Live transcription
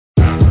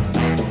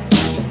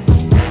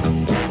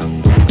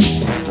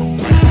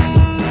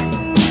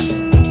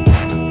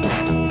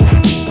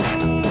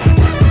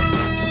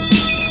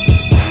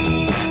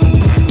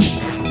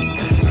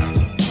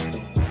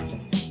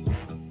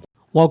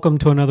Welcome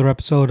to another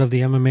episode of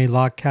the MMA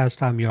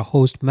Lockcast. I'm your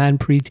host,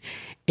 Manpreet,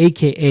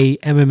 aka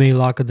MMA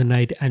Lock of the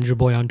Night, and your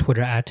boy on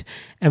Twitter at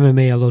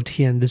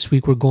MMALOTN. This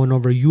week we're going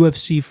over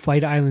UFC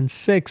Fight Island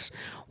 6,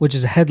 which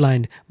is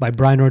headlined by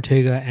Brian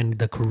Ortega and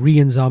the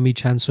Korean zombie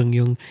Chan Sung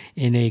Jung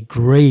in a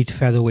great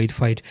featherweight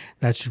fight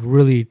that should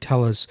really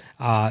tell us,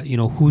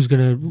 who's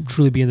going to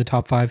truly be in the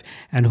top five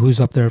and who's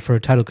up there for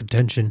title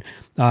contention.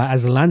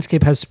 As the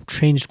landscape has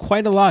changed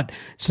quite a lot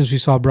since we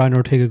saw Brian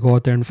Ortega go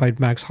out there and fight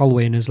Max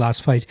Holloway in his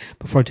last fight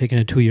before taking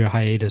a 2-year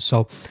hiatus.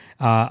 So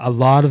a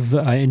lot of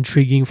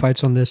intriguing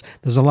fights on this.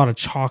 There's a lot of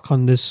chalk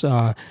on this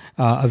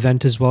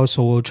event as well.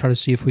 So we'll try to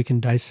see if we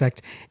can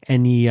dissect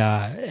any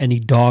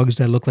dogs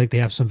that look like they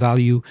have some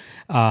value.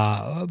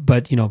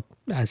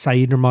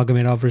 Saeed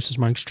Nurmagomedov versus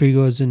Mark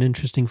Strigo is an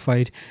interesting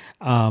fight.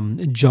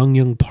 Jung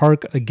Young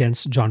Park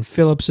against John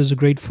Phillips is a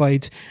great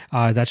fight.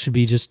 That should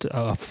be just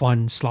a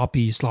fun,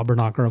 sloppy, slobber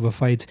knocker of a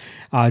fight.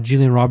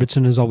 Julian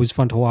Robertson is always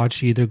fun to watch.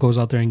 He either goes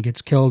out there and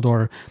gets killed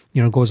or,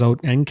 goes out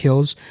and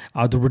kills.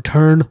 The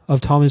return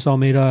of Thomas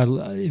Almeida.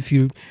 If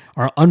you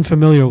are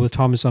unfamiliar with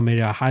Thomas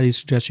Almeida, I highly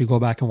suggest you go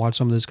back and watch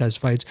some of this guy's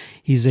fights.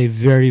 He's a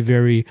very,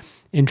 very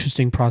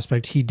interesting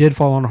prospect. He did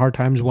fall on hard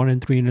times,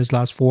 1-3 in his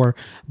last 4,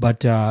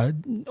 but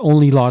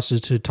only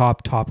losses to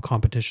top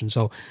competition.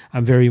 So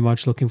I'm very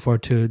much looking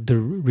forward to the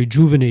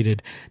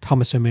rejuvenated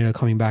Thomas Almeida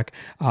coming back.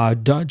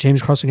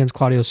 James Cross against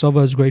Claudio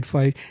Silva is a great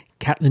fight.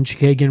 Katlyn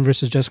Chikagian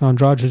versus Jessica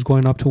Andrade, who's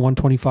going up to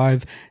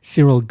 125.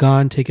 Cyril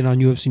Gane taking on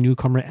UFC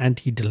newcomer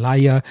Antti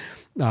Delaya.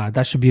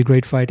 That should be a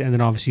great fight. And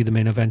then obviously the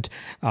main event,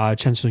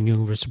 Chan Sung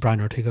Jung versus Brian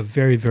Ortega.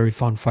 Very, very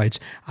fun fights.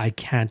 I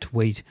can't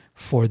wait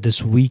for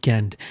this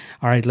weekend.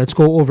 All right, let's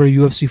go over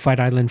UFC Fight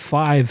Island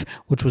 5,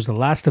 which was the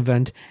last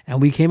event.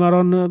 And we came out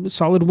on a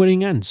solid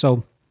winning end.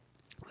 So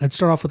let's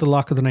start off with the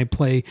lock of the night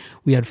play.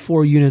 We had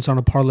 4 units on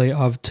a parlay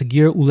of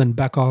Tagir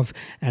Ulanbekov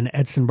and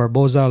Edson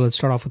Barboza. Let's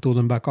start off with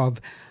Ulanbekov.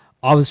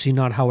 Obviously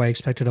not how I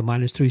expected a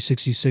minus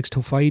 366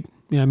 to fight.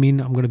 You know what I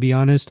mean? I'm going to be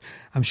honest.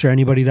 I'm sure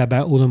anybody that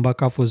bet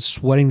Ulanbekov was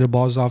sweating their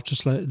balls off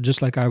just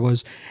like I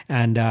was.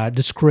 And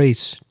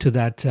disgrace to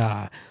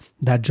that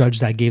judge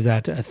that gave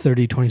that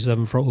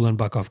 30-27 for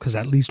Ulanbekov, because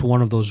at least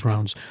one of those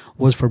rounds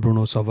was for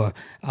Bruno Silva.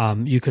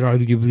 You could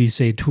arguably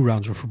say 2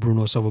 rounds were for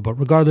Bruno Silva. But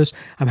regardless,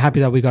 I'm happy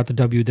that we got the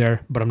W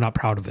there, but I'm not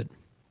proud of it.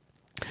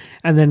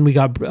 And then we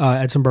got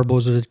Edson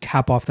Barboza to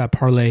cap off that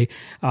parlay.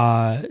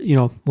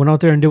 Went out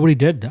there and did what he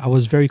did. I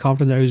was very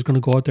confident that he was going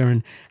to go out there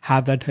and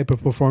have that type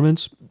of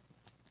performance.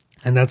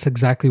 And that's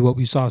exactly what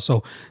we saw.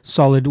 So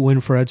solid win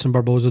for Edson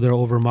Barboza there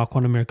over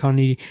Makwan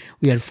Amirkhani.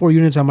 We had 4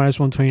 units on minus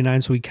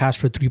 129, so we cashed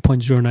for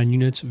 3.09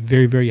 units.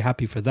 Very, very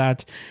happy for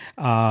that.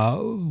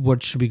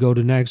 What should we go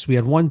to next? We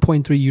had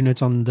 1.3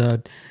 units on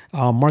the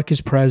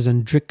Marcus Perez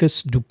and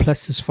Dricus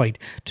Duplessis fight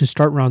to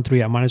start round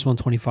 3 at minus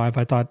 125.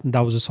 I thought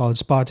that was a solid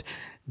spot.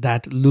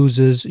 That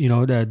loses,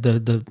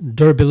 the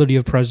durability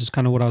of Perez is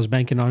kind of what I was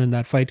banking on in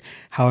that fight.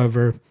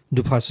 However,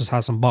 Duplessis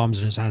has some bombs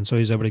in his hand, so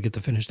he's able to get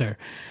the finish there.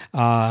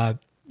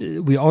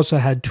 We also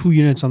had 2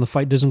 units on the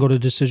fight doesn't go to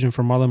decision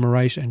for Marlon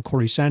Moraes and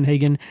Corey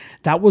Sandhagen.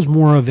 That was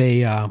more of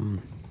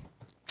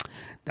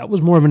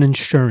an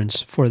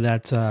insurance for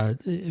that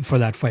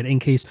fight in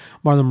case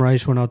Marlon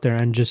Moraes went out there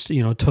and just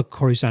took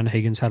Corey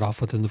Sandhagen's head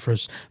off within the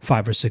first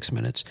 5 or 6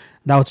 minutes.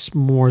 That's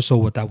more so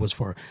what that was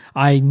for.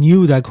 I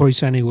knew that Corey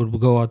Sandhagen would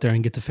go out there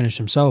and get the finish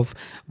himself,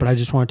 but I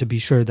just wanted to be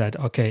sure that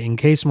in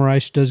case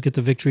Moraes does get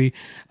the victory,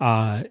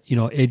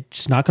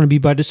 it's not going to be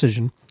by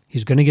decision.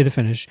 He's going to get a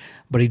finish,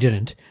 but he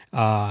didn't.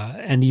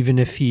 And even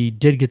if he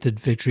did get the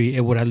victory,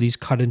 it would at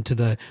least cut into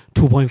the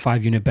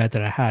 2.5 unit bet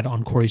that I had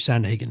on Corey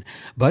Sandhagen.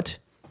 But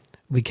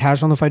we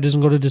cashed on the fight doesn't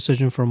go to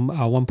decision from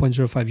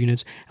 1.05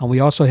 units. And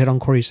we also hit on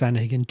Corey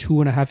Sandhagen,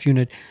 2.5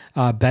 unit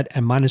bet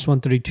at minus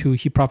 132.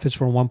 He profits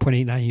from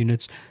 1.89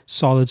 units.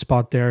 Solid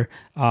spot there.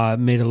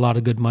 Made a lot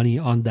of good money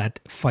on that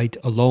fight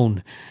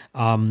alone.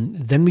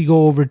 Then we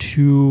go over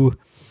to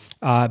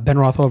Ben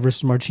Rothwell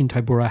versus Marcin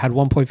Tybura. Had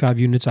 1.5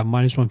 units at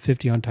minus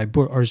 150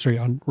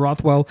 on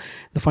Rothwell.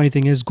 The funny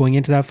thing is, going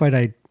into that fight,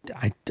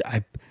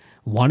 I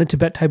wanted to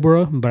bet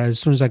Tybura, but as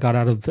soon as I got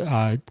out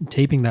of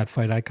taping that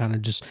fight, I kind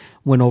of just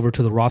went over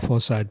to the Rothwell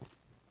side.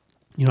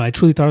 I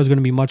truly thought it was going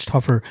to be much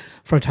tougher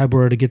for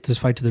Tybura to get this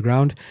fight to the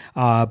ground,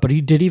 but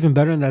he did even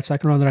better in that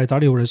second round than I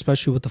thought he would,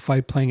 especially with the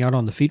fight playing out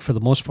on the feet for the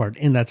most part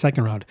in that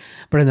second round.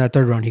 But in that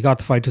third round, he got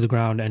the fight to the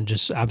ground and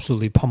just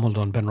absolutely pummeled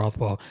on Ben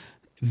Rothwell.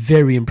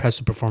 Very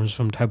impressive performance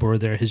from Tybura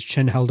there. His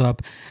chin held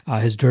up,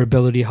 his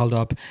durability held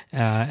up,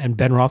 and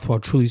Ben Rothwell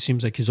truly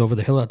seems like he's over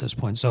the hill at this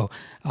point. So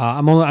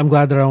I'm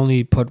glad that I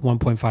only put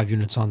 1.5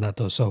 units on that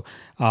though. So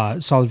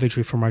solid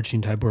victory for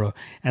Marcin Tybura.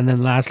 And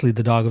then lastly,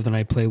 the dog of the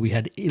night play, we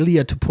had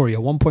Ilia Topuria,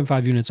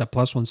 1.5 units at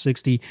plus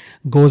 160,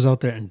 goes out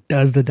there and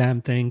does the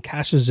damn thing,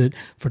 cashes it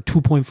for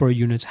 2.4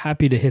 units.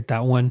 Happy to hit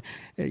that one.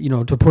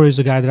 Topuria is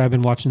a guy that I've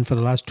been watching for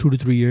the last 2 to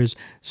 3 years.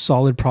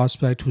 Solid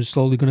prospect who's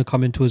slowly going to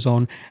come into his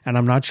own, and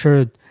I'm not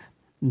sure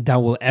that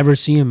will ever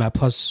see him at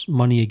plus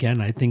money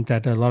again. I think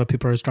that a lot of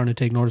people are starting to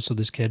take notice of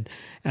this kid.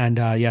 And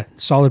yeah,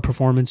 solid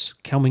performance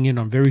coming in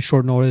on very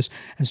short notice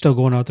and still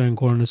going out there and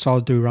going a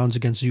solid 3 rounds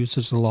against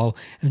Yusuf Zalal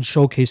and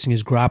showcasing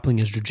his grappling,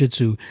 his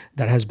jiu-jitsu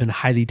that has been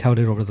highly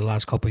touted over the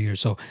last couple of years.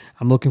 So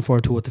I'm looking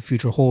forward to what the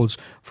future holds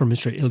for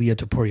Mr. Ilia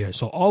Topuria.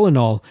 So all in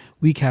all,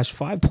 we cashed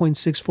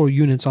 5.64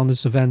 units on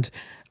this event.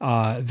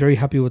 Very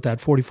happy with that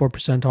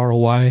 44%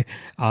 ROI.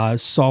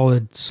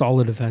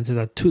 Solid event.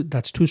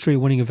 That's 2 straight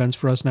winning events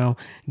for us now.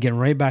 Getting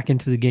right back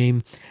into the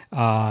game.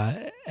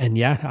 And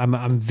yeah,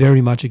 I'm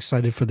very much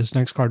excited for this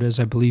next card, as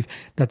I believe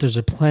that there's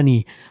a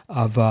plenty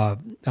of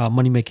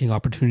money making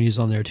opportunities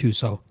on there too.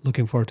 So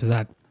looking forward to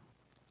that.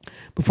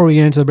 Before we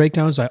get into the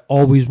breakdowns, I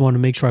always want to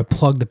make sure I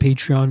plug the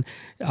Patreon.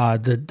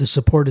 The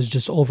support is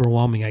just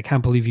overwhelming. I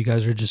can't believe you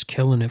guys are just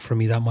killing it for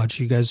me that much.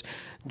 You guys,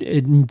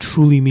 it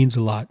truly means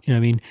a lot. You know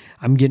what I mean?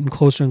 I'm getting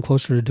closer and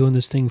closer to doing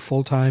this thing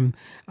full time.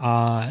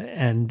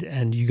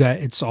 And you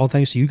guys, it's all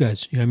thanks to you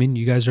guys. You know what I mean?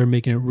 You guys are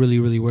making it really,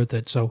 really worth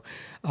it. So,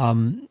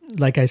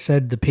 like I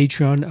said, the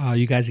Patreon,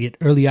 you guys get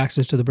early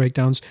access to the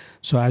breakdowns.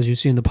 So as you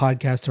see in the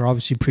podcast, they're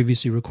obviously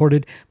previously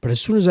recorded. But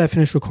as soon as I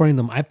finish recording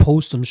them, I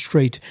post them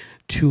straight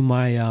to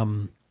my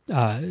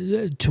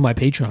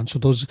Patreon. So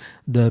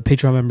the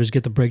Patreon members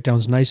get the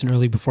breakdowns nice and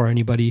early before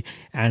anybody,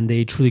 and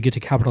they truly get to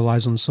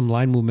capitalize on some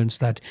line movements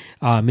that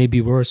may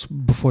be worse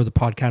before the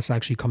podcast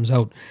actually comes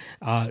out.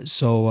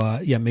 So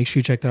yeah, make sure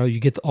you check that out. You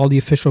get all the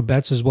official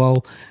bets as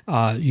well.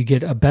 You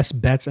get a best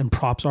bets and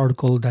props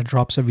article that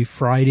drops every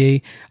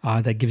Friday.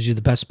 That gives you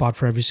the best spot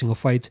for every single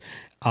fight.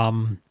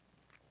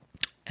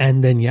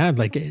 And then, yeah,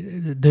 like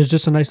there's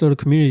just a nice little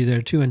community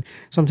there too. And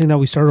something that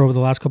we started over the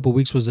last couple of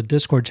weeks was a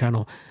Discord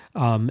channel.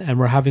 And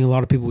we're having a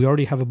lot of people. We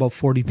already have about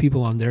 40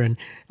 people on there, and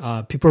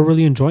people are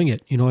really enjoying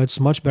it. You know,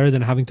 it's much better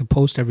than having to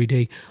post every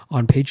day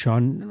on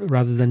Patreon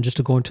rather than just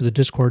to go into the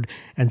Discord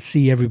and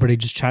see everybody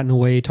just chatting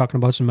away, talking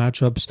about some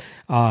matchups.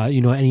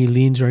 You know, any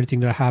leans or anything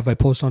that I have, I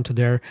post onto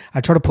there.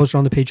 I try to post it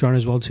on the Patreon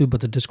as well too,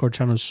 but the Discord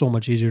channel is so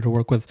much easier to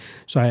work with.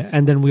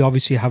 And then we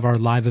obviously have our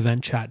live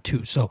event chat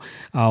too. So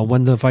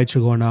when the fights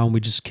are going on, we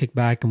just kick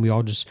back and we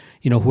all just,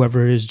 you know,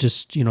 whoever is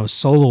just, you know,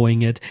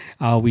 soloing it,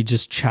 we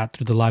just chat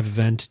through the live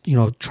event, you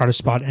know, try to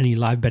spot any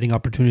live betting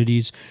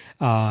opportunities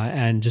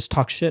and just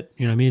talk shit.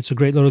 You know what I mean? It's a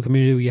great little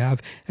community we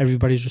have.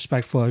 Everybody's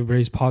respectful,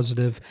 everybody's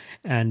positive,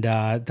 and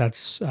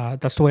that's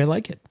the way I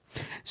like it.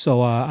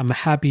 So I'm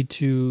happy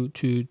to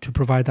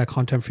provide that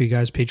content for you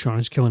guys. Patreon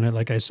is killing it,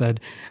 like I said.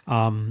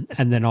 And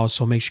then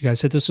also make sure you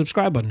guys hit the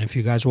subscribe button if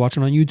you guys are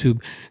watching on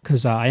YouTube,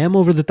 because I am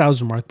over the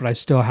 1,000 mark, but I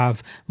still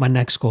have my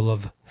next goal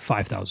of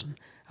 5,000.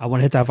 I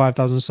want to hit that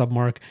 5,000 sub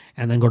mark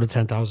and then go to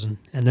 10,000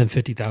 and then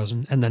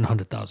 50,000 and then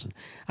 100,000.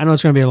 I know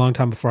it's going to be a long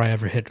time before I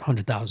ever hit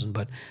 100,000,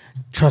 but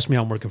trust me,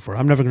 I'm working for it.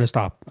 I'm never going to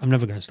stop.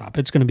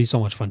 It's going to be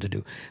so much fun to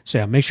do. So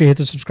yeah, make sure you hit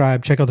the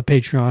subscribe, check out the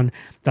Patreon.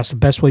 That's the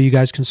best way you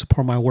guys can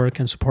support my work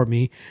and support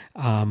me.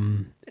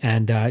 And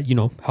you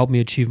know, help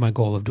me achieve my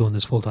goal of doing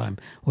this full time,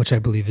 which I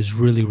believe is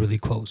really, really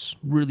close.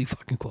 Really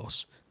fucking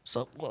close.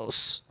 So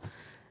close.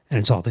 And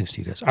it's all thanks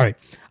to you guys. All right,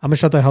 I'm going to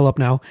shut the hell up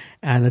now,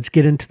 and let's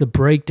get into the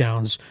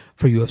breakdowns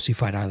for UFC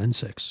Fight Island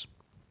 6.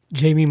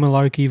 Jamie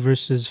Mullarkey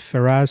versus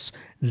Fares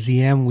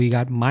Ziam. We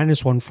got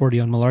minus 140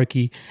 on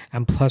Mullarkey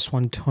and plus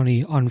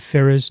 120 on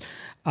Fares.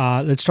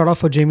 Let's start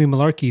off with Jamie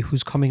Mullarkey,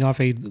 who's coming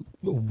off a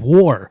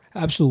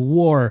absolute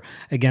war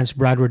against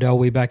Brad Riddell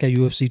way back at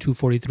UFC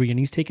 243, and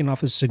he's taken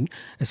off a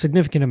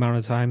significant amount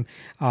of time,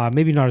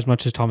 maybe not as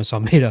much as Thomas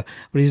Almeida,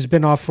 but he's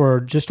been off for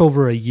just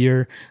over a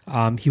year.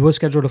 He was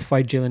scheduled to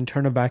fight Jalen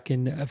Turner back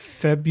in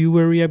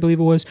February, I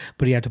believe it was,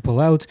 but he had to pull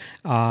out.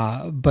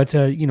 But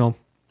you know,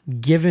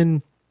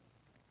 given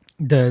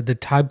the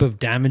type of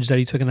damage that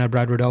he took in that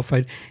Brad Riddell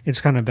fight, it's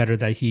kind of better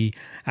that he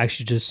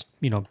actually just,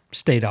 you know,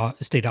 stayed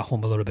at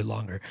home a little bit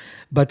longer.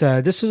 But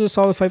this is a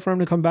solid fight for him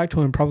to come back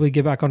to and probably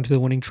get back onto the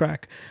winning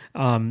track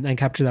and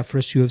capture that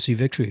first UFC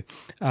victory.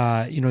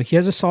 You know, he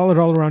has a solid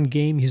all-around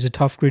game. He's a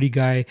tough, gritty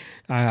guy.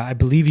 I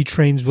believe he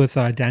trains with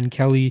Dan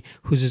Kelly,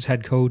 who's his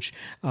head coach.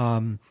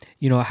 You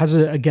know, has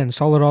again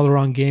solid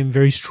all-around game.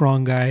 Very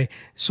strong guy.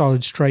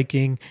 Solid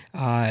striking.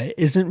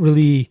 Isn't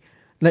really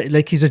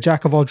like he's a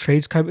jack of all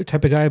trades type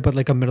of guy, but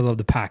like a middle of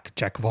the pack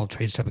jack of all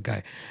trades type of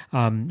guy.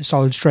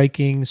 Solid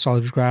striking,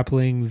 solid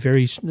grappling,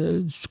 very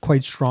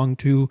quite strong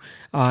too,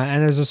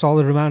 and has a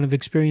solid amount of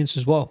experience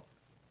as well.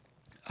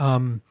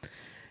 Fares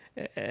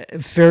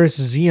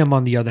Ziam,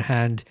 on the other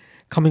hand,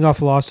 coming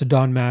off a loss to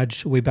Don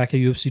Madge way back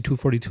at UFC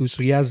 242,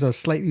 so he has a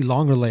slightly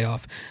longer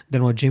layoff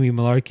than what Jamie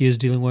Mullarkey is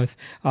dealing with.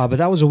 But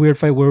that was a weird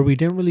fight where we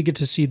didn't really get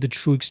to see the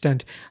true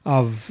extent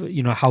of,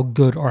 you know, how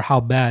good or how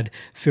bad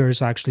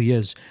Fares actually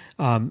is.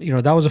 You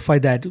know, that was a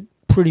fight that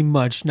pretty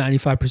much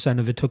 95%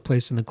 of it took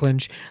place in the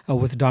clinch,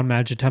 with Don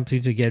Madge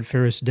attempting to get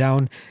Fares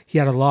down. He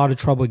had a lot of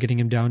trouble getting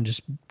him down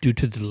just due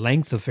to the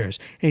length of Fares.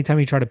 Anytime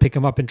he tried to pick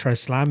him up and try to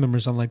slam him or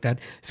something like that,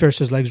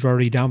 Fares' legs were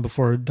already down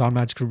before Don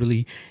Madge could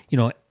really, you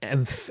know,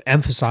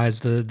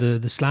 emphasize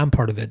the slam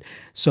part of it.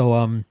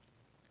 So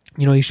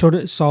He showed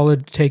a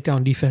solid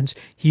takedown defense.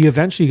 He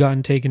eventually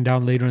gotten taken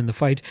down later in the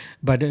fight,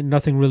 but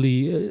nothing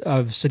really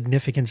of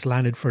significance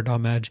landed for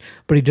Dom Madge.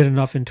 But he did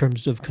enough in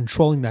terms of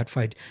controlling that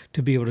fight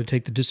to be able to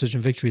take the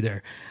decision victory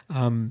there.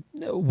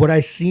 What I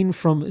seen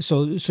from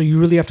so you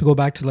really have to go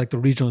back to like the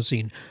regional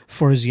scene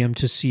for Ziem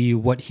to see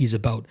what he's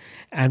about.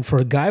 And for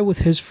a guy with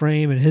his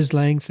frame and his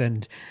length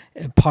and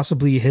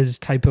possibly his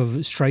type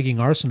of striking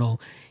arsenal,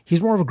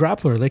 he's more of a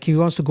grappler. Like he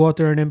wants to go out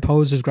there and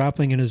impose his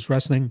grappling and his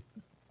wrestling,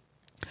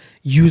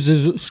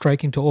 uses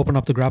striking to open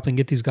up the grappling,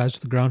 get these guys to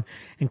the ground,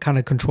 and kind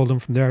of control them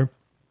from there.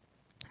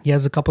 He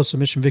has a couple of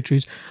submission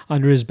victories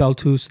under his belt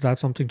too, so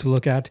that's something to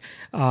look at.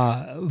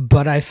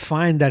 But I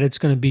find that it's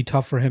going to be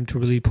tough for him to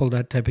really pull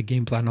that type of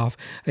game plan off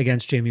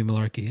against Jamie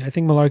Mullarkey. I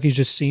think Mullarkey's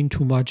just seen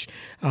too much.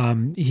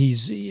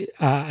 He's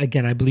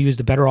again, I believe he's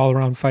the better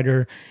all-around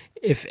fighter.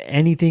 If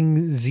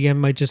anything, Ziem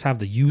might just have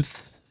the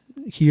youth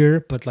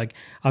here, but like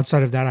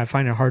outside of that, I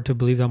find it hard to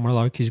believe that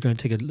Mullarkey is going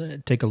to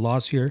take a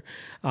loss here.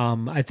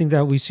 I think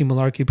that we see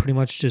Mullarkey pretty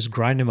much just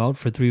grind him out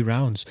for 3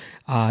 rounds.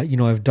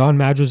 If Don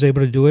Madge was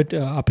able to do it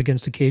up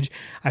against the cage,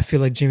 I feel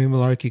like Jamie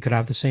Mullarkey could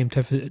have the same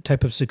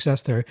type of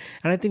success there,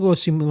 and I think we'll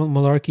see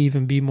Mullarkey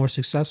even be more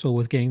successful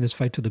with getting this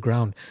fight to the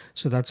ground.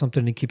 So that's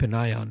something to keep an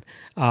eye on.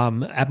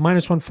 At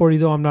 -140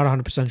 though, I'm not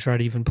 100% sure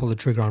I'd even pull the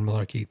trigger on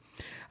Mullarkey.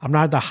 I'm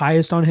not the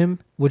highest on him,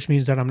 which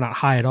means that I'm not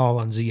high at all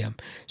on Ziem.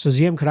 So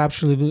Ziem could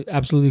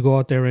absolutely go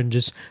out there and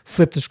just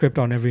flip the script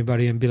on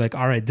everybody and be like,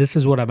 all right, this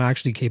is what I'm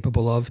actually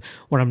capable of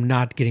when I'm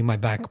not getting my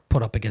back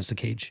put up against the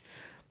cage.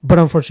 But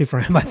unfortunately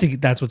for him, I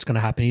think that's what's going to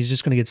happen. He's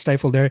just going to get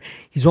stifled there.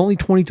 He's only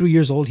 23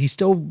 years old. He's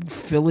still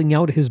filling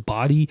out his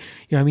body.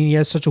 He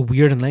has such a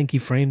weird and lanky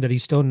frame that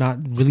he's still not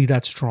really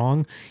that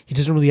strong. He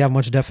doesn't really have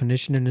much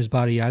definition in his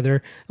body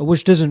either,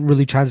 which doesn't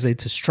really translate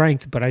to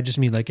strength. But I just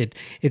mean like it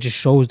just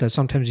shows that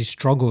sometimes he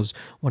struggles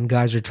when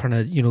guys are trying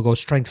to, go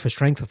strength for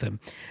strength with him.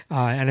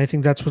 And I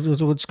think that's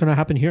what's going to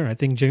happen here. I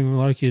think Jamie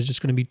Mullarkey is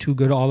just going to be too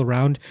good all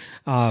around.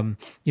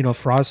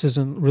 Frost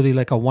isn't really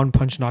like a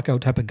one-punch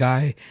knockout type of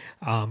guy.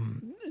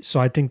 So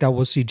I think that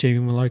we'll see Jamie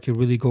Mullarkey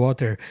really go out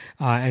there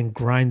and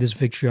grind this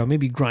victory out,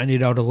 maybe grind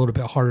it out a little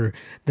bit harder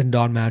than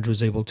Don Madge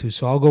was able to.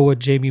 So I'll go with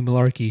Jamie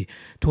Mullarkey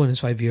to win this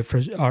fight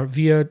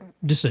via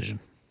decision.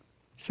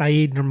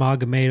 Saeed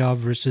Nurmagomedov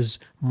versus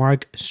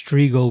Mark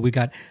Striegel. We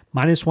got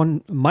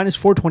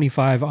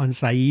 -425 on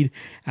Saeed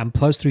and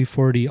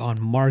 +340 on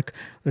Mark.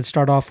 Let's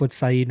start off with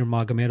Saeed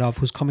Nurmagomedov,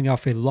 who's coming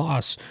off a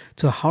loss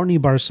to Raoni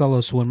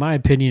Barcelos, who in my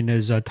opinion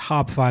is a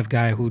top 5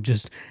 guy who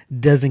just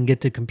doesn't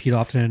get to compete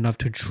often enough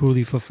to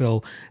truly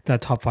fulfill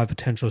that top 5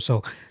 potential.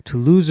 So to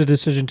lose a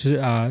decision to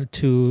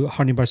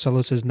Raoni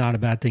Barcelos is not a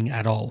bad thing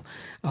at all.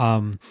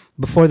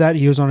 Before that,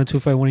 he was on a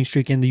 2-fight winning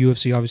streak in the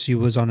UFC. Obviously, he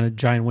was on a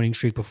giant winning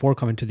streak before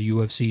coming to the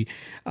UFC.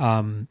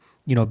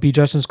 Beat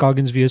Justin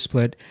Scoggins via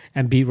split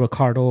and beat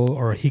Ricardo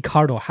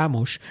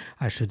Ramos,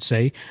 I should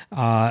say,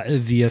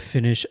 via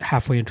finish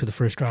halfway into the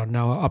first round.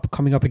 Now,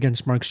 coming up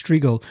against Mark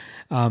Striegel,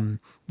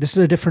 this is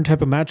a different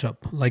type of matchup.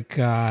 Like,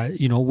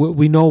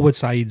 we know what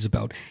Saeed's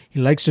about. He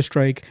likes to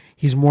strike.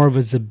 He's more of a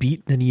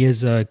Zabit than he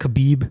is a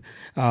Khabib.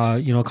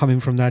 Coming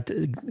from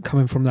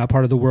that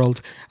part of the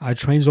world,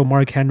 trains with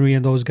Mark Henry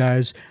and those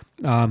guys.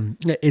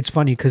 It's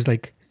funny because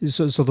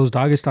so those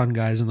Dagestan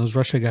guys and those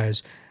Russia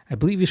guys, I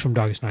believe he's from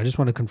Dagestan. I just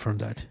want to confirm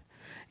that.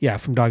 Yeah,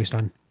 from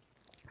Dagestan.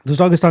 Those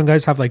Dagestan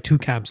guys have like 2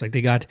 camps. Like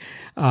they got,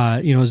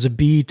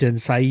 Zabit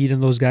and Saeed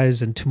and those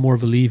guys, and Timur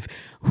Valiyev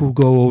who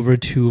go over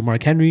to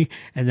Mark Henry,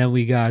 and then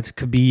we got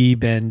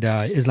Khabib and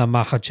Islam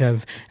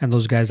Makhachev and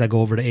those guys that go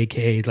over to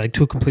AKA, like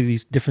 2 completely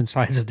different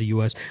sides of the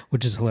U.S.,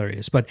 which is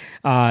hilarious. But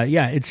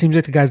it seems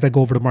like the guys that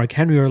go over to Mark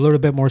Henry are a little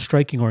bit more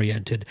striking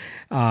oriented.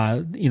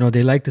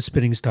 They like the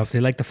spinning stuff, they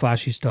like the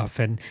flashy stuff,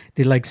 and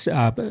they like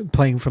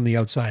playing from the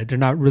outside. They're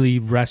not really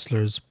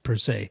wrestlers per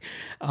se.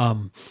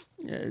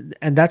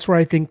 And that's where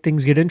I think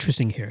things get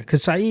interesting here,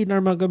 because Saeed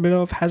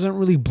Nurmagomedov hasn't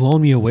really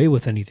blown me away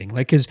with anything.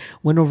 Like his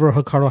win over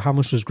Ricardo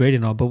Ramos was great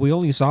and all, but we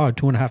only saw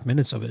 2.5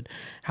 minutes of it.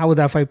 How would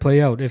that fight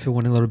play out if it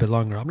went a little bit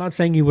longer? I'm not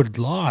saying he would have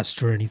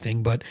lost or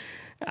anything, but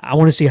I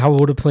want to see how it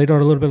would have played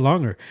out a little bit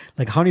longer.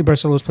 Like Raoni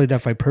Barcelos played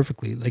that fight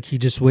perfectly. Like he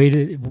just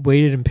waited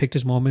and picked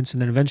his moments,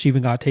 and then eventually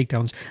even got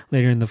takedowns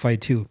later in the fight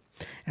too.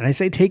 And I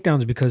say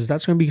takedowns because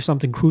that's going to be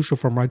something crucial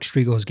for Mark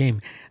Striegel's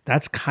game.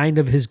 That's kind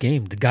of his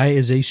game. The guy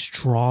is a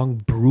strong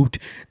brute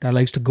that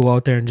likes to go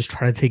out there and just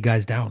try to take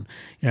guys down.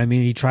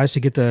 He tries to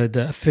get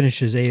the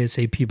finishes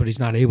ASAP, but he's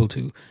not able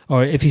to.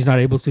 Or if he's not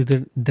able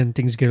to, then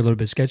things get a little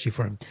bit sketchy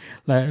for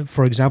him.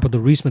 For example, the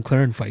Reese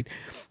McLaren fight.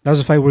 That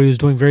was a fight where he was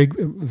doing very,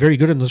 very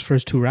good in those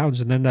first 2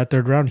 rounds. And then that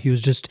 3rd round, he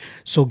was just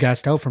so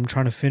gassed out from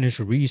trying to finish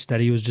Reese that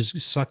he was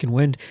just sucking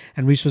wind.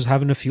 And Reese was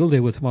having a field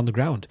day with him on the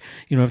ground.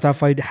 If that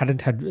fight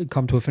hadn't had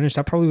come to a finish,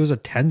 that probably was a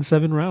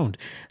 10-7 round.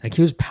 Like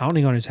he was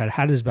pounding on his head,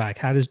 had his back,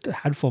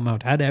 had full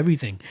mount, had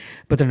everything,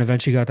 but then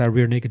eventually got that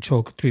rear naked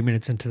choke 3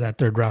 minutes into that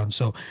third round.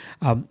 So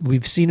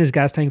we've seen his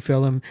gas tank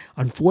fail him.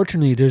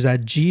 Unfortunately, there's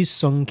that Ji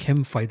Sung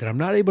Kim fight that I'm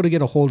not able to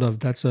get a hold of.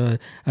 That's a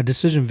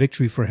decision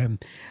victory for him,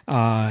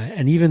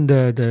 and even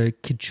the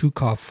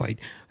Kichukov fight.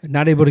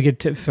 Not able to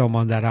get film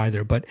on that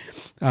either, but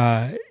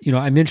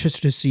I'm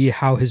interested to see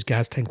how his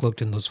gas tank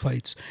looked in those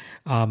fights.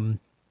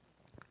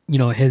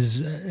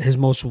 His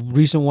most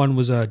recent one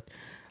was a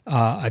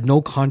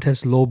no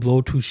contest low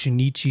blow to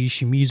Shinichi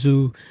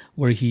Shimizu,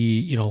 where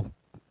he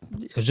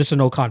it was just a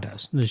no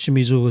contest. The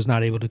Shimizu was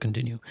not able to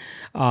continue.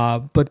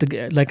 But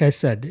like I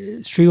said,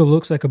 Strigo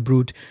looks like a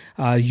brute,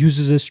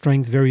 uses his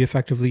strength very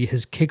effectively.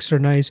 His kicks are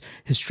nice.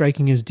 His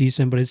striking is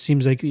decent, but it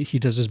seems like he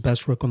does his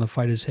best work when the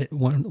fight is hit,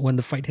 when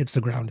the fight hits the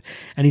ground.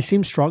 And he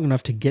seems strong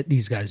enough to get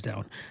these guys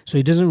down. So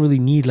he doesn't really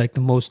need like the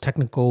most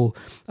technical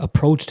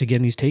approach to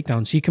getting these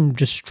takedowns. He can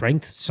just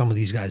strength some of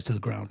these guys to the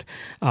ground.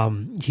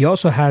 He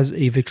also has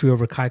a victory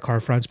over Kai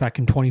Kara-France back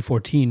in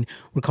 2014.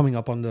 We're coming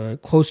up on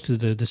close to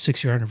the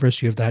 6-year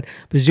anniversary of that.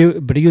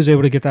 But he was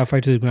able to get that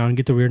fight to the ground and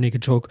get the rear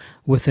naked choke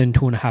within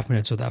 2.5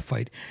 minutes of that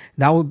fight.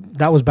 That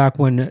was back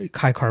when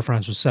Kai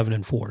Kara-France was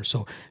 7-4,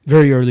 so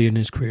very early in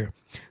his career.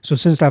 So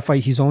since that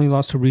fight, he's only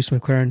lost to Reese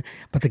McLaren,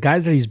 but the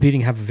guys that he's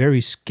beating have very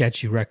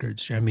sketchy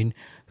records. I mean,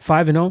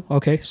 5-0,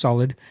 okay,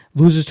 solid.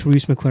 Loses to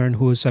Reese McLaren,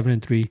 who was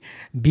 7-3.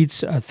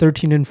 Beats a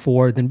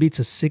 13-4, then beats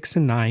a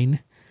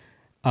 6-9.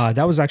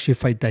 That was actually a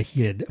fight that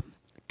he had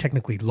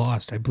technically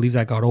lost. I believe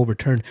that got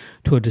overturned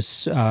to a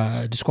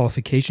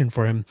disqualification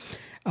for him.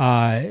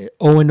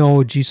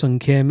 0-0 Ji-Sung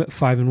Kim,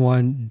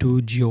 5-1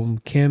 Do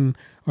Jeom Kim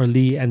or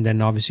Lee, and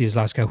then obviously his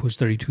last guy who's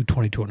 32,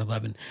 22, and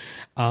 11.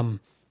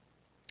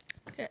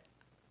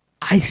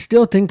 I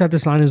still think that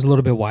this line is a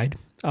little bit wide.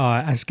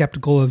 As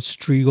skeptical of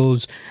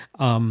Strigo's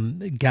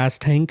gas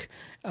tank.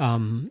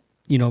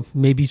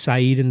 Maybe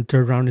Saeed in the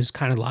third round is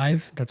kind of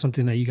live. That's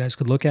something that you guys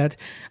could look at.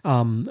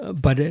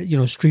 But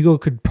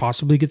Strigo could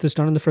possibly get this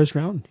done in the first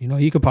round.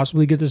 He could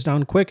possibly get this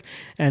down quick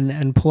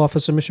and pull off a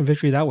submission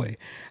victory that way.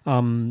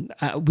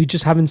 We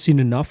just haven't seen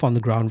enough on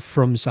the ground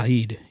from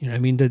Saeed.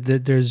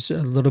 There's a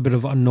little bit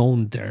of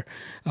unknown there.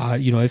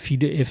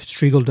 If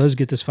Strigo does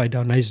get this fight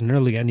down nice and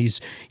early, and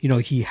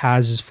he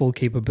has his full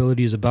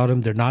capabilities about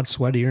him, they're not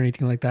sweaty or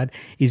anything like that,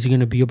 is he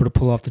going to be able to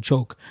pull off the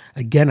choke?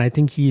 Again, I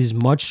think he is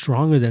much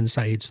stronger than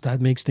Saeed, so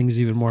that makes things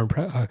even more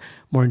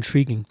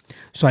intriguing.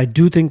 So I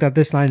do think that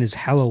this line is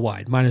hella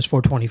wide, minus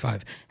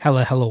 425,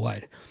 hella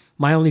wide.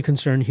 My only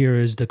concern here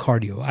is the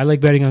cardio. I like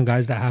betting on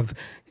guys that have,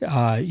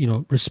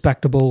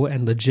 respectable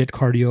and legit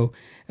cardio,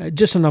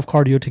 just enough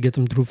cardio to get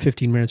them through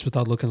 15 minutes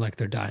without looking like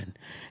they're dying.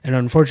 And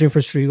unfortunately for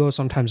Strigo,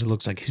 sometimes it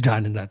looks like he's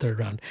dying in that third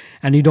round.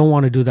 And you don't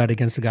want to do that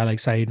against a guy like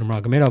Saeed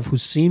Nurmagomedov, who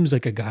seems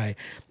like a guy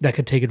that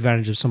could take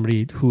advantage of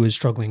somebody who is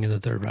struggling in the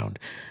third round.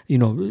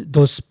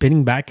 Those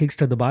spinning back kicks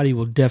to the body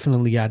will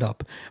definitely add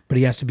up, but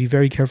he has to be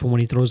very careful when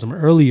he throws them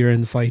earlier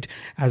in the fight,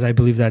 as I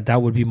believe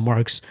that would be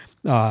Mark's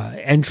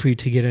entry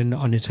to get in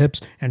on his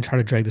hips and try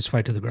to drag this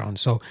fight to the ground.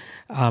 So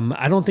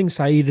I don't think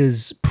Saeed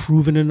is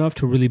proven enough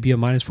to really be a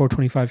minus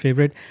 425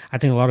 favorite. I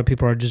think a lot of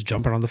people are just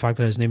jumping on the fact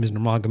that his name is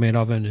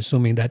Nurmagomedov and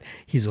assuming that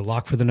he's a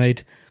lock for the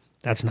night.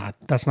 That's not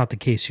the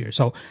case here.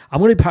 So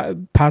I'm going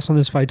to pass on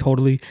this fight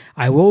totally.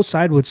 I will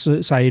side with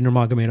Saeed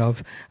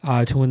Nurmagomedov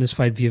to win this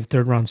fight via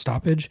third round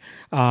stoppage.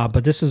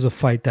 But this is a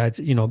fight that,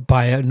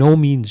 by no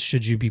means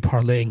should you be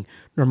parlaying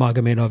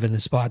Nurmagomedov in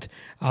this spot.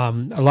 A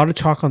lot of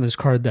chalk on this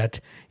card that,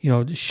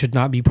 should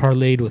not be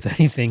parlayed with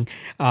anything.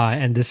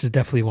 And this is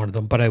definitely one of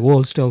them. But I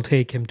will still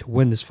take him to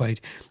win this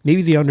fight.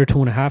 Maybe the under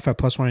 2.5 at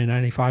plus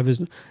 195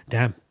 is,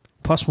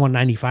 plus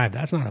 195.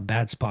 That's not a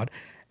bad spot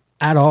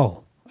at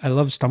all. I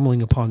love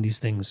stumbling upon these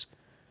things.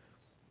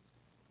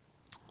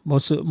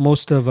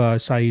 Most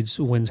of Saeed's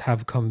wins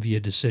have come via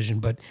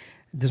decision, but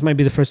this might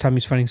be the first time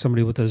he's fighting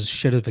somebody with as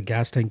shit of a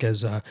gas tank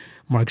as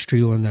Mark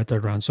Strigo in that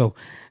third round. So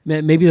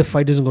maybe the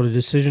fight doesn't go to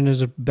decision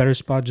is a better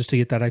spot just to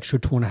get that extra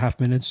 2.5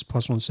 minutes,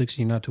 plus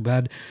 160, not too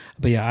bad.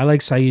 But yeah, I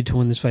like Saeed to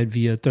win this fight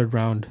via third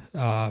round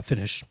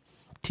finish.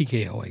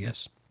 TKO, I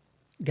guess.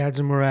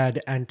 Gadzhimurad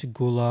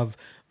Antigulov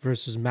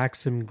versus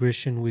Maxim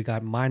Grishin. We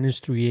got minus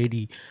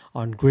 380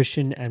 on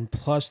Grishin and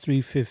plus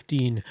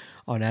 315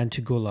 on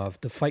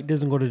Antigulov. The fight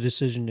doesn't go to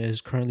decision. It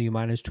is currently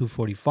minus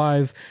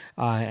 245,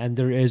 and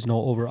there is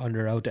no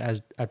over-under out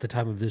as at the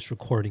time of this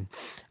recording.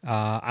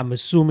 I'm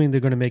assuming they're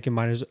going to make it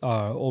minus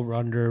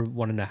over-under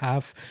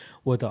 1.5,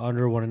 with the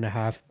under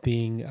 1.5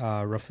 being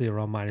roughly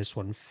around minus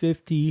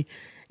 150.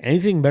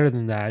 Anything better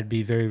than that, I'd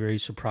be very, very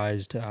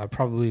surprised.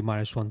 Probably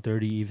minus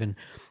 130 even.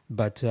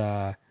 But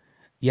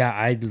yeah,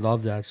 I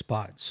love that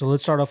spot. So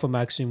let's start off with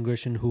Maxim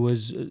Grishin, who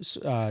is,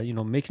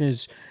 making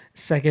his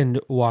second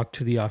walk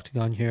to the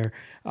octagon here.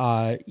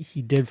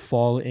 He did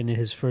fall in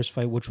his first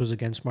fight, which was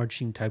against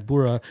Marcin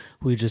Tybura,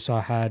 who we just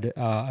saw had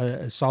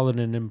a solid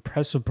and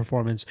impressive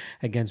performance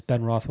against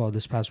Ben Rothwell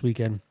this past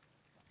weekend.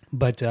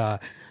 But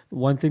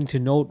one thing to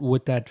note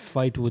with that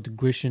fight with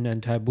Grishin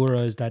and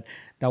Tybura is that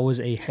that was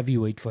a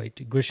heavyweight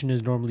fight. Grishin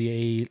is normally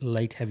a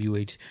light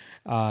heavyweight,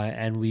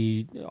 and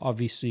we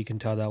obviously can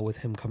tell that with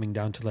him coming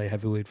down to light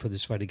heavyweight for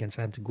this fight against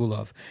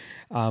Antigulov.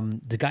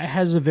 The guy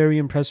has a very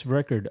impressive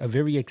record, a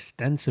very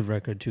extensive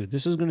record too.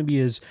 This is going to be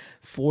his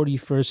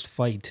 41st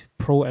fight,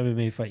 pro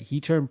MMA fight. He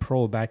turned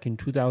pro back in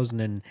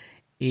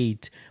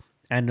 2008.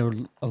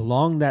 And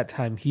along that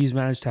time, he's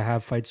managed to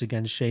have fights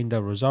against Shane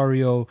Del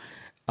Rosario,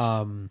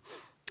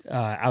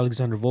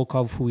 Alexander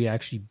Volkov, who he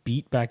actually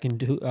beat back in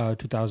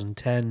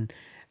 2010.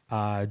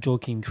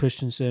 Joaquin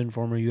Christensen,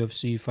 former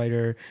UFC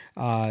fighter.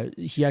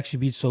 He actually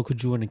beat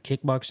Sokoju in a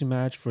kickboxing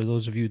match. For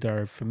those of you that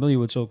are familiar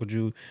with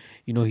Sokoju,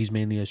 you know he's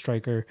mainly a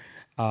striker.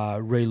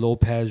 Ray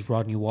Lopez,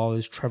 Rodney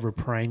Wallace, Trevor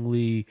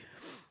Prangley,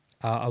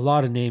 a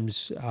lot of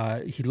names.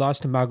 He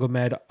lost to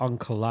Magomed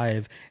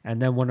Ankalaev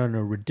and then went on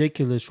a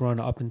ridiculous run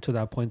up until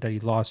that point that he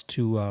lost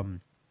to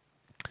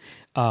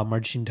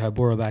Marcin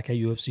Tybura back at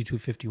UFC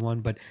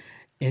 251. But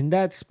in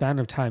that span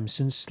of time,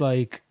 since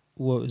like,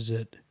 what was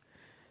it?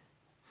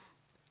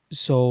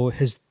 So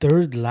his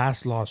third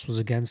last loss was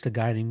against a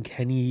guy named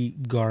Kenny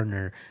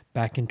Garner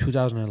back in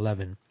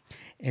 2011.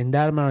 In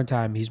that amount of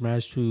time, he's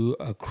managed to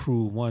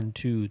accrue 1,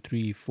 2,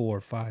 3,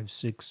 4, 5,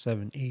 6,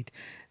 7, 8,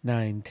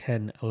 9,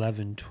 10,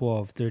 11,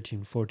 12,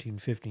 13, 14,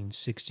 15,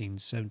 16,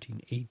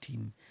 17,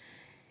 18,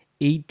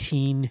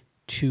 18,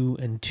 2,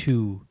 and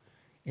 2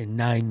 in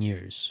 9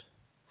 years.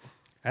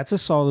 That's a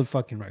solid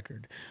fucking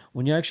record.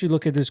 When you actually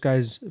look at this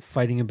guy's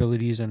fighting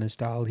abilities and his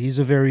style, he's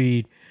a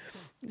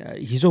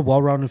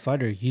well-rounded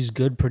fighter. He's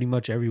good pretty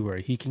much everywhere.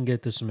 He can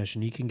get the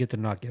submission. He can get the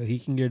knockout. He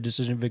can get a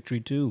decision victory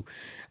too.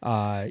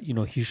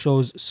 He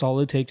shows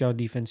solid takedown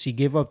defense. He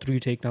gave up 3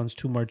 takedowns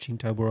to Marcin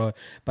Tybura,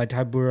 but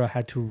Tybura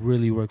had to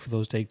really work for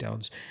those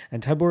takedowns.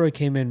 And Tybura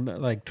came in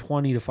like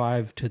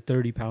 25 to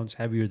 30 pounds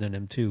heavier than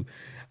him too.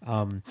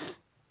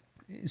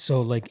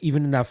 So like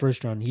even in that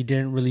first round, he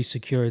didn't really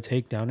secure a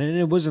takedown, and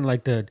it wasn't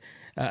like the.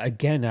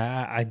 Again,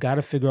 I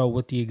gotta figure out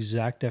what the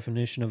exact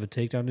definition of a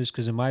takedown is,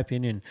 because in my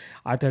opinion,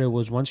 I thought it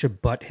was once your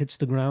butt hits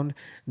the ground,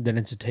 then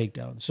it's a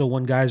takedown. So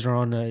when guys are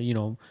on,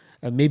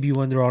 maybe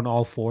when they're on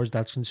all fours,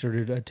 that's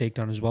considered a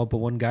takedown as well. But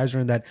when guys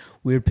are in that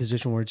weird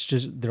position where it's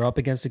just they're up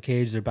against the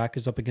cage, their back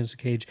is up against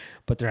the cage,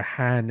 but their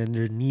hand and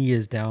their knee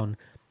is down,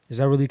 is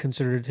that really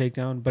considered a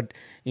takedown? But,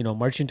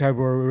 Marcin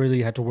Tybura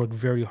really had to work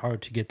very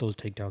hard to get those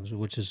takedowns,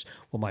 which is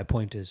what my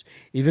point is.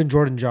 Even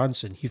Jordan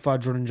Johnson, he fought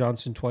Jordan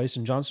Johnson twice,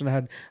 and Johnson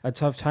had a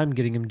tough time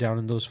getting him down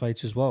in those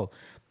fights as well.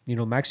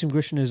 Maxim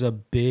Grishin is a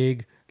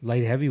big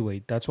light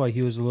heavyweight. That's why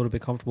he was a little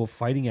bit comfortable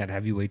fighting at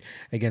heavyweight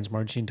against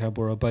Marcin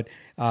Tybura. But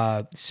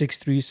 6'3",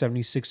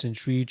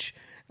 76-inch reach,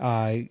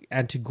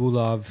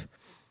 Antigulov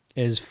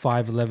is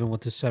 5'11"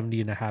 with a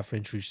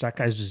 70.5-inch reach. That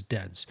guy's just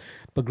dense.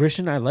 But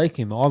Grishin, I like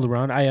him all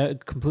around. I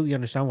completely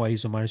understand why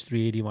he's a minus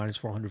 380, minus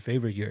 400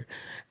 favorite here.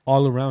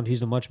 All around,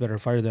 he's a much better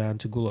fighter than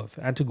Antigulov.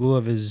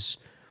 Antigulov is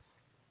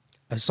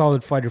a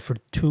solid fighter for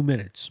 2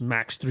 minutes,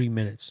 max 3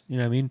 minutes. You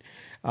know what I mean?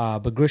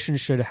 But Grishin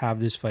should have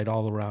this fight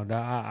all around.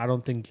 I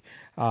don't think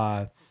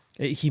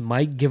he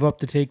might give up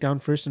the takedown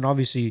first. And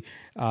obviously,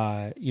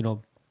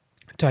 Antigulov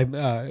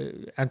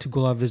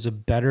is a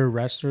better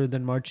wrestler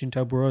than Marcin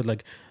Tybura.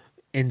 Like,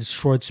 in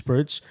short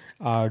spurts.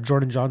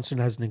 Jordan Johnson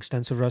has an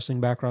extensive wrestling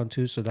background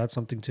too, so that's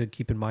something to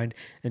keep in mind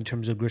in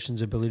terms of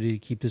Grishin's ability to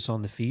keep this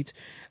on the feet.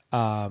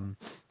 But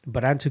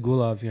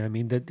Antigulov,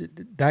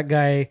 that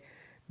guy,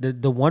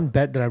 the one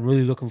bet that I'm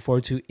really looking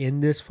forward to in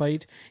this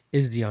fight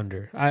is the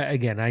under.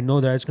 I know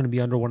that it's going to be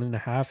under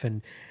 1.5,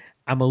 and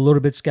I'm a little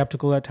bit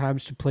skeptical at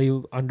times to play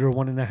under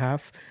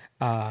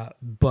 1.5,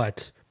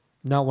 but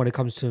not when it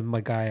comes to my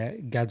guy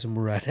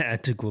Gadzhimurad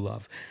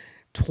Antigulov.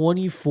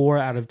 24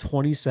 out of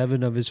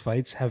 27 of his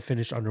fights have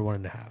finished under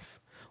 1.5.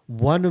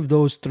 One of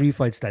those 3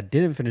 fights that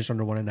didn't finish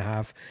under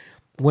 1.5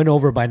 went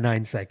over by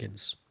 9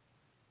 seconds.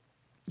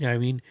 You know what I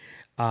mean?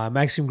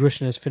 Maxim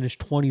Grishin has finished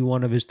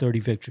 21 of his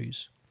 30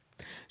 victories.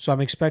 So I'm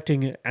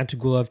expecting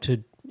Antigulov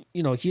to,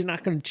 he's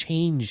not going to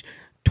change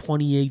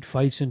 28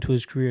 fights into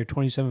his career,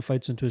 27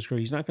 fights into his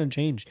career. He's not going to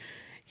change.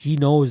 He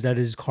knows that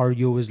his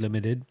cardio is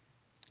limited.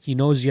 He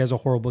knows he has a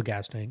horrible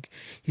gas tank.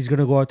 He's going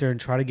to go out there and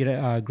try to get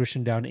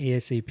Grishin down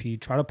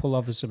ASAP, try to pull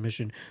off a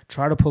submission,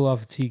 try to pull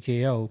off a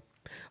TKO.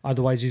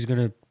 Otherwise, he's going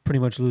to pretty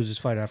much lose his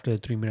fight after the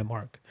 3-minute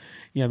mark.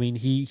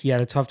 He had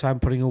a tough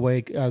time putting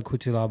away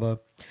Cutelaba.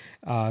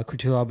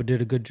 Cutelaba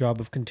did a good job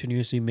of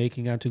continuously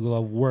making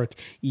Antigulov work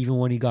even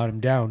when he got him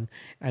down.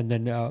 And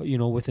then,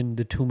 within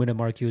the 2-minute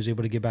mark, he was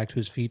able to get back to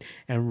his feet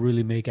and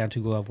really make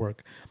Antigulov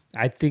work.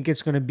 I think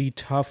it's going to be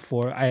tough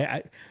for...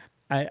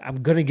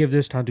 I'm going to give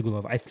this to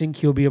Antigulov. I think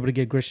he'll be able to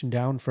get Grishin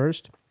down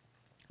first,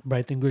 but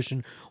I think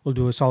Grishin will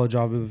do a solid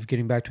job of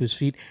getting back to his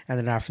feet, and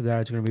then after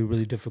that, it's going to be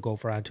really difficult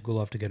for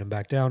Antigulov to get him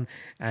back down,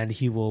 and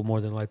he will more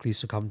than likely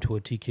succumb to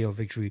a TKO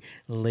victory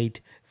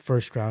late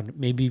first round,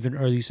 maybe even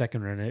early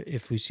second round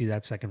if we see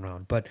that second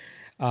round. But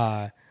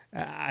I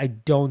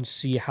don't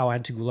see how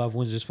Antigulov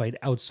wins this fight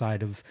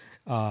outside of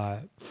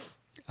the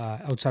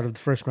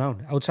first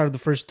round, outside of the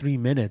first 3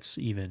 minutes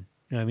even.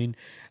 You know what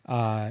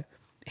I mean?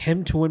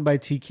 Him to win by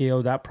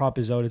TKO, that prop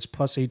is out. It's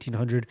plus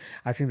 1800.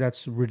 I think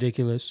that's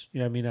ridiculous. You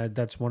know what I mean?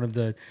 That's one of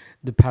the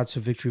paths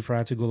of victory for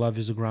Antigulov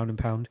is a ground and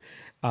pound.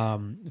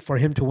 For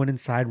him to win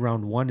inside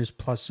round one is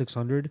plus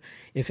 600.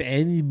 If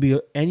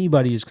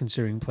anybody is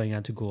considering playing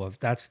Antigulov,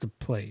 that's the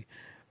play.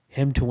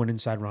 Him to win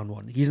inside round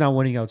one. He's not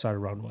winning outside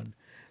of round one.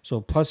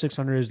 So plus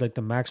 600 is like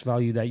the max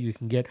value that you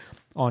can get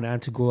on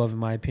Antigulov, in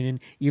my opinion.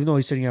 Even though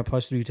he's sitting at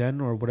plus 310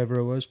 or whatever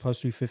it was,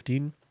 plus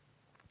 315,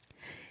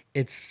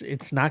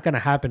 it's not going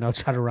to happen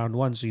outside of round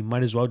one, so you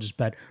might as well just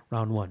bet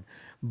round one.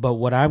 But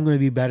what I'm going to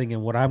be betting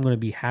and what I'm going to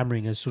be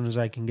hammering as soon as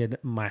I can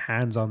get my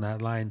hands on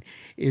that line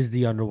is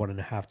the under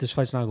 1.5. This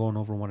fight's not going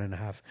over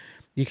 1.5.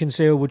 You can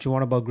say what you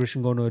want about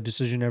Grisham going to a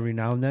decision every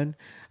now and then,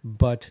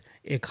 but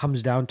it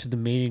comes down to the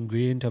main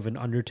ingredient of an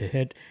under to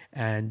hit.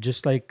 And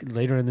just like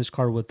later in this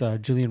card with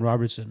Julian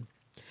Robertson,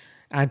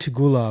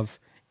 Antigulov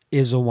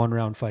is a 1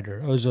 round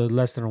fighter. Or is a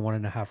less than a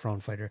 1.5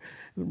 round fighter.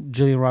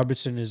 Julian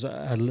Robertson is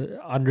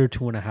under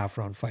 2.5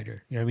 round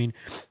fighter. You know what I mean?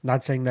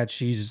 Not saying that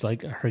she's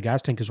like her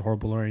gas tank is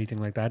horrible or anything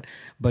like that,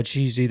 but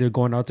she's either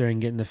going out there and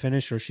getting the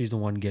finish or she's the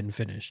one getting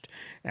finished.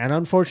 And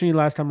unfortunately,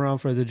 last time around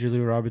for the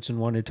Julian Robertson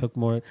one, it took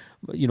more,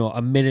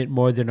 a minute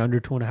more than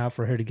under 2.5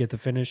 for her to get the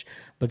finish.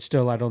 But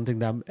still, I don't think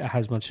that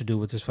has much to do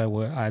with this fight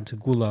with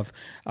Antigulov.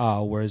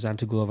 Whereas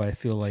Antigulov, I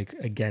feel like,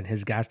 again,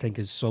 his gas tank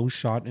is so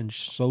shot and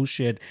so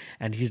shit,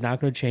 and he's not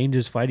going to change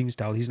his fighting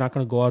style. He's not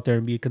going to go out there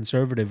and be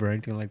conservative or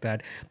anything like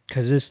that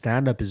because his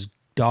stand-up is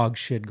dog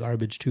shit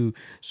garbage too.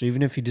 So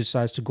even if he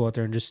decides to go out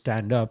there and just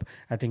stand up,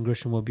 I think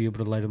Grisham will be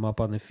able to light him up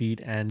on the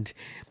feet. And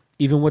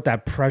even with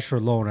that pressure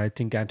alone, I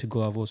think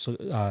Antigulov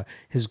will,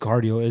 his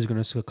cardio is going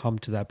to succumb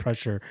to that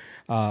pressure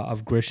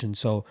of Grisham.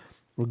 So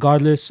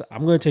regardless,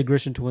 I'm going to take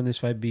Grisham to win this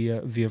fight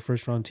via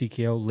first round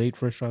TKO, late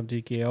first round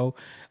TKO.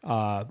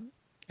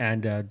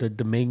 And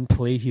the main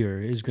play here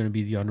is going to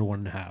be the under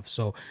 1.5.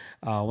 So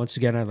once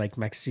again, I like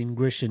Maxime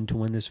Grisham to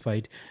win this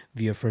fight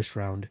via first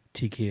round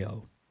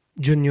TKO.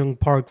 Jun Young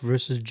Park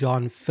versus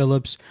John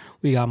Phillips.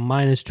 We got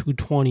minus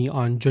 220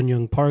 on Jun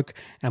Young Park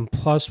and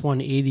plus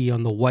 180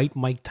 on the white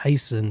Mike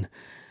Tyson.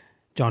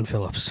 John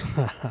Phillips.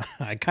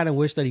 I kind of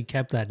wish that he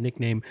kept that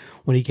nickname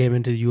when he came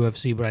into the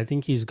UFC, but I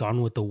think he's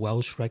gone with the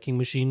Welsh wrecking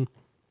machine.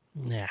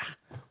 Nah,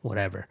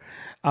 whatever.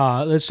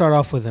 Let's start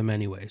off with him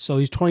anyway. So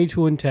he's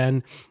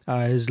 22-10.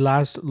 His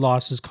last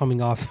loss is coming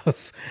off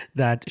of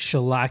that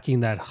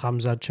shellacking that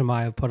Khamzat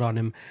Chimaev put on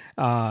him.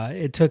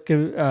 It took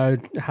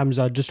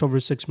Khamzat just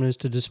over 6 minutes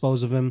to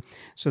dispose of him.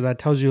 So that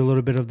tells you a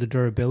little bit of the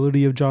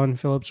durability of John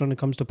Phillips when it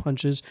comes to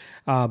punches.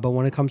 But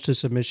when it comes to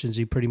submissions,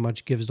 he pretty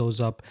much gives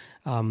those up.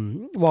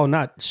 Well,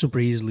 not super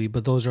easily,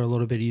 but those are a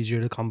little bit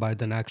easier to come by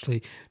than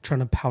actually trying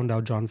to pound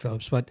out John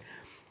Phillips. But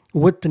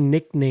with the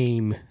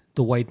nickname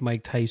the white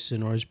Mike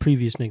Tyson, or his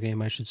previous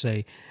nickname, I should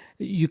say,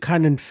 you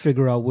kind of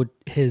figure out what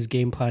his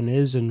game plan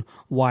is and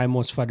why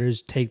most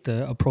fighters take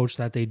the approach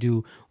that they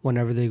do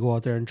whenever they go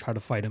out there and try to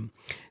fight him.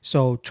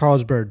 So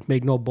Charles Byrd,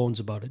 made no bones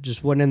about it,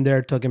 just went in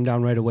there, took him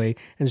down right away,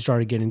 and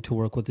started getting to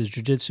work with his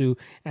jiu-jitsu.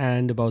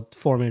 And about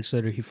 4 minutes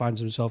later, he finds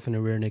himself in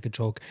a rear naked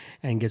choke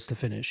and gets the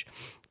finish.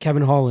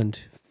 Kevin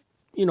Holland,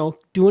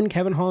 doing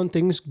Kevin Holland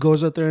things,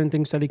 goes out there and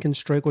thinks that he can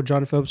strike with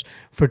John Phillips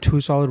for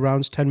 2 solid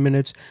rounds, 10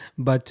 minutes,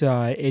 but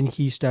and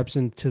he steps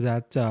into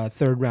that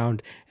third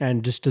round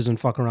and just doesn't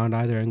fuck around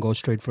either and goes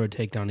straight for a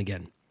takedown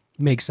again.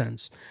 Makes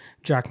sense.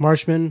 Jack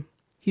Marshman,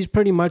 he's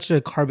pretty much a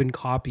carbon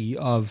copy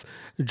of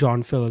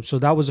John Phillips. So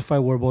that was a fight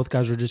where both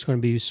guys were just going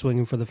to be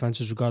swinging for the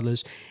fences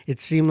regardless. It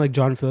seemed like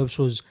John Phillips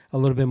was a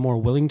little bit more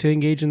willing to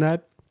engage in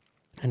that,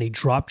 and he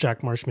dropped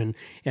Jack Marshman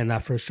in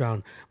that first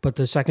round. But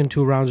the second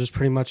 2 rounds was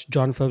pretty much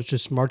John Phillips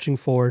just marching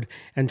forward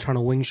and trying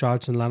to wing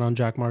shots and land on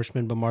Jack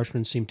Marshman. But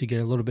Marshman seemed to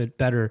get a little bit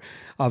better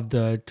of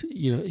the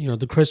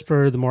the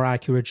crisper, the more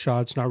accurate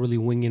shots, not really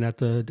winging at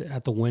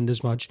the wind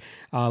as much.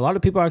 A lot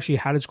of people actually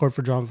had it scored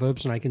for John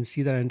Phillips, and I can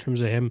see that in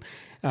terms of him,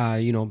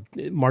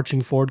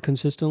 marching forward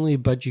consistently.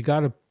 But you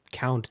got to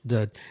count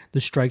the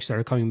strikes that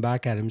are coming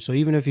back at him. So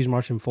even if he's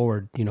marching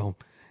forward,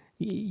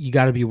 you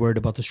got to be worried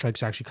about the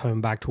strikes actually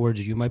coming back towards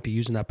you. You might be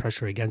using that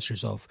pressure against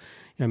yourself.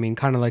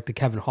 Kind of like the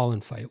Kevin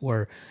Holland fight,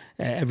 where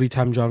every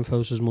time John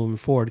Phillips was moving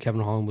forward,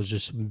 Kevin Holland was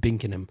just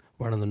binking him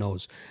right on the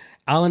nose.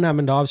 Alan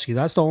Amandovsky,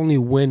 that's the only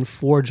win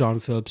for John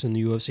Phillips in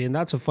the UFC, and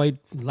that's a fight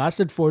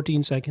lasted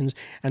 14 seconds,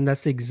 and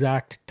that's the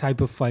exact type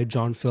of fight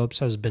John Phillips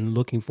has been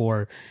looking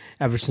for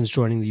ever since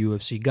joining the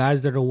UFC.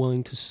 Guys that are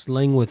willing to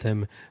sling with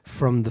him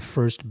from the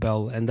first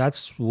bell, and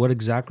that's what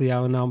exactly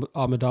Alan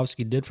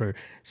Amandovsky did for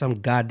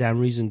some goddamn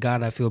reason.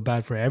 God, I feel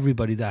bad for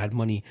everybody that had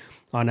money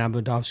on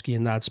Amandovsky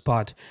in that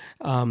spot.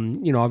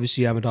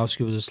 Obviously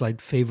Amandovsky was a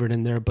slight favorite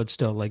in there, but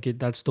still,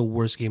 that's the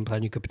worst game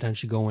plan you could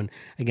potentially go in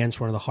against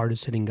one of the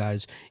hardest hitting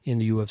guys in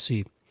the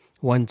UFC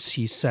once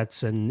he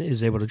sets and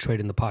is able to trade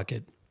in the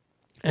pocket.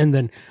 And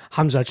then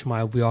Khamzat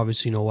Chimaev, we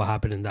obviously know what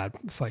happened in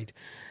that fight.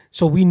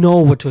 So we know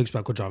what to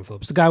expect with John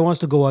Phillips. The guy wants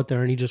to go out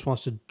there and he just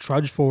wants to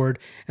trudge forward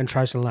and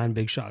tries to land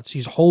big shots.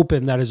 He's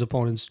hoping that his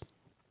opponents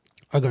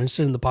are going to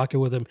sit in the pocket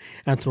with him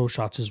and throw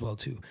shots as well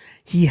too.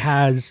 He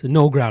has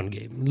no ground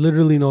game,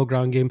 literally no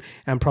ground game,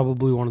 and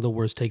probably one of the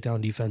worst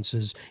takedown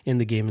defenses in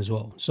the game as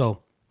well.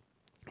 So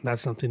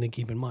that's something to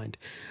keep in mind.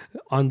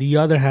 On the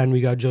other hand,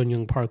 we got Jun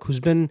Young Park, who's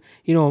been,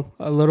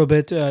 a little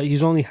bit.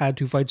 He's only had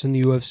 2 fights in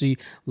the UFC.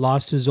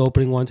 Lost his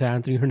opening one to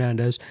Anthony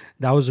Hernandez.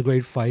 That was a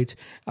great fight.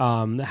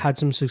 Had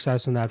some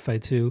success in that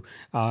fight too,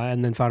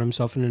 and then found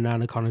himself in an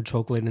anaconda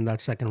choke late in that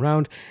second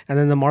round. And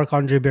then the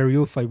Marc-Andre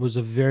Barriault fight was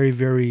a very,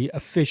 very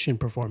efficient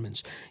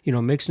performance.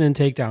 Mixing in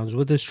takedowns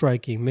with his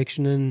striking,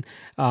 mixing in,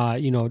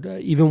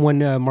 even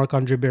when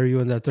Marc-Andre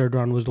Barriault in that third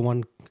round was the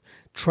one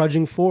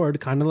trudging forward,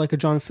 kind of like a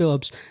John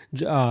Phillips.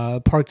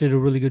 Park did a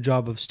really good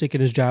job of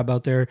sticking his jab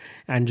out there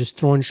and just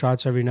throwing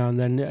shots every now and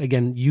then.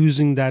 Again,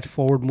 using that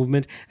forward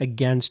movement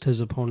against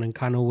his opponent,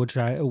 kind of what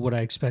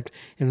I expect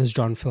in this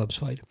John Phillips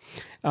fight.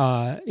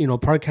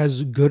 Park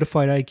has good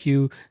fight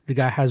IQ. The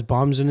guy has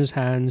bombs in his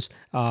hands.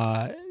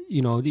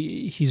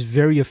 He's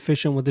very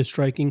efficient with his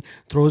striking,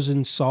 throws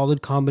in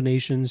solid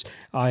combinations.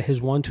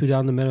 His 1-2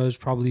 down the middle is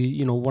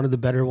probably, one of the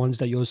better ones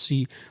that you'll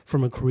see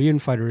from a Korean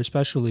fighter,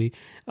 especially.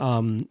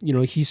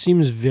 He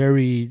seems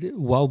very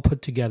well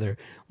put together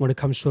when it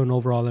comes to an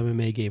overall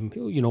MMA game.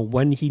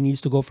 When he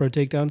needs to go for a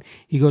takedown,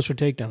 he goes for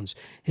takedowns.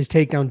 His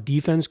takedown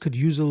defense could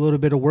use a little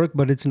bit of work,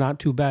 but it's not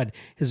too bad.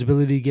 His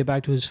ability to get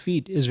back to his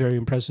feet is very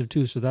impressive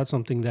too. So that's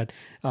something that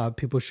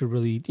people should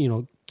really,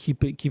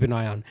 keep an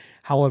eye on.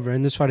 However,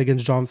 in this fight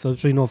against John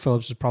Phillips, we know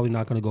Phillips is probably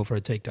not going to go for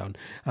a takedown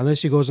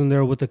unless he goes in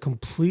there with a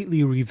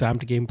completely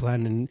revamped game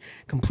plan and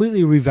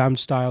completely revamped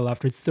style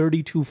after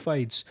 32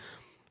 fights,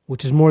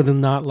 which is more than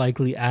not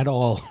likely at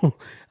all.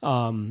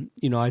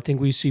 I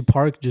think we see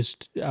Park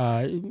just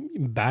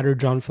batter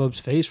John Phillips'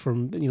 face for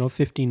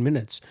 15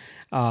 minutes.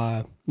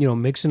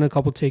 Mixing a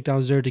couple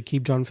takedowns there to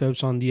keep John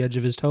Phillips on the edge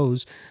of his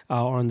toes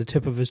or on the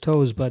tip of his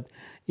toes, but.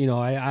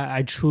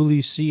 I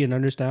truly see and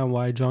understand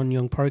why Jun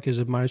Young Park is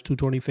a minus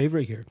 220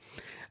 favorite here.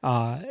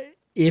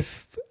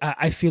 If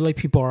I feel like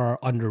people are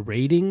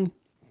underrating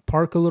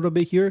Park a little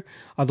bit here,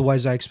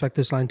 otherwise I expect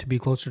this line to be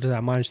closer to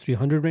that minus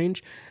 300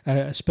 range,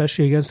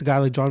 especially against a guy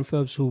like John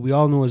Phillips, who we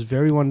all know is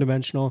very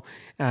one-dimensional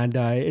and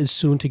is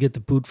soon to get the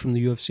boot from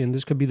the UFC, and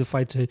this could be the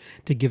fight to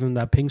give him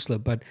that pink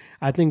slip. But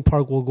I think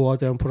Park will go out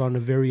there and put on a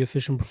very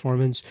efficient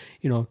performance,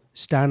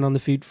 stand on the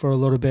feet for a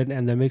little bit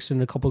and then mix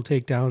in a couple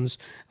takedowns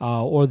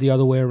or the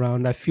other way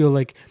around. I feel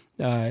like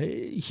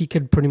he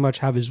could pretty much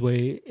have his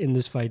way in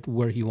this fight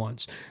where he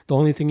wants. The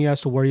only thing he has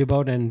to worry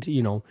about, and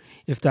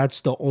if that's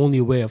the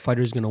only way a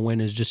fighter is going to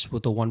win is just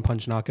with a one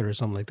punch knockout or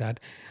something like that,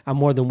 I'm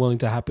more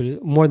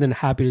than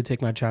happy to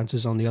take my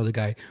chances on the other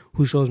guy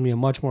who shows me a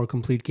much more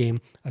complete game,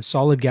 a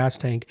solid gas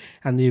tank,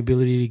 and the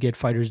ability to get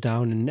fighters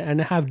down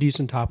and have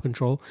decent top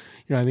control.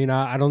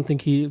 I don't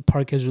think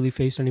Park has really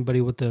faced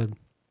anybody with the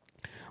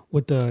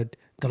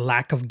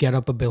lack of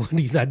get-up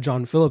ability that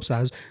John Phillips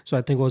has. So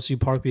I think we'll see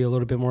Park be a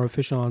little bit more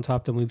efficient on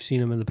top than we've seen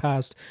him in the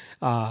past.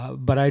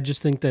 But I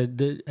just think that,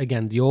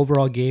 the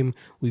overall game,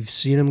 we've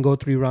seen him go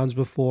 3 rounds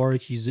before.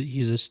 He's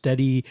a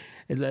steady,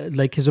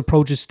 like his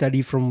approach is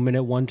steady from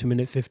minute 1 to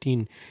minute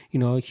 15.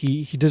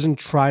 He doesn't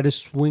try to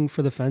swing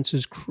for the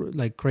fences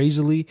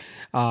crazily,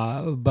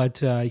 but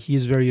he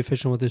is very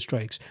efficient with his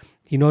strikes.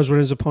 He knows when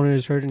his opponent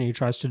is hurt and he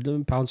tries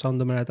to pounce on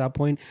them at that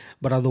point.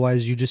 But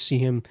otherwise, you just see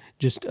him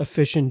just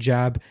efficient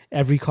jab.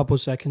 Every couple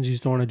seconds, he's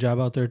throwing a jab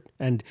out there.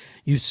 And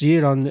you see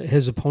it on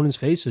his opponent's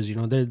faces.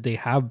 They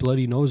have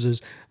bloody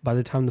noses by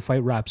the time the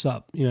fight wraps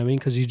up. You know what I mean?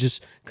 Because he's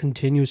just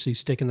continuously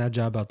sticking that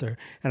jab out there.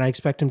 And I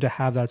expect him to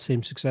have that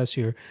same success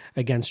here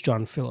against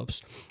John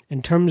Phillips.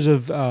 In terms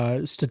of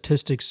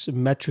statistics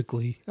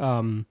metrically,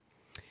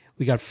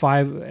 we got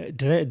 5.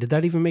 Did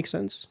that even make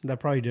sense? That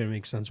probably didn't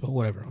make sense, but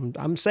whatever.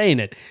 I'm saying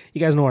it.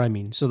 You guys know what I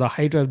mean. So the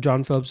height of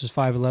John Phillips is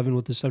 5'11"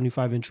 with the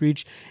 75-inch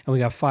reach, and we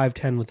got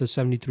 5'10" with the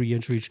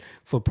 73-inch reach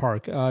for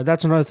Park.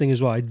 That's another thing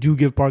as well. I do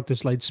give Park the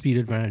slight speed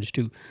advantage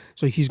too.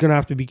 So he's going to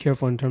have to be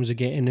careful in terms of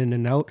getting in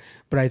and out,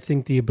 but I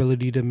think the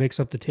ability to mix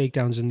up the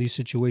takedowns in these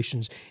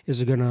situations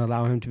is going to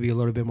allow him to be a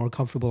little bit more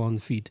comfortable on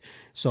the feet.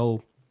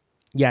 So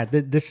yeah,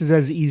 this is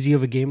as easy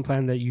of a game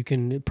plan that you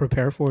can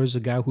prepare for as a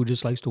guy who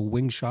just likes to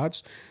wing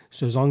shots.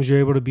 So as long as you're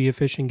able to be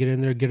efficient, get in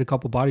there, get a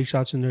couple body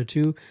shots in there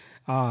too,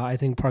 I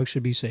think Park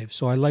should be safe.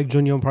 So I like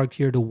Jun Young Park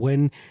here to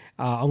win.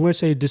 I'm going to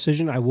say a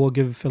decision. I will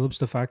give Phillips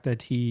the fact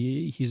that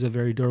he's a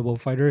very durable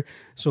fighter.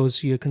 So we'll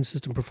see a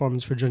consistent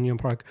performance for Jun Young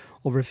Park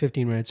over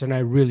 15 minutes. And I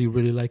really,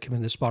 really like him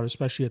in this spot,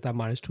 especially at that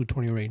minus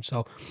 220 range.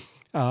 So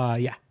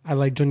I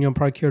like Jun Young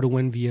Park here to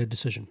win via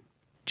decision.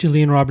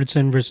 Jillian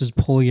Robertson versus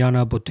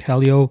Poliana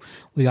Botelho.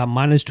 We got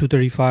minus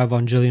 235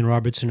 on Jillian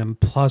Robertson and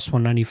plus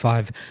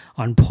 195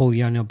 on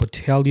Poliana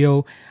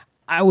Botelho.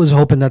 I was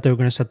hoping that they were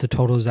going to set the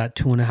totals at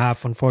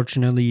 2.5.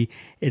 Unfortunately,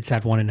 it's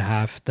at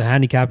 1.5. The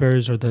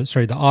handicappers,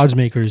 the odds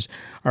makers,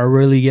 are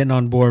really getting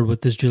on board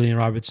with this Jillian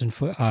Robertson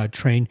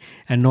train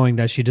and knowing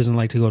that she doesn't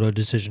like to go to a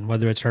decision.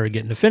 Whether it's her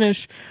getting the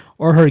finish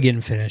or her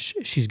getting finished,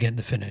 she's getting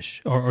the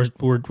finish. Or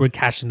we're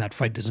cashing that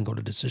fight doesn't go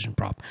to decision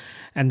prop.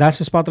 And that's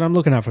the spot that I'm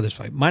looking at for this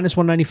fight. Minus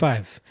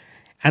 195.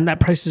 And that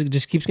price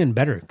just keeps getting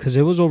better because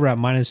it was over at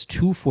minus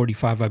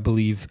 245, I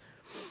believe.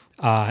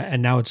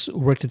 And now it's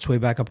worked its way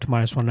back up to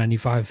minus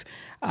 195.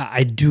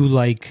 I do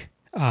like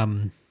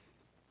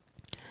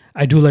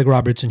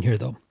Robertson here,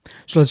 though.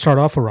 So let's start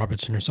off with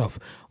Robertson herself.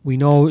 We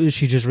know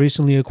she just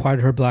recently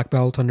acquired her black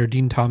belt under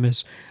Dean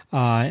Thomas,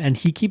 and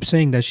he keeps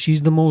saying that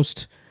she's the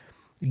most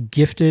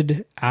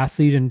gifted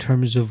athlete in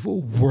terms of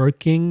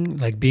working,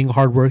 like being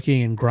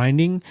hardworking and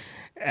grinding,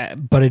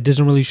 but it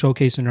doesn't really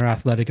showcase in her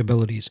athletic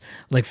abilities.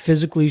 Like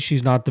physically,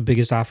 she's not the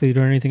biggest athlete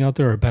or anything out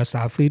there, or best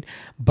athlete,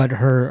 but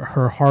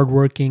her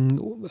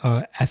hardworking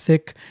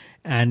ethic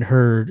and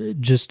her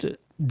just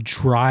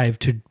drive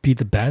to be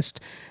the best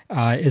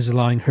is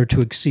allowing her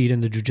to exceed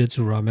in the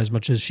jiu-jitsu realm as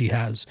much as she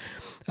has,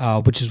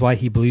 which is why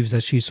he believes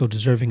that she's so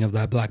deserving of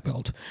that black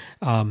belt.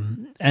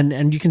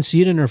 And you can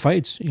see it in her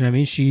fights. You know what I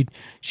mean?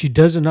 She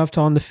does enough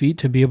on the feet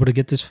to be able to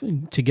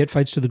get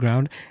fights to the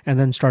ground and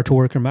then start to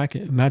work her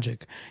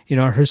magic. You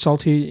know,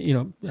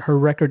 her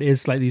record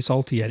is slightly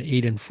salty at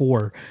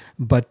 8-4,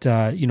 but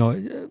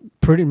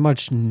pretty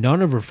much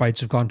none of her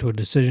fights have gone to a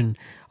decision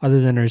other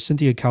than her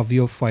Cynthia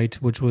Calvillo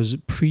fight, which was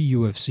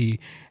pre-UFC,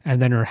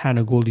 and then her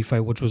Hannah Goldie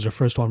fight, which was her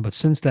first one. But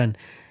since then,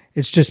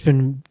 it's just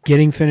been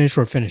getting finished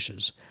or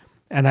finishes.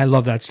 And I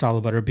love that style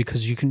about her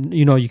because you can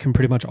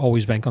pretty much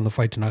always bank on the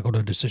fight to not go to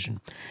a decision.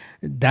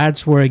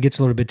 That's where it gets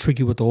a little bit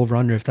tricky with the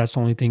over-under if that's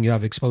the only thing you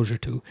have exposure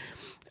to.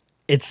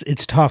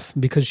 It's tough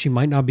because she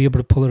might not be able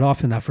to pull it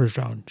off in that first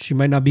round. She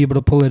might not be able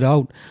to pull it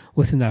out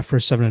within that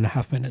first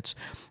 7.5 minutes.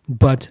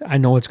 But I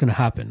know it's going to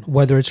happen.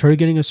 Whether it's her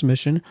getting a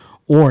submission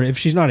or if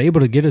she's not able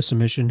to get a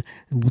submission,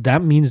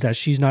 that means that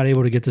she's not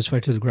able to get this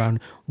fight to the ground,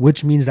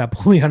 which means that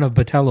Poliana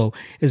Botelho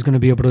is going to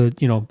be able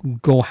to,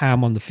 go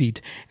ham on the feet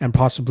and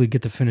possibly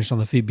get the finish on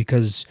the feet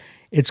because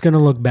it's going to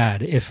look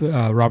bad if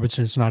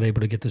Robertson is not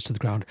able to get this to the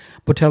ground.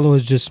 Botelho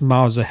is just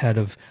miles ahead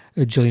of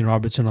Jillian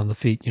Robertson on the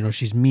feet.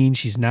 She's mean,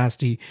 she's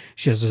nasty,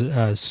 she has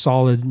a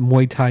solid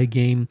Muay Thai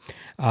game,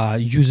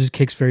 uses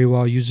kicks very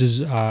well, uses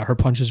her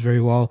punches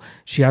very well.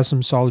 She has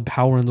some solid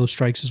power in those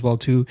strikes as well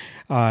too,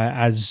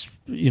 as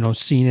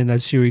seen in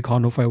that Siri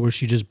Kondo fight where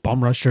she just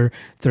bum rushed her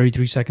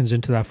 33 seconds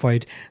into that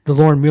fight. The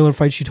Lauren Mueller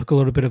fight, she took a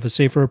little bit of a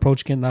safer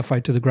approach getting that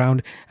fight to the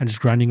ground and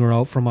just grinding her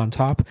out from on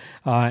top.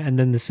 And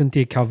then the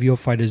Cynthia Calvillo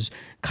fight is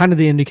kind of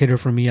the indicator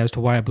for me as to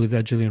why I believe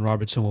that Jillian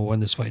Robertson will win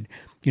this fight.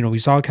 We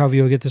saw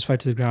Calvillo get this fight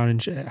to the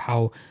ground and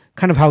how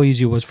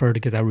easy it was for her to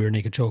get that rear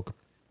naked choke.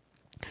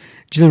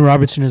 Jillian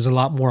Robertson is a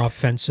lot more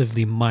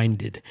offensively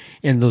minded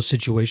in those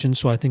situations,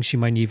 so I think she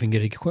might even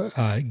get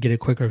it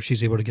quicker if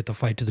she's able to get the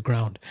fight to the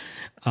ground.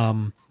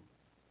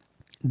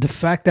 The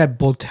fact that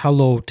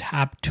Botelho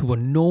tapped to a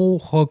no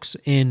hooks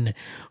in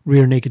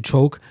rear naked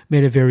choke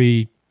made it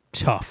very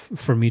tough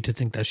for me to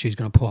think that she's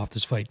going to pull off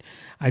this fight.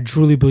 I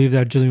truly believe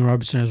that Jillian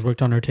Robertson has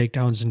worked on her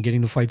takedowns and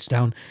getting the fights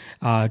down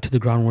to the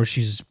ground where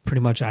she's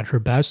pretty much at her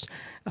best,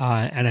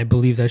 and I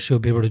believe that she'll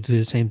be able to do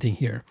the same thing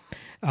here.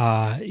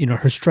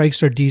 Her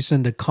strikes are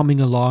decent, they're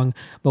coming along,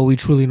 but we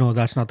truly know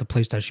that's not the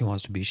place that she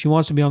wants to be. She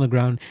wants to be on the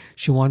ground.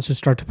 She wants to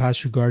start to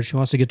pass your guard. She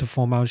wants to get to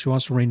full mount. She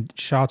wants to rain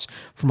shots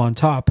from on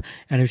top.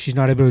 And if she's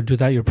not able to do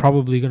that, you're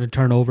probably going to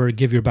turn over,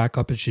 give your back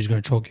up, and she's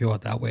going to choke you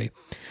out that way.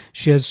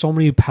 She has so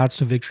many paths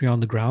to victory on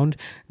the ground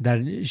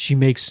that she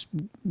makes,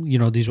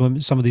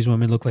 some of these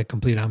women look like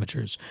complete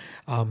amateurs.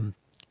 My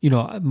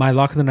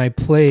lock of the night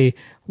play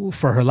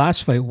for her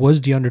last fight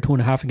was the under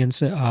 2.5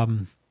 against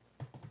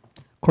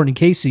Courtney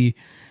Casey,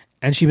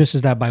 and she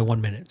misses that by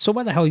 1 minute. So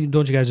why the hell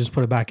don't you guys just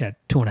put it back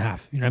at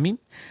 2.5? You know what I mean?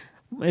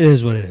 It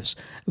is what it is.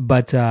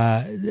 But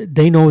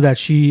they know that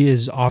she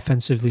is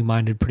offensively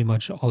minded pretty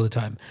much all the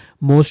time.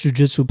 Most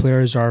jiu-jitsu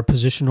players are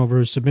position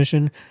over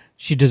submission.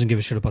 She doesn't give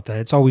a shit about that.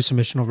 It's always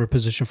submission over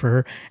position for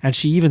her. And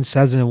she even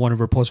says it in one of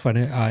her post-fight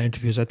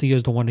interviews. I think it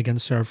was the one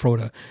against Sarah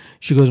Froda.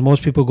 She goes,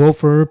 most people go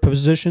for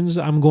positions.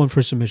 I'm going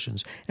for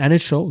submissions. And it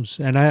shows.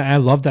 And I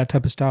love that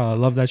type of style. I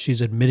love that she's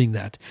admitting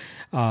that,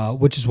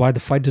 which is why the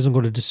fight doesn't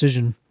go to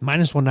decision.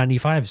 Minus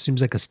 195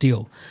 seems like a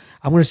steal.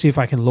 I'm going to see if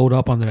I can load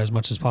up on that as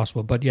much as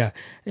possible. But yeah,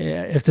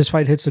 if this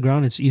fight hits the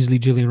ground, it's easily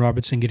Jillian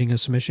Robertson getting a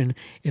submission.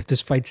 If this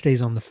fight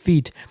stays on the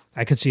feet,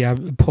 I could see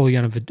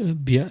Poliana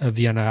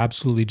Viana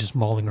absolutely just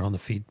mauling her on the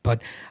feet.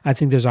 But I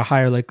think there's a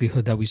higher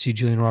likelihood that we see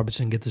Jillian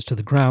Robertson get this to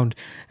the ground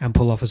and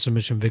pull off a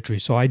submission victory.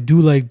 So I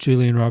do like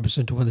Jillian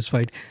Robertson to win this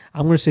fight.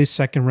 I'm going to say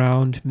second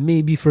round,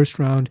 maybe first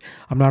round.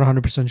 I'm not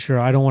 100% sure.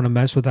 I don't want to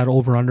mess with that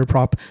over-under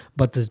prop,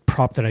 but the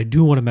prop that I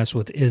do want to mess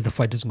with is the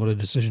fight doesn't go to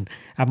decision.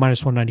 At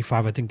minus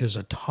 195, I think there's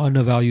a ton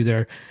of value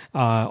there,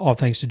 all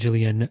thanks to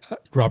Jillian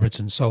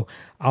Robertson. So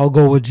I'll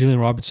go with Jillian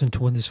Robertson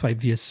to win this fight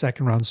via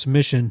second round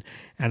submission,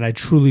 and I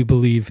truly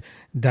believe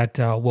that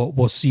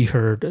we'll see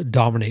her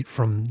dominate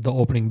from the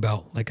opening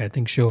bell. Like I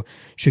think she'll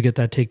get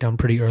that takedown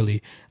pretty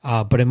early,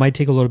 but it might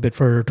take a little bit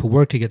for her to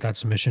work to get that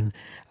submission.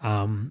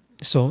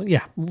 So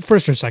yeah,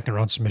 first or second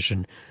round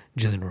submission,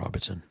 Jillian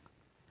Robertson.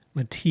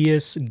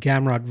 Matthias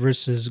Gamrot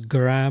versus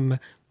Guram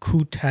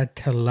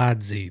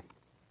Kutateladze.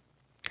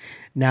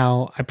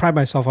 Now, I pride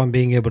myself on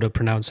being able to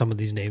pronounce some of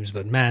these names,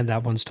 but man,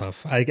 that one's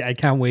tough. I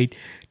can't wait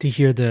to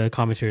hear the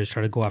commentators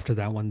try to go after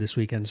that one this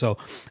weekend. So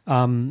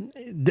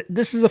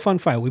this is a fun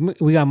fight.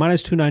 We got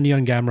minus 290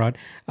 on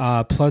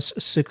Gamrot, plus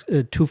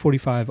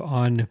 245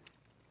 on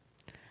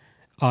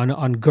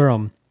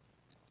Guram.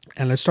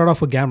 And let's start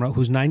off with Gamrot,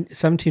 who's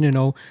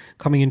 17-0,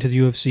 coming into the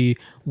UFC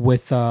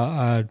with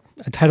a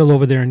title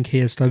over there in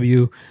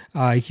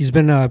KSW. He's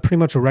been pretty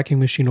much a wrecking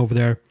machine over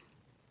there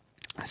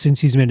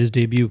since he's made his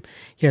debut.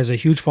 He has a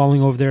huge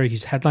following over there.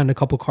 He's headlined a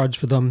couple cards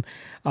for them.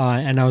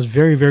 And I was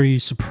very, very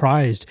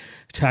surprised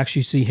to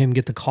actually see him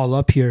get the call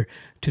up here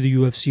to the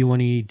UFC when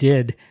he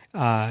did,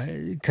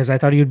 because I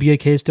thought he would be a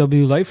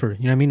KSW lifer.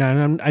 You know what I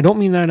mean? I don't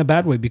mean that in a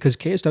bad way, because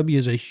KSW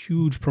is a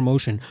huge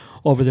promotion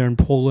over there in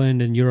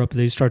Poland and Europe.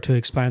 They start to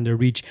expand their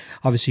reach,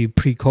 obviously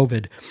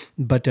pre-COVID,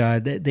 but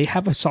they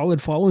have a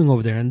solid following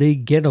over there, and they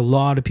get a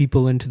lot of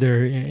people into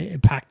their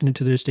packed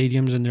into their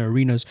stadiums and their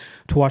arenas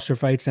to watch their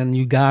fights. And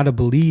you gotta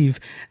believe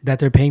that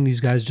they're paying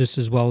these guys just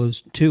as well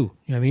as too.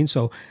 You know what I mean?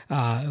 So,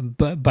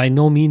 but by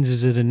no means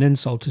is it an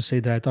insult to say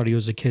that I thought he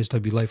was a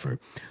KSW lifer.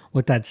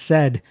 With that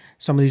said,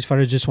 some of these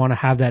fighters just want to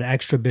have that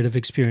extra bit of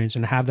experience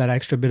and have that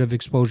extra bit of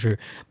exposure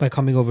by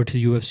coming over to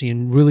the UFC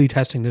and really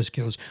testing their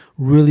skills,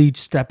 really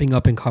stepping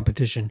up in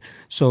competition.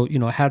 So,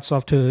 hats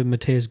off to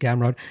Mateusz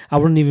Gamrot. I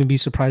wouldn't even be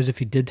surprised if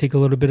he did take a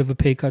little bit of a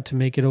pay cut to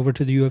make it over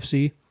to the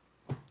UFC.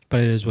 But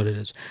it is what it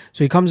is.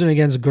 So he comes in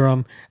against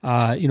Guram.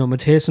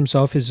 Mateusz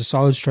himself is a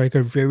solid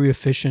striker, very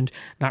efficient,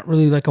 not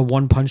really like a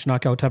one-punch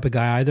knockout type of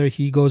guy either.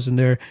 He goes in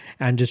there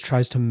and just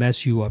tries to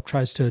mess you up,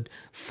 tries to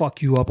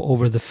fuck you up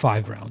over the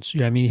 5 rounds.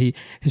 You know what I mean?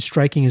 His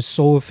striking is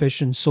so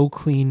efficient, so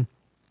clean,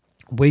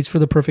 waits for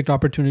the perfect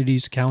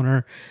opportunities to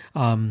counter.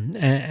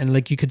 And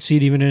like you could see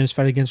it even in his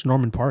fight against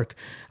Norman Park.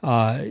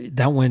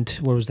 That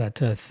went,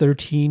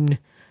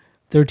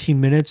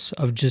 13 minutes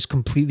of just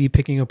completely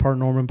picking apart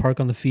Norman Park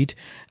on the feet,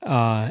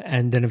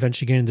 and then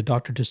eventually getting the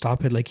doctor to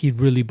stop it. Like, he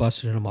really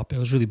busted him up. It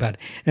was really bad.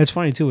 And it's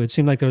funny, too. It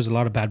seemed like there was a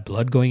lot of bad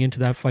blood going into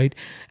that fight.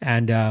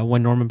 And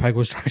when Norman Park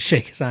was trying to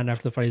shake his hand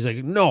after the fight, he's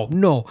like,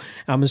 no.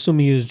 I'm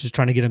assuming he was just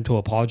trying to get him to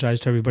apologize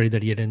to everybody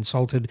that he had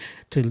insulted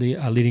to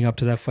leading up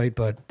to that fight,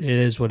 but it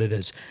is what it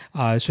is.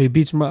 So he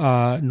beats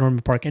Norman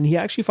Park, and he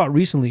actually fought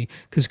recently,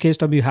 because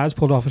KSW has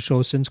pulled off a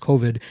show since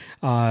COVID.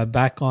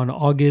 Back on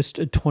August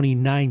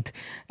 29th,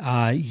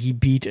 he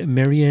beat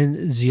Marian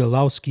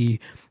Ziolowski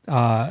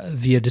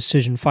via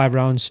decision, 5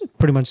 rounds,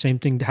 pretty much same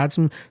thing. Had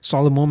some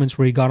solid moments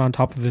where he got on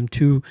top of him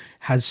too,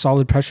 has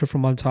solid pressure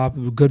from on top,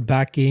 good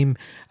back game,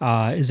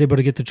 is able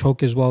to get the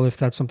choke as well if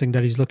that's something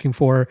that he's looking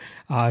for,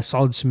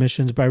 solid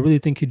submissions, but I really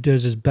think he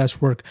does his best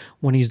work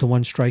when he's the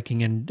one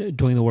striking and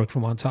doing the work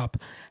from on top.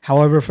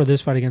 However, for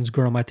this fight against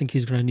Guram, I think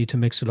he's going to need to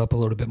mix it up a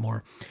little bit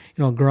more.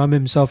 Guram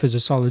himself is a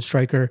solid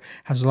striker,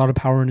 has a lot of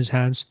power in his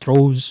hands,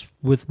 throws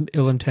with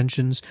ill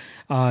intentions.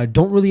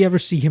 Don't really ever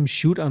see him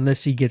shoot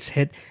unless he gets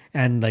hit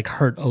and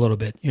hurt a little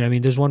bit.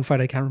 There's one fight,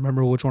 I can't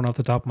remember which one off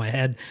the top of my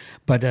head,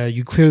 but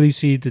you clearly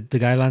see that the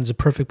guy lands a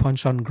perfect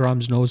punch on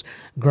Guram's nose.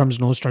 Guram's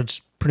nose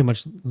starts pretty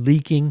much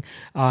leaking,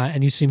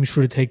 and you see him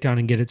shoot a takedown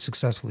and get it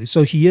successfully.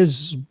 So he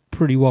is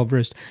pretty well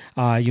versed,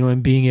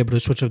 in being able to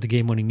switch up the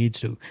game when he needs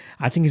to.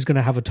 I think he's going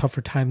to have a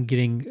tougher time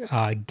getting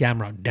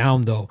Gamrot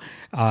down, though.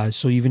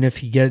 So even if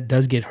he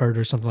does get hurt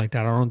or something like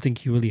that, I don't think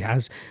he really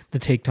has the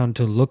takedown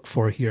to look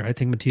for here. I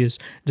think Mateusz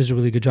does a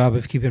really good job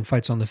of keeping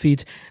fights on the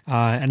feet.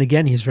 And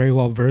again, he's very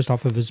well versed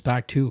off of his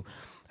back, too.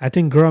 I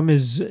think Guram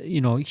is,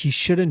 he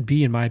shouldn't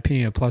be, in my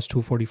opinion, a plus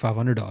 245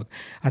 underdog.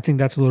 I think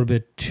that's a little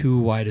bit too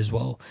wide as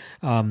well.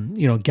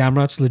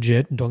 Gamrot's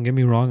legit. Don't get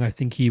me wrong. I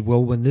think he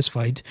will win this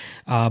fight.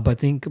 But I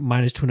think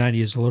minus 290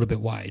 is a little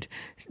bit wide.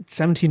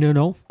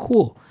 17-0,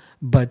 cool.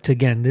 But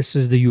again, this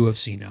is the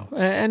UFC now.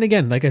 And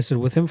again, like I said,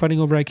 with him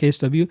fighting over at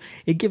KSW,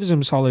 it gives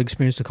him solid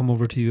experience to come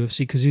over to the UFC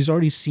because he's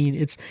already seen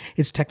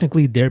it's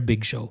technically their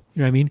big show.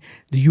 You know what I mean?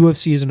 The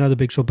UFC is another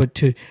big show, but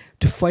to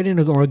fight in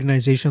an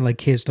organization like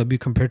KSW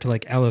compared to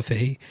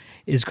LFA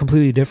is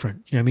completely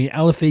different. You know what I mean?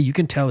 LFA, you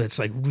can tell it's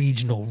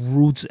regional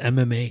roots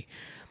MMA.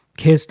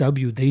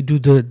 KSW,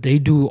 they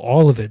do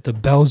all of it, the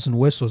bells and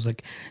whistles.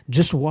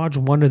 Just watch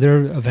one of their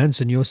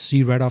events and you'll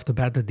see right off the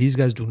bat that these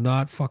guys do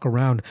not fuck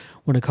around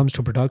when it comes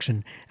to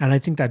production. And I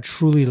think that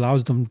truly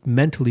allows them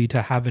mentally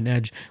to have an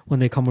edge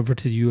when they come over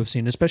to the UFC.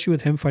 And especially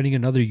with him fighting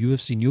another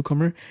UFC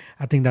newcomer,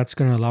 I think that's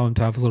going to allow him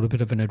to have a little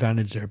bit of an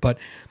advantage there. But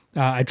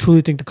I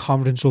truly think the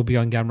confidence will be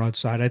on Gamrot's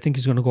side. I think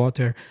he's going to go out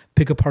there,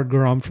 pick apart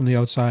Guram from the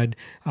outside,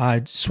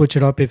 switch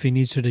it up if he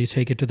needs to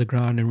take it to the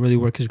ground and really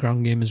work his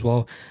ground game as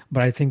well.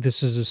 But I think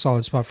this is a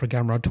solid spot for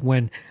Gamrot to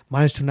win.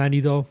 Minus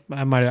 290 though,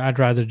 I'd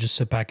rather just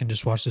sit back and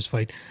just watch this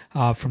fight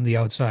from the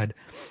outside.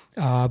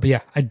 But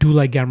yeah, I do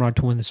like Gamrot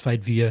to win this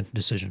fight via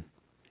decision.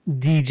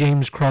 D.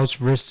 James Krause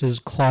versus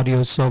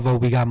Claudio Silva.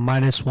 We got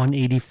minus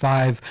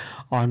 185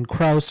 on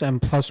Krause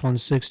and plus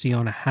 160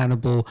 on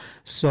Hannibal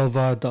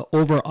Silva. The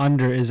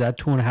over-under is at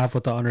 2.5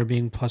 with the under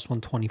being plus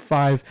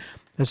 125.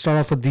 Let's start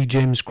off with the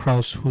James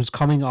Krause, who's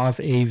coming off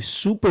a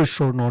super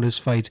short notice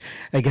fight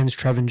against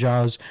Trevin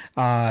Giles.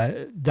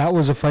 That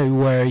was a fight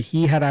where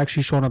he had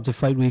actually shown up to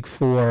fight week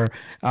 4,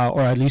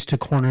 or at least to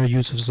corner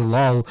Yusuf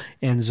Zalal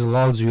in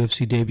Zalal's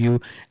UFC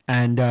debut.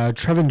 And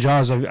Trevin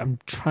Giles, I'm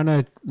trying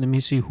to, let me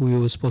see who he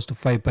was supposed to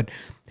fight, but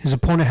his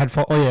opponent had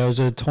fought. Oh yeah, it was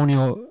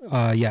Antonio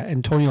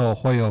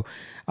Arroyo,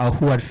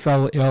 who had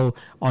fell ill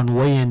on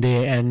weigh-in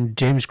day, and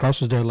James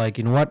Krause was there like,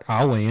 you know what,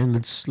 I'll weigh in.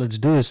 Let's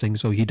do this thing.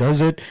 So he does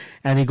it,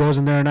 and he goes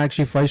in there and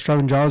actually fights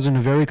Trevin Giles in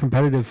a very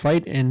competitive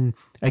fight, and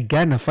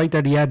again, a fight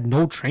that he had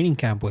no training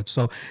camp with.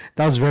 So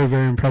that was very,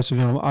 very impressive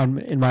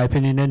in my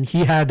opinion. And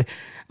he had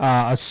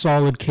a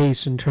solid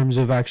case in terms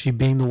of actually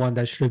being the one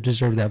that should have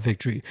deserved that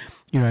victory.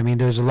 You know what I mean?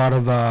 There's a lot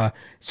of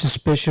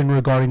suspicion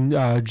regarding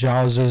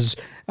Giles's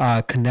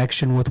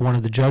connection with one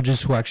of the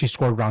judges who actually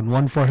scored round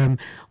 1 for him,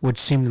 which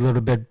seemed a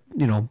little bit,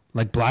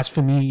 like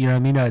blasphemy. You know what I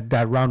mean?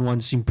 That round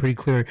 1 seemed pretty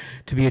clear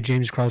to be a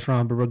James Krause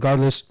round. But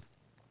regardless,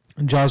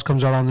 Giles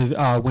comes out on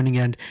the winning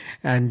end,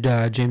 and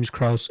James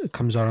Krause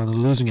comes out on the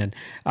losing end.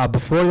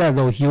 Before that,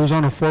 though, he was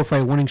on a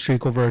 4-fight winning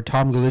streak over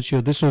Tom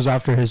Galicchio. This was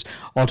after his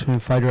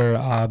Ultimate Fighter,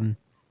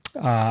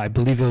 I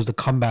believe it was the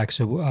comeback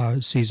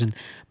season,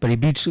 but he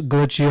beats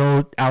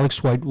Galicchio,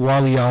 Alex White,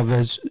 Wally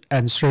Alves,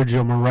 and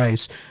Sergio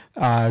Moraes.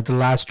 The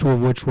last 2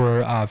 of which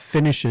were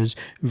finishes.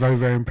 Very,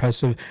 very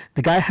impressive.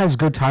 The guy has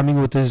good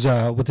timing with his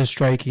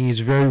striking.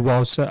 He's very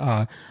well,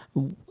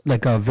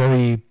 like a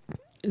very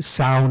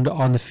sound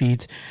on the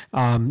feet.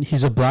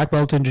 He's a black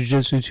belt in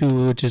jiu-jitsu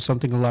too, which is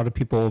something a lot of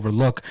people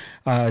overlook,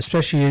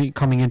 especially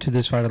coming into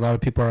this fight. A lot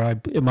of people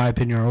are, in my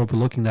opinion, are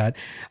overlooking that,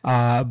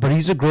 but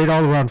he's a great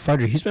all-around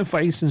fighter. He's been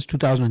fighting since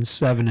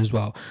 2007 as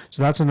well,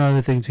 so that's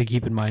another thing to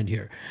keep in mind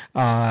here.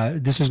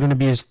 This is going to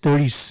be his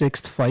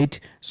 36th fight,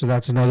 so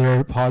that's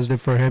another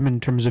positive for him in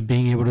terms of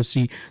being able to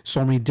see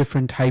so many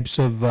different types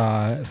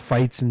of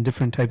fights and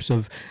different types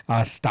of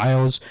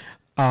styles.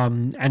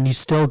 And he's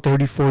still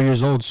 34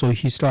 years old, so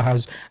he still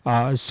has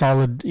a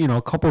solid,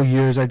 a couple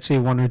years, I'd say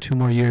 1 or 2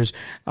 more years,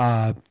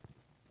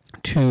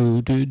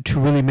 to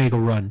really make a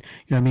run.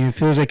 You know what I mean? It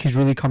feels like he's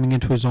really coming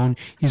into his own.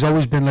 He's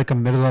always been like a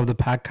middle of the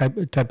pack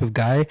type of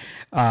guy,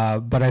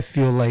 but I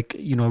feel like,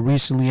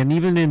 recently, and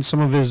even in some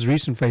of his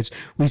recent fights,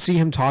 we see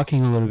him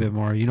talking a little bit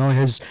more.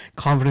 His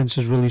confidence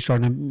is really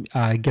starting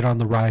to get on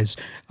the rise.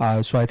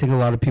 So I think a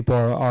lot of people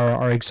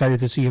are excited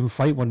to see him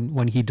fight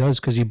when he does,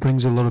 because he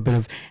brings a little bit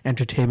of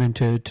entertainment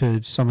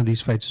to some of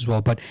these fights as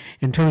well. But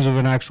in terms of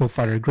an actual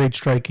fighter, great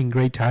striking,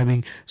 great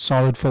timing,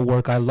 solid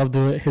footwork. I love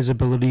his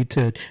ability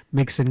to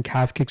mix in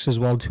calf kicks as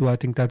well too. I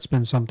think that's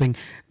been something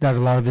that a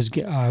lot of his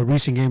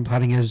recent game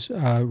planning has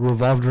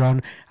revolved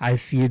around. I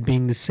see it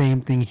being the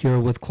same thing here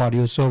with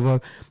Claudio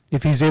Silva.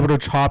 If he's able to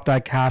chop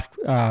that calf,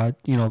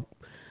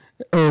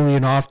 early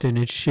and often,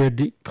 it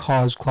should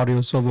cause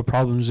Claudio Silva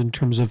problems in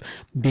terms of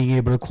being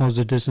able to close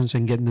the distance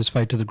and getting this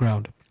fight to the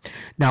ground.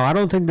 Now, I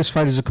don't think this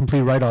fight is a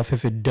complete write-off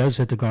if it does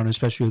hit the ground,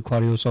 especially with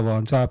Claudio Silva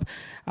on top.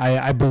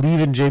 I believe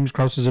in James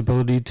Krause's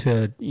ability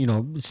to,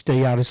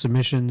 stay out of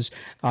submissions,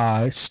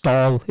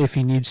 stall if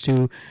he needs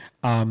to.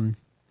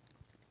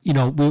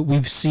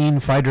 We've seen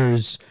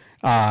fighters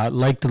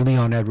like the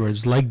Leon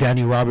Edwards, like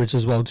Danny Roberts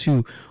as well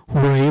too,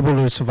 who were able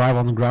to survive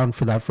on the ground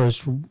for that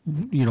first,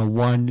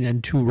 1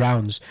 and 2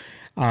 rounds.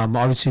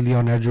 Obviously,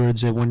 Leon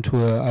Edwards, it went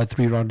to a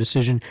 3-round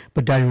decision,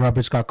 but Danny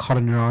Roberts got caught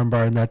in an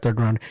armbar in that 3rd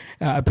round.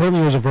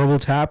 Apparently, it was a verbal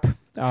tap.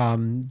 I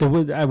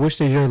wish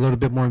they did a little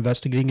bit more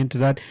investigating into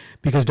that,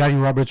 because Danny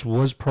Roberts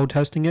was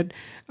protesting it,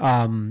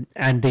 and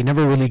they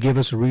never really gave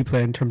us a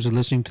replay in terms of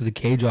listening to the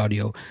cage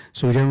audio,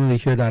 so we didn't really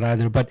hear that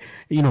either. But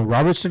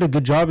Roberts did a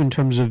good job in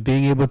terms of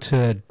being able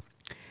to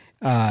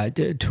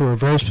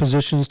reverse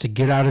positions, to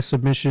get out of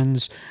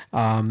submissions,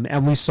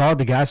 and we saw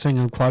the gassing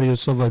of Claudio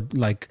Silva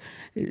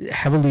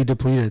heavily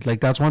depleted.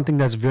 That's one thing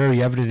that's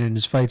very evident in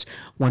his fights.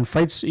 When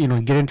fights get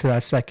into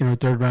that 2nd or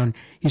 3rd round,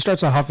 he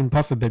starts to huff and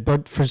puff a bit,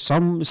 but for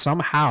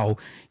somehow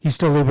he's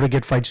still able to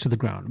get fights to the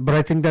ground. But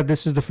I think that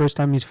this is the first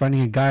time he's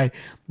fighting a guy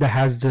that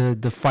has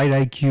the fight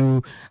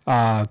IQ,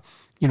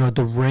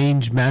 the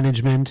range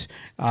management,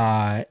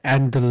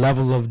 and the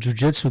level of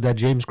jiu-jitsu that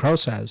James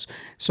Krause has.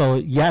 So,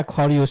 yeah,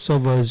 Claudio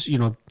Silva's,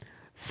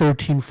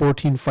 13,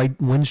 14 fight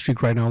win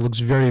streak right now looks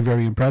very,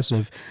 very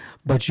impressive.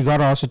 But you got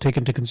to also take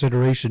into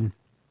consideration,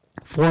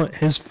 for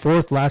his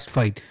 4th last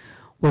fight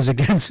was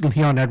against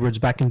Leon Edwards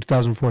back in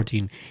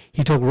 2014.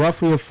 He took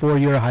roughly a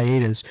 4-year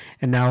hiatus,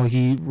 and now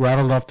he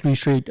rattled off 3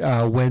 straight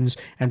wins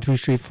and 3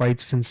 straight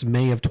fights since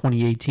May of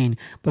 2018.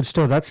 But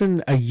still, that's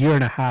in a year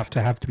and a half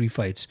to have 3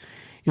 fights.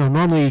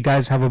 Normally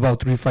guys have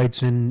about 3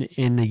 fights in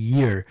a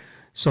year.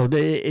 So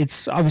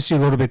it's obviously a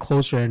little bit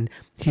closer, and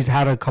he's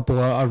had a couple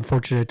of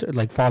unfortunate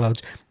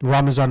fallouts.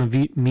 Ramazan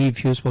Emeev,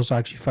 he was supposed to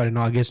actually fight in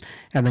August,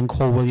 and then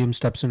Cole Williams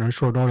steps in on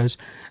short notice.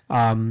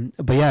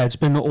 But yeah, it's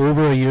been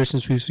over a year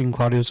since we've seen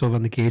Claudio Silva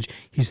in the cage.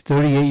 He's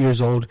 38 years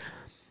old.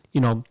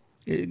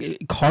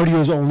 Cardio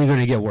is only going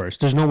to get worse.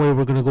 There's no way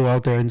we're going to go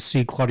out there and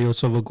see Claudio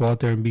Silva go out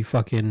there and be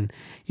fucking,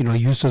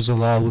 Yusuf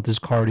Zalal with his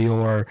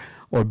cardio,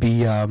 or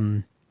be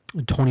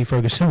Tony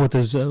Ferguson with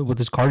his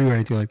cardio or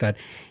anything like that.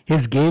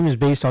 His game is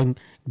based on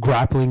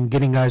grappling,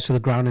 getting guys to the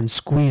ground, and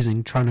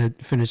squeezing, trying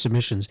to finish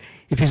submissions.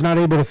 If he's not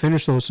able to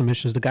finish those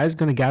submissions, the guy's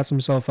going to gas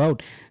himself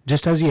out,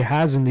 just as he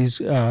has in these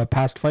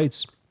past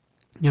fights.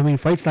 You know what I mean?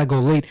 Fights that go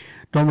late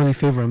don't really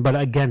favor him. But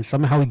again,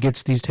 somehow he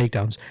gets these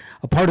takedowns.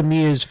 A part of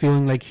me is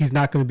feeling like he's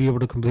not going to be able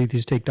to complete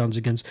these takedowns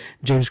against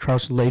James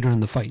Krause later in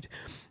the fight.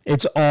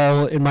 It's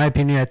all, in my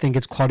opinion, I think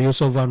it's Claudio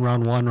Silva in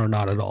round one or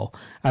not at all.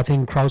 I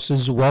think Krause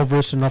is well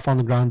versed enough on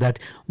the ground that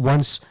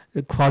once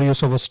Claudio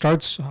Silva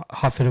starts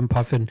huffing and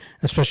puffing,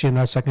 especially in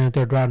that second and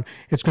third round,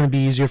 it's going to be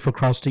easier for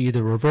Krause to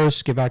either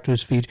reverse, get back to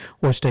his feet,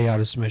 or stay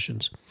out of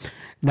submissions.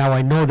 Now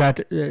I know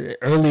that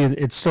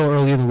it's still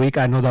early in the week.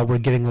 I know that we're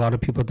getting a lot of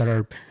people that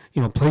are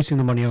placing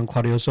the money on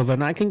Claudio Silva,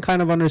 and I can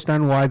kind of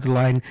understand why the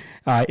line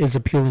is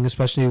appealing,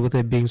 especially with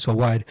it being so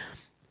wide.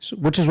 So,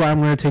 which is why I'm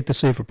going to take the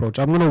safe approach.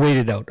 I'm going to wait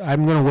it out.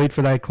 I'm going to wait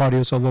for that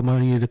Claudio Silva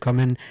money to come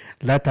in,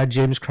 let that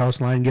James Krause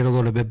line get a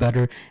little bit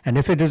better. And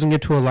if it doesn't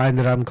get to a line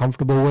that I'm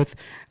comfortable with,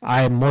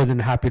 I am more than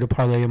happy to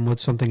parlay him with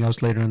something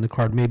else later in the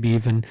card, maybe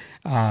even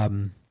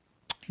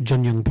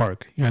Jun Young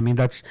Park. You know what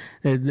I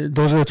mean?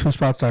 Those are the two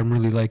spots that I'm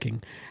really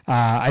liking.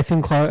 I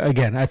think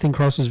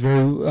Krause is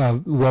very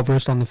well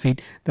versed on the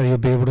feet, that he'll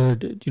be able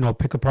to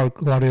pick apart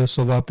Claudio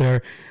Silva up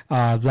there,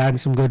 land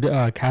some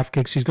good calf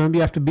kicks. He's going to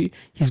have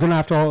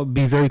to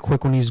be very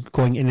quick when he's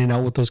going in and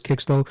out with those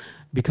kicks, though,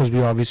 because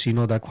we obviously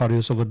know that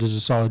Claudio Silva does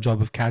a solid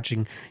job of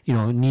catching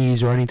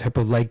knees or any type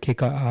of leg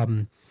kick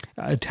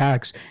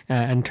attacks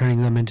and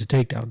turning them into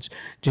takedowns.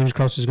 James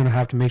Krause is going to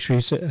have to make sure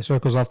he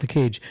circles off the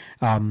cage.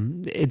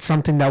 It's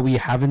something that we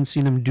haven't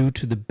seen him do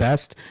to the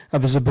best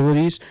of his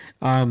abilities.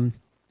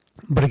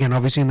 But again,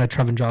 obviously in that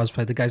Trevin Jaws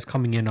fight, the guy's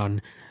coming in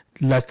on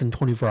less than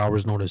 24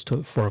 hours notice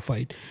for a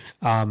fight.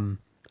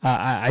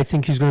 I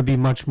think he's going to be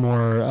much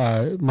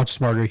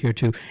smarter here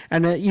too.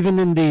 And even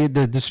in the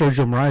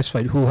Sergio Moraes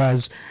fight, who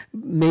has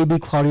maybe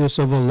Claudio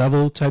Silva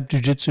level type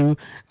jiu-jitsu,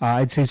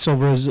 I'd say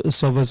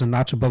Silva's a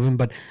notch above him,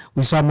 but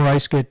we saw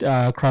Moraes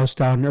get Krause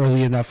down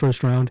early in that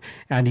first round,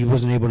 and he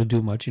wasn't able to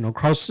do much.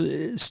 Krause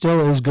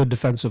still is good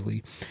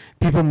defensively.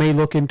 People may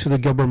look into the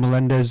Gilbert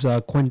Melendez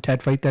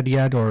quintet fight that he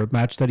had, or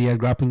match that he had,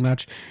 grappling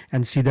match,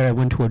 and see that it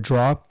went to a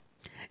draw.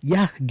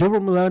 Yeah,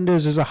 Gilbert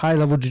Melendez is a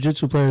high-level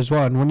jiu-jitsu player as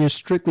well. And when you're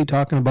strictly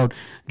talking about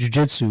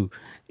jiu-jitsu,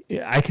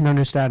 I can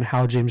understand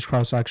how James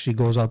Krause actually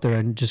goes out there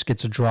and just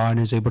gets a draw and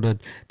is able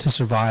to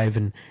survive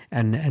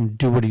and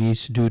do what he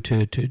needs to do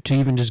to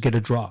even just get a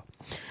draw.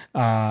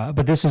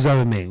 But this is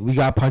MMA. We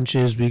got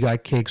punches, we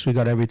got kicks, we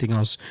got everything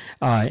else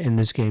in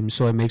this game.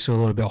 So it makes it a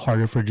little bit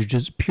harder for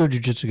pure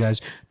jiu-jitsu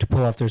guys to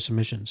pull off their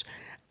submissions.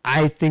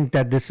 I think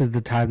that this is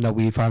the time that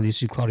we finally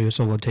see Claudio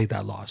Silva take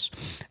that loss.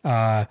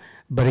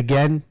 But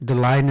again, the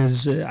line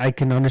is, I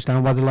can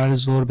understand why the line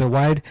is a little bit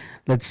wide.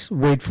 Let's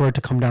wait for it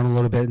to come down a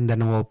little bit, and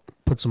then we'll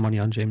put some money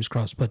on James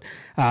Krause. But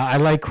I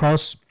like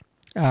Krause.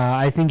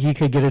 I think he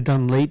could get it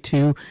done late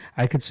too.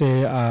 I could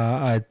say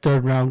a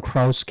third round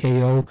Krause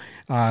KO,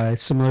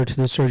 similar to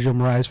the Sergio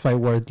Moraes fight,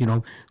 where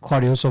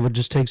Claudio Silva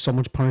just takes so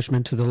much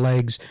punishment to the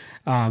legs,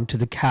 to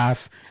the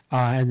calf,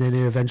 and then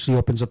it eventually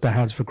opens up the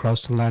hands for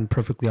Krause to land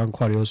perfectly on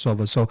Claudio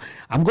Silva. So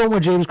I'm going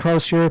with James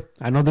Krause here.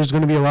 I know there's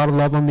going to be a lot of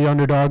love on the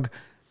underdog.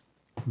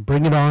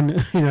 Bring it on,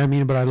 you know what I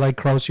mean? But I like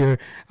Krause here,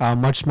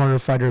 much smarter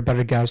fighter,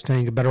 better gas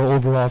tank, a better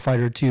overall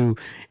fighter too.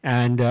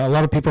 And a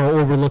lot of people are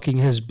overlooking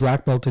his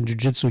black belt in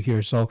jiu-jitsu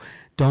here, so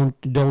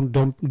don't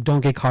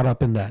get caught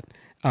up in that.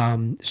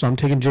 So I'm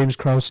taking James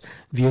Krause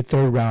via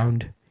third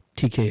round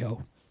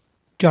TKO.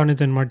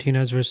 Jonathan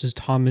Martinez versus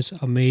Thomas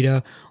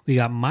Almeida. We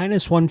got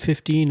minus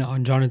 115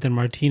 on Jonathan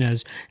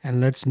Martinez, and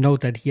let's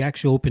note that he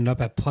actually opened up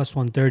at plus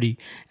 130,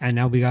 and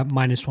now we got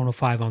minus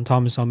 105 on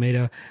Thomas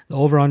Almeida. The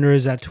over-under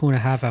is at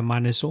 2.5 at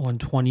minus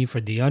 120 for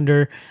the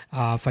under.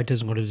 Fight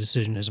doesn't go to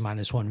decision is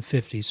minus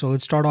 150. So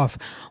let's start off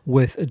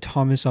with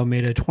Thomas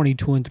Almeida,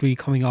 22-3,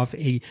 coming off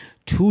a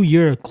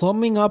 2-year,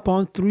 coming up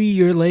on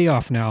 3-year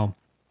layoff now.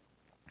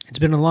 It's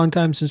been a long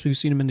time since we've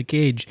seen him in the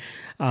cage.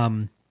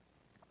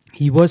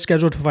 He was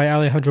scheduled to fight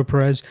Alejandro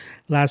Perez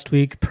last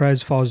week.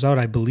 Perez falls out.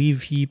 I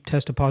believe he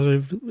tested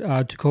positive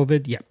to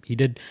COVID. Yep, he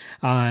did.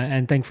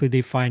 And thankfully they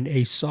find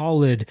a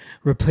solid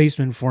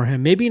replacement for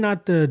him. Maybe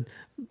not the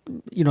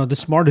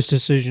smartest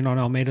decision on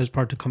Almeida's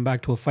part to come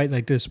back to a fight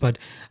like this, but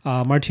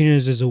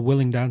Martinez is a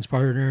willing dance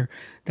partner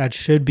that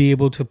should be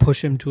able to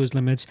push him to his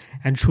limits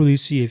and truly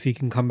see if he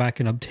can come back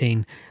and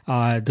obtain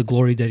the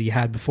glory that he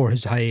had before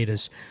his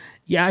hiatus.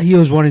 Yeah, he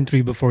was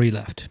 1-3 before he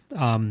left.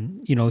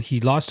 He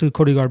lost to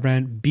Cody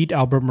Garbrandt, beat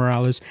Albert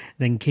Morales,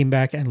 then came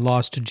back and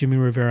lost to Jimmy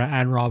Rivera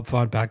and Rob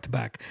Font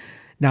back-to-back.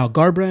 Now,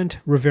 Garbrandt,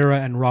 Rivera,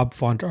 and Rob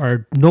Font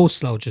are no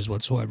slouches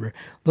whatsoever.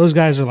 Those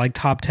guys are like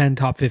top 10,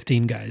 top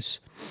 15 guys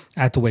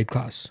at the weight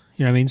class.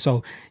 You know what I mean?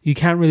 So you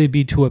can't really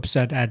be too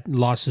upset at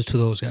losses to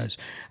those guys.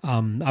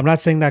 I'm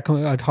not saying that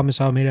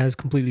Thomas Almeida has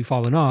completely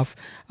fallen off,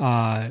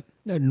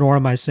 nor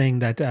am I saying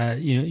that,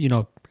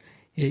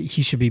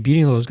 he should be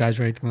beating those guys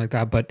or anything like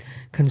that. But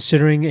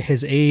considering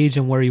his age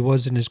and where he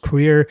was in his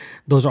career,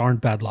 those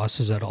aren't bad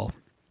losses at all.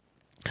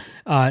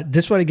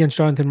 This fight against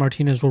Jonathan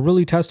Martinez will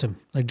really test him.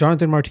 Like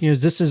Jonathan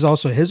Martinez, this is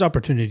also his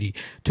opportunity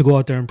to go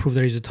out there and prove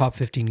that he's a top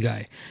 15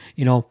 guy.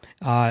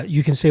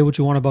 You can say what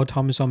you want about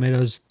Thomas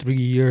Almeida's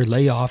 3-year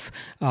layoff,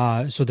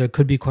 so there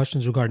could be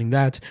questions regarding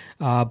that.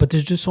 But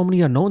there's just so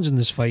many unknowns in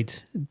this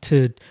fight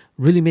to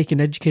really make an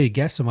educated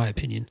guess, in my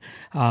opinion.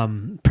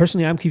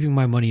 Personally, I'm keeping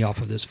my money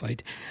off of this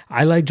fight.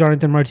 I like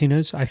Jonathan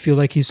Martinez. I feel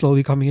like he's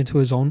slowly coming into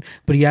his own,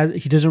 but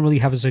he doesn't really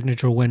have a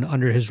signature win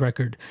under his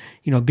record.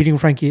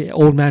 Beating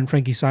old man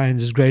Frankie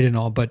Saenz is great and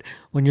all, but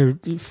when you're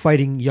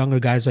fighting younger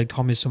guys like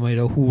Thomas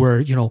Almeida, who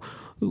were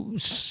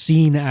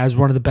seen as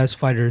one of the best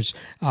fighters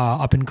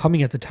up and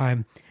coming at the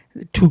time,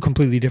 two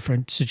completely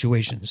different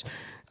situations.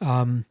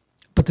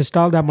 But the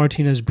style that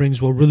Martinez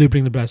brings will really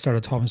bring the best out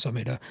of Thomas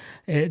Almeida.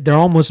 They're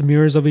almost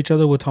mirrors of each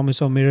other, with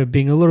Thomas Almeida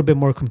being a little bit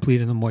more complete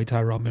in the Muay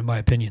Thai realm, in my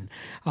opinion.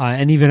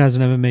 And even as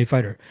an MMA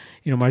fighter,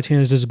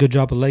 Martinez does a good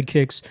job of leg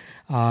kicks,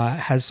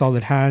 has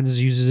solid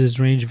hands, uses his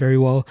range very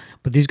well.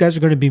 But these guys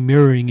are going to be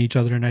mirroring each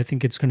other, and I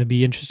think it's going to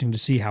be interesting to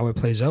see how it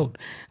plays out.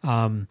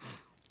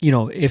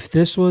 If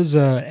this was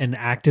an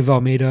active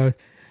Almeida,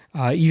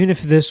 even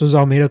if this was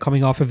Almeida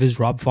coming off of his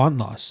Rob Font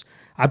loss,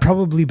 I'd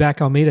probably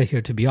back Almeida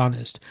here, to be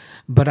honest.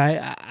 But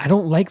I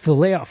don't like the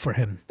layoff for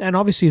him. And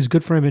obviously it's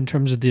good for him in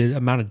terms of the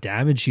amount of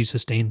damage he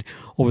sustained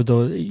over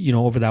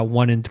over that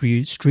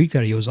 1-3 streak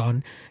that he was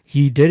on.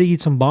 He did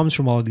eat some bombs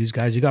from all of these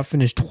guys. He got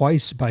finished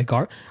twice by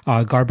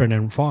Garbrandt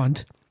and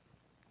Font.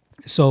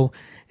 So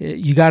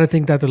you got to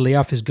think that the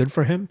layoff is good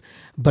for him.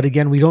 But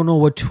again, we don't know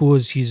what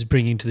tools he's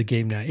bringing to the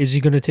game now. Is he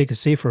going to take a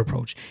safer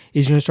approach?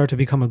 Is he going to start to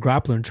become a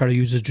grappler and try to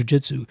use his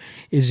jiu-jitsu?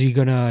 Is he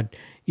going to,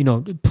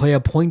 play a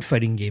point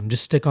fighting game,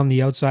 just stick on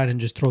the outside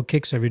and just throw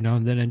kicks every now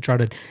and then and try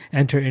to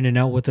enter in and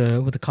out with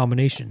a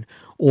combination?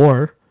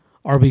 Or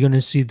are we going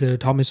to see the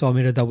Thomas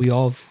Almeida that we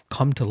all have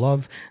come to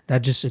love,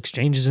 that just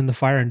exchanges in the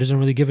fire and doesn't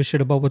really give a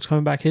shit about what's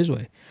coming back his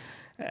way?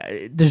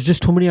 There's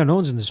just too many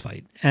unknowns in this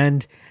fight.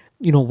 And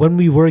when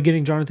we were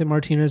getting Jonathan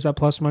Martinez at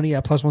plus money,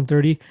 at plus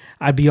 130,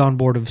 I'd be on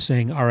board of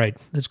saying, all right,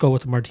 let's go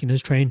with the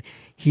Martinez train.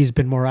 He's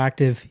been more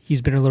active.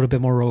 He's been a little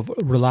bit more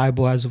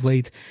reliable as of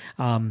late.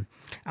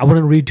 I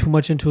wouldn't read too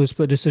much into a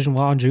split decision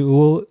with Andre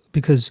Ewell,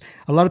 because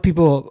a lot of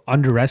people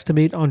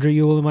underestimate Andre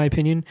Ewell, in my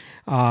opinion.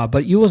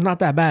 But Ewell's not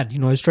that bad.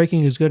 His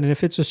striking is good. And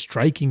if it's a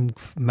striking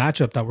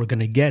matchup that we're going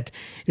to get,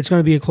 it's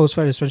going to be a close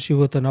fight, especially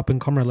with an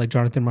up-and-comer like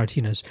Jonathan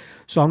Martinez.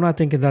 So I'm not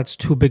thinking that's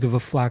too big of a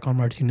flack on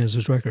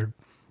Martinez's record.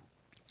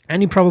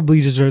 And he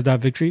probably deserved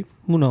that victory.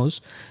 Who knows?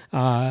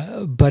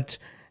 But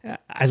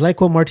I like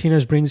what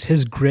Martinez brings: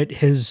 his grit,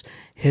 his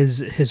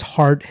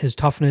heart, his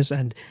toughness,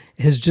 and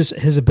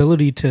his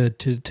ability to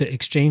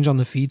exchange on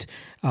the feet.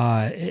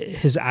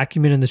 His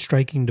acumen in the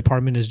striking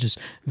department is just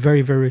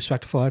very, very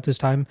respectful at this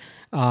time.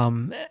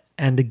 And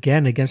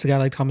again, against a guy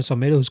like Thomas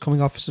Almeida, who's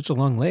coming off such a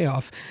long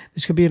layoff,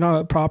 this could be an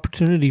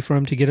opportunity for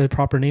him to get a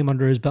proper name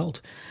under his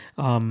belt.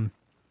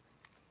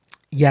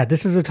 Yeah,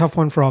 this is a tough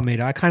one for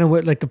Almeida. I kind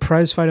of like the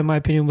Perez fight, in my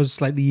opinion, was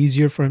slightly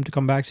easier for him to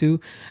come back to,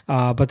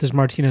 but this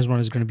Martinez one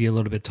is going to be a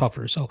little bit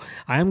tougher. So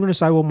I am going to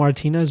side with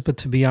Martinez, but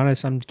to be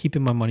honest, I'm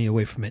keeping my money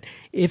away from it.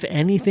 If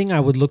anything, I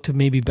would look to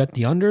maybe bet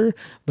the under,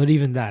 but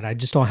even that, I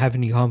just don't have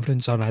any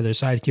confidence on either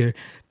side here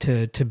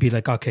to be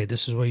like, okay,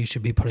 this is where you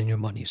should be putting your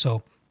money.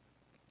 So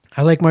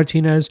I like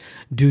Martinez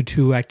due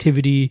to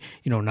activity,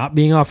 not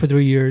being off for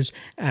 3 years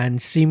and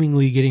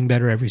seemingly getting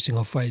better every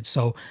single fight.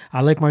 So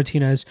I like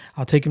Martinez.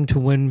 I'll take him to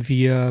win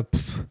via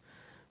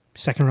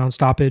second round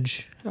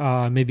stoppage.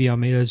 Maybe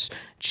Almeida's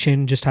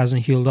chin just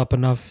hasn't healed up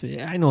enough.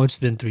 I know it's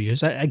been 3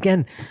 years.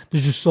 Again,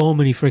 there's just so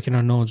many freaking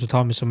unknowns with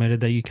Thomas Almeida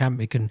that you can't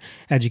make an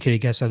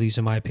educated guess, at least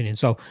in my opinion.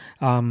 So,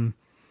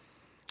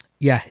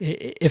 yeah,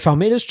 if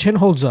Almeida's chin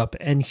holds up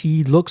and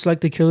he looks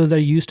like the killer that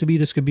he used to be,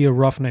 this could be a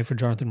rough night for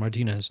Jonathan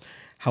Martinez.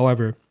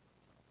 However,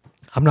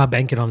 I'm not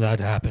banking on that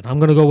to happen. I'm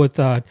going to go with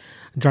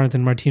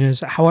Jonathan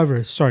Martinez.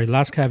 However,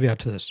 last caveat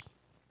to this.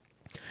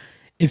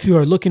 If you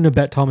are looking to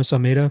bet Thomas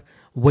Almeida,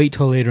 wait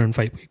till later in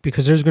fight week,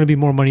 because there's going to be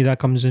more money that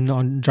comes in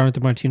on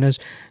Jonathan Martinez,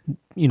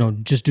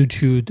 just due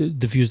to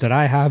the views that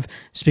I have.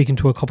 Speaking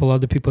to a couple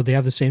other people, they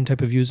have the same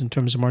type of views in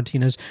terms of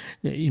Martinez.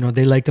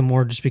 They like him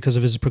more just because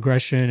of his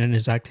progression and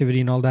his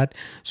activity and all that.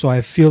 So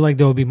I feel like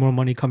there will be more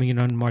money coming in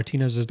on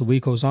Martinez as the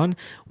week goes on,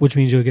 which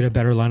means you'll get a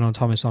better line on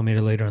Thomas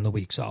Almeida later in the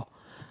week. So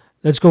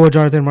let's go with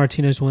Jonathan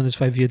Martinez to win this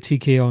fight via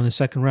TKO in the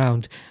second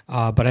round.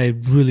 But I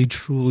really,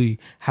 truly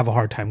have a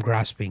hard time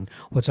grasping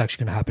what's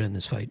actually going to happen in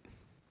this fight.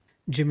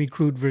 Jimmy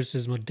Crute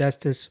versus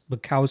Modestas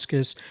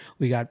Bukauskas.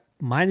 We got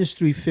minus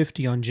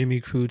 350 on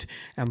Jimmy Crute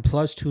and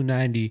plus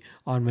 290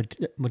 on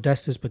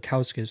Modestas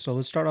Bukauskas. So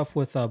let's start off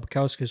with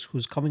Bukauskas,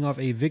 who's coming off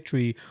a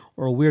victory,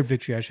 or a weird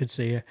victory, I should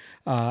say,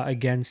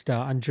 against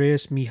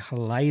Andreas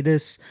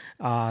Michailidis.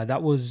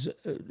 That was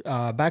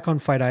back on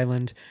Fight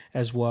Island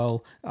as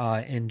well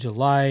in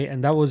July,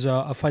 and that was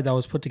a fight that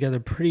was put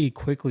together pretty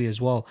quickly as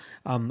well.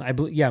 I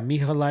believe,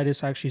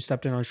 Michailidis actually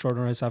stepped in on short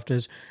notice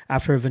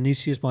after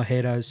Vinicius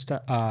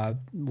Mojeda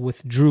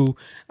withdrew,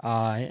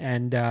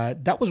 and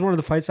that was one of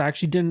the fights I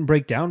actually didn't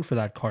break down for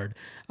that card.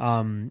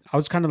 I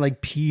was kind of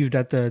like peeved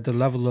at the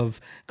level of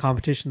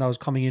competition that was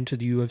coming into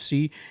the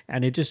UFC,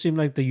 and it just seemed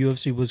like the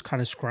UFC was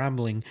kind of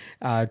scrambling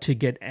to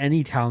get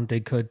any talent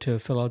they could to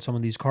fill out some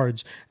of these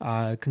cards,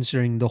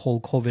 considering the whole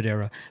COVID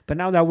era. But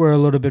now that we're a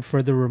little bit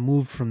further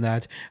removed from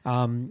that,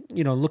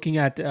 looking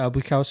at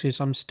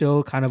Bukauskas, I'm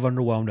still kind of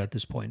underwhelmed at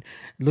this point.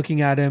 Looking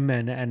at him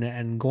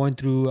and going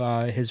through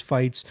his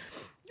fights,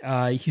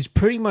 he's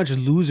pretty much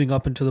losing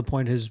up until the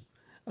point his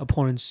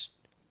opponents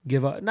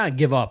give up, not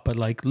give up, but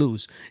like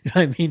lose. You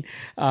know what I mean?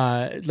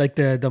 Like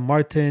the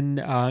Martin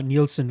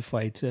Nielsen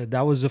fight,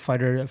 that was a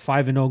fighter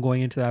 5-0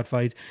 going into that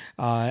fight,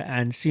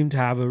 and seemed to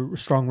have a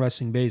strong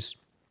wrestling base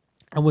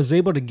and was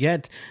able to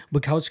get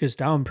Bukowskis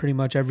down pretty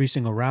much every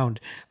single round,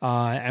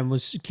 and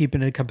was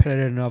keeping it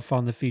competitive enough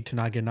on the feet to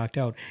not get knocked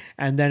out.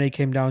 And then it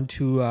came down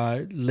to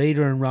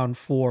later in round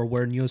 4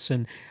 where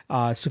Nielsen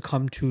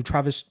succumbed to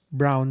Travis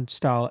Brown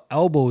style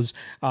elbows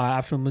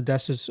after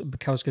Modestus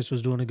Bukowskis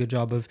was doing a good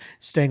job of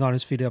staying on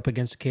his feet up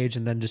against the cage,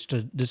 and then just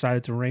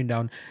decided to rain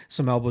down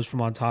some elbows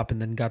from on top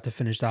and then got the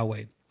finish that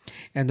way.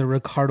 And the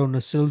Ricardo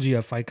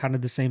Nasilja fight, kind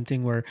of the same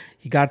thing, where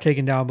he got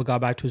taken down but got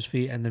back to his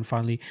feet and then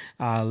finally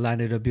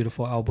landed a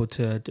beautiful elbow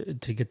to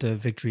get the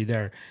victory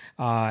there.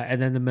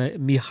 And then the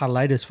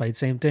Michailidis fight,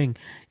 same thing,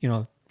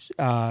 trying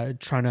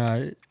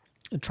to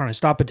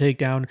stop a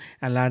takedown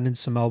and landing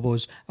some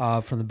elbows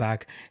from the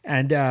back.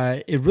 And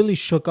it really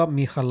shook up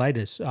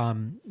Michailidis.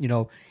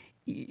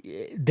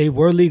 They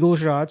were legal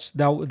shots.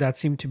 That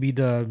seemed to be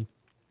the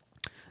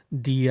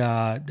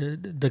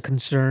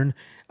concern,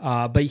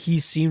 but he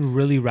seemed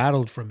really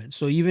rattled from it.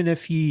 So even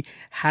if he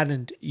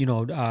hadn't,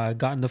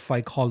 gotten the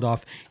fight called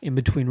off in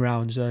between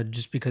rounds,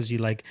 just because he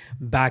like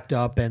backed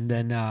up and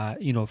then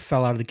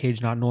fell out of the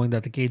cage, not knowing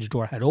that the cage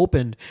door had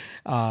opened,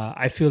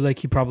 I feel like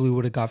he probably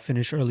would have got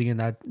finished early in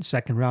that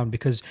second round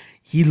because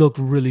he looked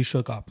really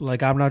shook up.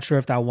 Like, I'm not sure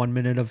if that 1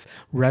 minute of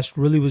rest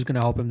really was going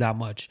to help him that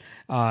much.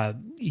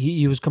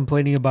 He was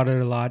complaining about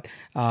it a lot,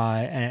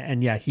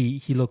 and yeah,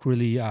 he looked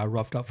really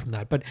roughed up from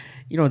that. But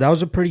that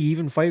was a pretty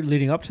even fight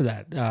leading up to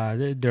that.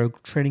 They're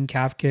trading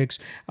calf kicks.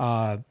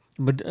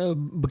 But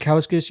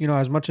Bukowskis,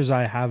 as much as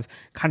I have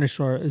kind of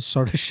sort of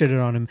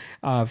shitted on him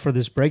for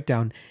this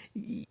breakdown,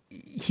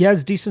 he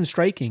has decent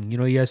striking.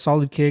 He has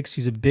solid kicks.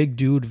 He's a big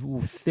dude,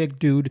 thick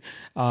dude.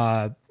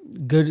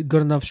 Good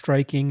enough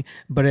striking,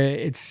 but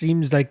it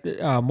seems like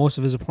most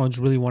of his opponents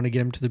really want to get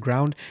him to the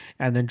ground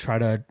and then try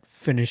to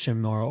finish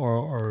him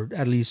or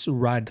at least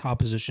ride top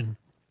position.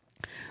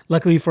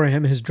 Luckily for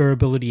him, his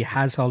durability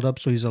has held up,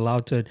 so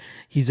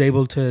he's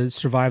able to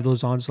survive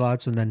those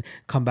onslaughts and then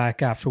come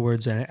back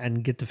afterwards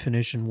and get the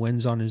finish and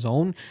wins on his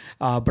own.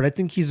 But I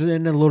think he's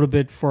in a little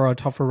bit for a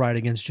tougher ride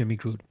against Jimmy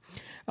Crute.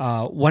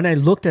 When I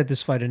looked at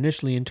this fight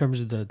initially in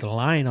terms of the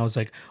line, I was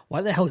like,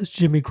 why the hell is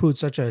Jimmy Crute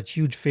such a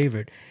huge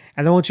favorite?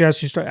 And then once you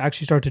actually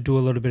start to do a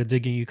little bit of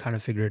digging, you kind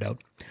of figure it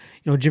out.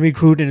 Jimmy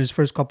Crute, in his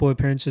first couple of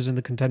appearances in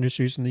the Contender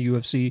Series in the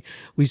UFC,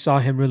 we saw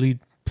him really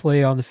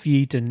play on the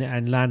feet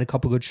and land a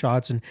couple good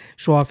shots and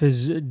show off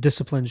his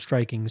disciplined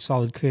striking,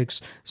 solid kicks,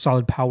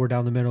 solid power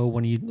down the middle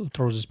when he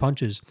throws his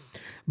punches.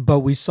 But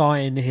we saw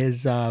in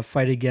his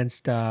fight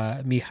against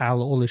Michal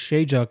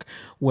Oleksiejczuk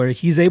where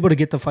he's able to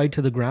get the fight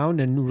to the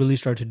ground and really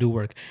start to do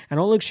work.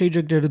 And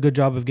Oleksiejczuk did a good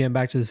job of getting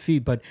back to the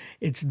feet, but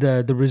it's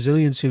the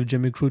resiliency of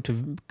Jimmy Crute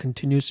to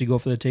continuously go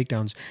for the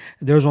takedowns.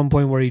 There was one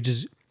point where he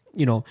just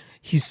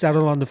he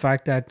settled on the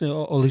fact that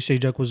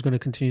Oleksiejczuk was going to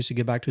continuously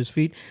get back to his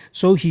feet.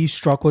 So he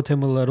struck with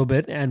him a little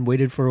bit and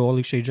waited for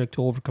Oleksiejczuk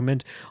to overcome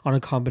it on a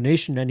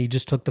combination. And he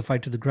just took the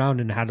fight to the ground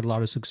and had a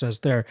lot of success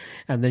there.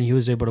 And then he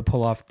was able to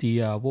pull off the,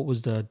 what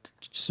was the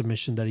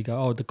submission that he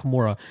got? Oh, the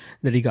Kimura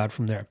that he got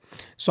from there.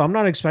 So I'm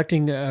not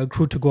expecting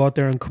Crute to go out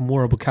there and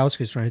Kimura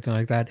Bukowskis or anything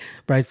like that.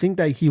 But I think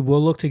that he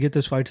will look to get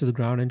this fight to the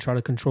ground and try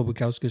to control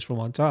Bukowskis from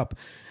on top.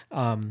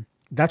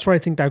 That's where I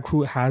think that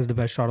Crute has the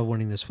best shot of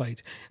winning this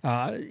fight.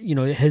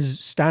 His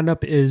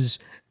stand-up is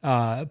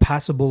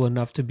passable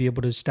enough to be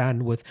able to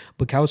stand with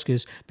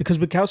Bukowskis because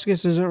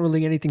Bukowskis isn't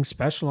really anything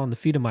special on the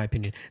feet, in my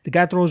opinion. The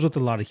guy throws with a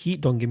lot of heat,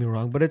 don't get me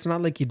wrong, but it's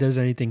not like he does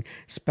anything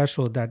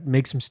special that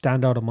makes him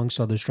stand out amongst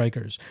other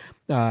strikers.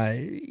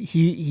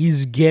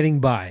 He's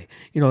getting by.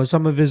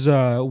 Some of his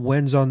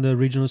wins on the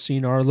regional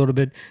scene are a little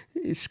bit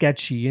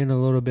sketchy and a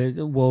little bit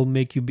will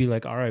make you be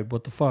like, all right,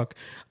 what the fuck?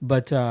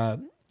 But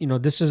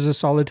this is a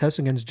solid test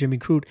against Jimmy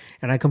Crute,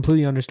 and I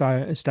completely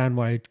understand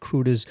why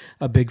Crute is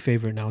a big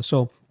favorite now.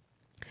 So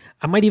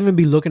I might even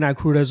be looking at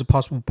Crute as a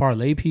possible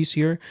parlay piece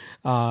here.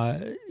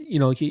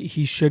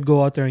 He should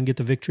go out there and get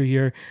the victory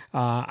here.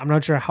 I'm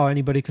not sure how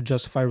anybody could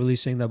justify really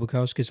saying that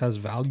Bukowskis has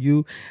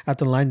value at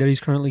the line that he's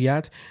currently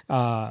at.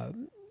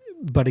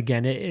 But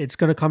again, it's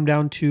going to come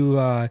down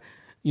to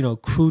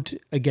Crute,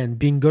 again,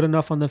 being good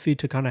enough on the feet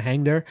to kind of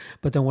hang there.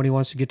 But then when he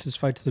wants to get this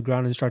fight to the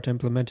ground and start to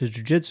implement his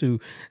jiu-jitsu,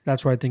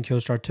 that's where I think he'll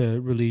start to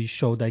really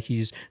show that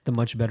he's the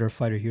much better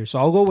fighter here. So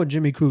I'll go with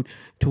Jimmy Crute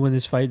to win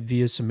this fight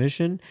via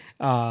submission.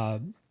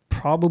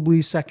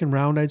 probably second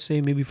round, I'd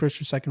say, maybe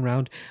first or second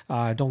round.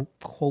 Don't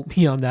quote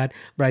me on that,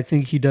 but I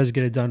think he does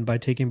get it done by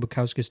taking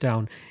Bukauskas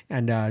down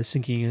and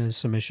sinking in a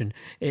submission.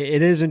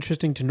 It is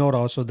interesting to note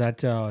also that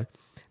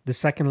the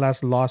second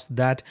last loss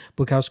that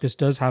Bukauskas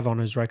does have on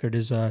his record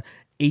is a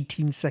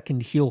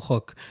 18-second heel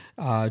hook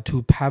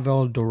to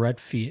Pavel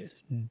Doroftia.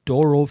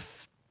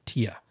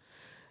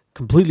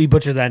 Completely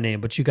butchered that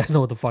name, but you guys know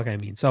what the fuck I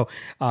mean. So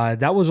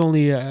that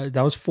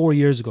was 4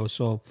 years ago.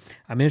 So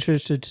I'm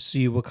interested to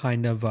see what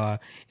kind of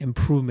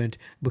improvement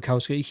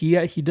Bukowski.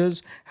 He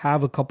does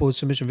have a couple of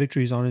submission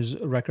victories on his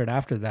record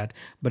after that,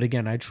 but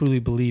again, I truly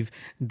believe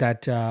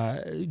that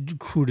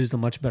Crute is the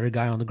much better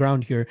guy on the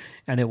ground here,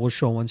 and it will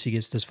show once he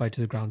gets this fight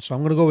to the ground. So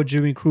I'm gonna go with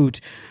Jimmy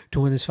Crute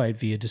to win this fight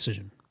via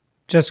decision.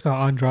 Jessica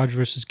Andrade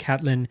versus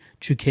Katlyn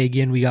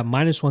Chookagian. We got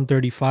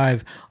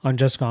 -135 on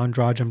Jessica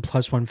Andrade and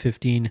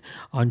 +115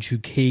 on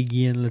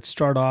Chookagian. Let's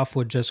start off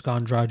with Jessica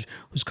Andrade,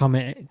 who's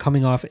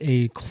coming off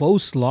a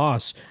close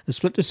loss, a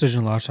split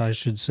decision loss, I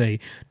should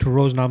say, to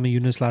Rose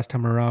Namajunas last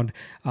time around.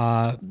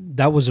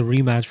 That was a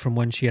rematch from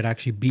when she had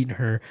actually beaten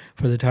her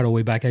for the title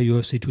way back at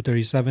UFC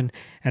 237,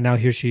 and now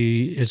here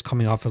she is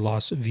coming off a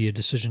loss via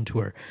decision to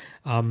her.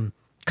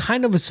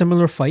 Kind of a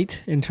similar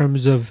fight in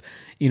terms of,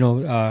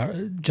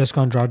 Jessica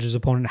Andrade's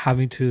opponent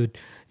having to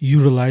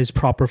utilize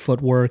proper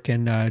footwork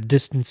and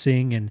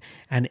distancing and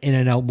in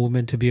and out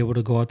movement to be able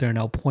to go out there and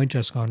outpoint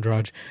Jessica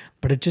Andrade.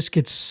 But it just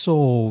gets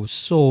so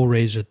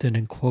razor thin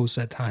and close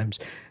at times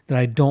that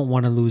I don't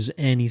want to lose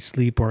any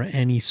sleep or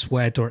any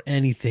sweat or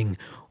anything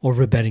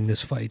over betting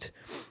this fight.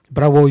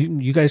 But I will.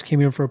 You guys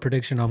came here for a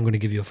prediction. I'm going to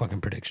give you a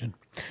fucking prediction.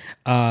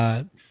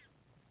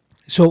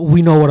 So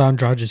we know what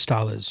Andrade's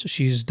style is.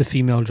 She's the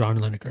female John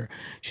Lineker.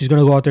 She's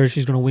going to go out there.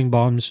 She's going to wing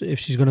bombs. If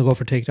she's going to go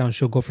for takedowns,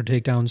 she'll go for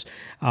takedowns.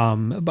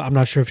 But I'm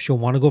not sure if she'll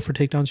want to go for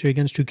takedowns here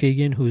against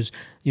Chookagian, who's,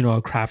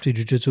 a crafty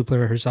jiu-jitsu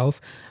player herself.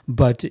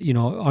 But,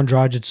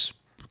 Andrade, it's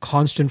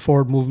constant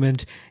forward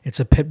movement. It's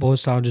a pit bull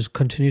style, just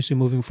continuously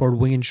moving forward,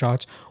 winging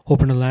shots,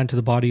 hoping to land to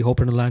the body,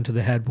 hoping to land to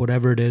the head,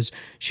 whatever it is,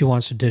 she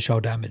wants to dish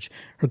out damage.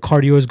 Her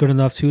cardio is good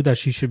enough too that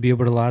she should be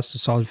able to last a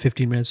solid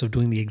 15 minutes of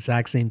doing the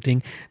exact same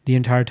thing the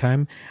entire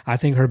time. I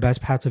think her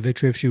best path to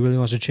victory, if she really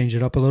wants to change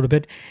it up a little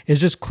bit, is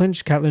just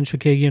clinch Katlyn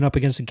Chookagian up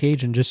against the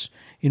cage and just,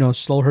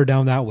 slow her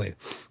down that way.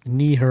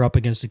 Knee her up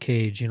against the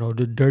cage,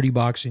 the dirty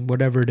boxing,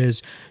 whatever it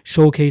is,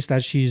 showcase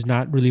that she's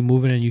not really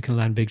moving and you can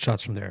land big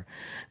shots from there.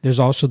 There's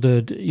also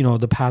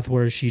the path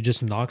where she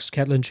just knocks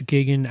Katlyn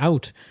Chookagian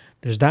out.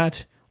 There's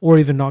that. Or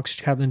even knocks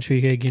Katlyn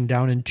Chookagian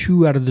down in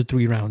 2 out of the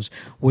 3 rounds,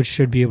 which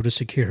should be able to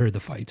secure her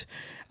the fight.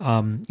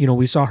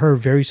 We saw her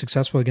very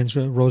successful against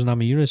Rose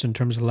Namajunas in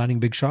terms of landing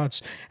big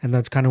shots, and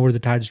that's kind of where the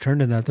tides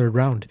turned in that 3rd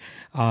round.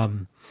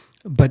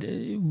 But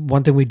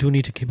one thing we do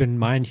need to keep in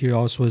mind here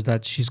also is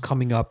that she's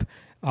coming up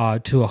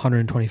to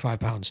 125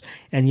 pounds.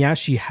 And yeah,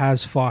 she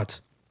has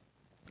fought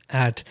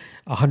at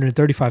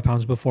 135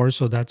 pounds before,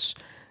 so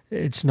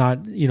it's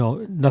not,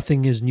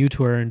 nothing is new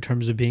to her in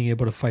terms of being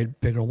able to fight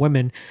bigger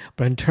women.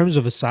 But in terms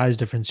of a size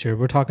difference here,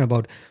 we're talking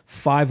about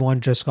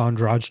 5'1" Jessica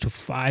Andrade to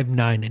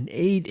 5'9", an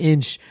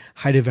 8-inch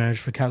height advantage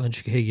for Katlyn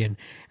Chookagian,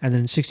 and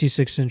then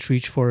 66-inch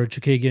reach for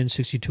Chookagian,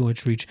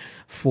 62-inch reach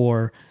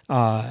for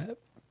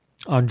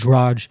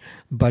Andrade.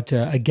 But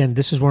again,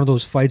 this is one of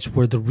those fights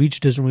where the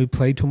reach doesn't really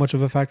play too much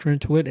of a factor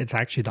into it. It's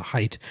actually the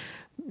height.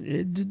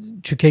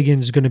 Chookagian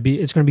is going to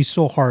be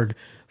so hard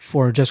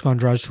for Jessica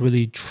Andrade to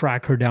really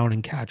track her down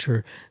and catch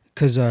her,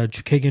 because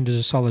Chookagian does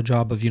a solid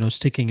job of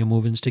sticking and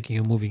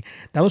moving.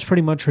 That was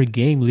pretty much her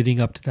game leading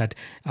up to that.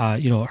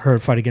 Her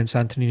fight against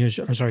Valentina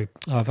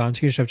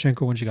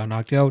Shevchenko when she got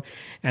knocked out,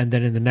 and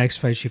then in the next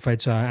fight she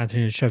fights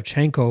Antonina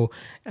Shevchenko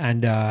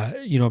and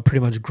pretty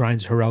much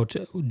grinds her out.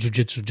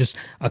 Jiu-jitsu, just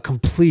a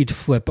complete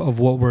flip of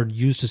what we're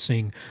used to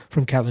seeing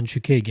from Katlyn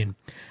Chookagian.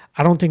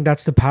 I don't think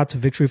that's the path to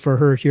victory for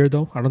her here,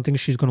 though. I don't think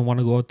she's going to want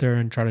to go out there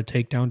and try to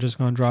take down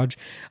Jessica Andrade.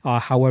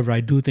 However, I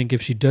do think if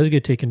she does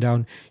get taken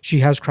down, she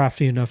has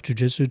crafty enough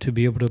jiu-jitsu to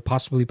be able to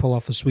possibly pull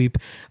off a sweep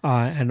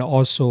and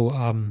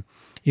also,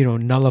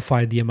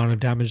 nullify the amount of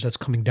damage that's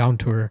coming down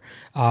to her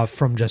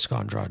from Jessica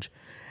Andrade.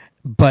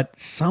 But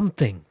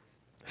something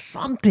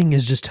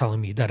is just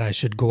telling me that I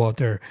should go out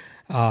there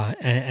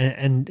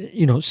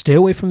and stay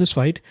away from this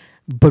fight,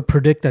 but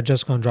predict that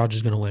Jessica Andrade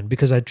is going to win,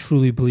 because I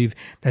truly believe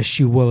that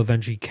she will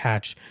eventually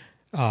catch,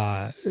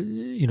 Katlyn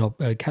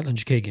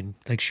Chookagian.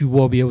 Like, she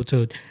will be able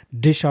to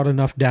dish out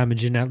enough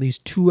damage in at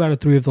least 2 out of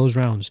 3 of those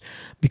rounds,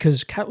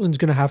 because Katlyn's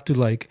going to have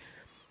to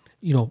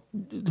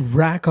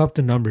rack up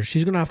the numbers.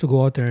 She's going to have to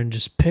go out there and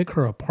just pick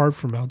her apart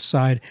from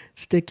outside,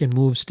 stick and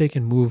move.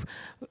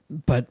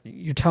 But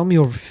you're telling me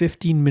over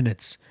 15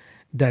 minutes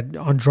that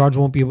Andrade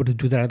won't be able to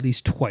do that at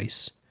least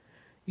twice.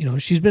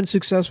 She's been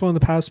successful in the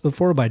past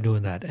before by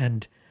doing that.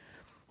 And,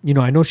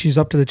 I know she's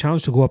up to the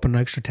challenge to go up an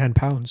extra 10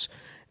 pounds.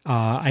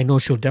 I know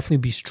she'll definitely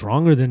be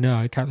stronger than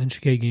Katlyn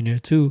Chookagian here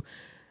too.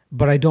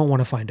 But I don't want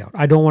to find out.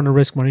 I don't want to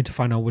risk money to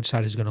find out which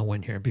side is going to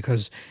win here,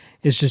 because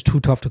it's just too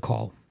tough to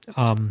call.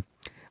 I'm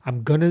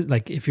going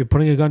to, if you're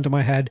putting a gun to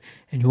my head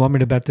and you want me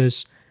to bet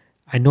this,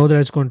 I know that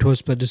it's going to a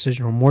split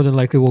decision, or more than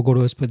likely will go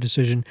to a split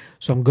decision.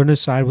 So I'm going to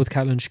side with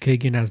Katlyn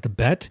Chookagian as the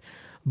bet.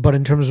 But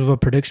in terms of a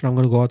prediction, I'm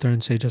going to go out there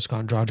and say Jessica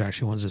Andrade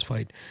actually wins this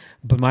fight.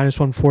 But minus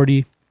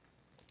 140,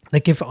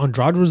 like if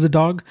Andrade was the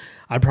dog,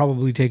 I'd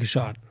probably take a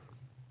shot.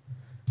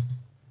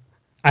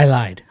 I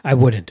lied. I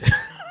wouldn't.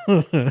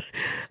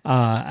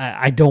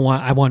 I don't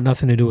want. I want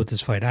nothing to do with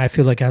this fight. I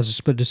feel like it has a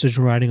split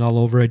decision riding all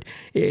over it.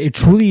 It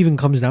truly even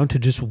comes down to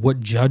just what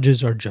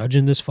judges are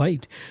judging this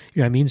fight. You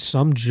know what I mean?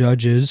 Some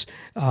judges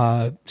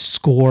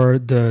score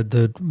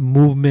the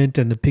movement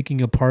and the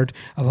picking apart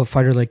of a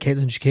fighter like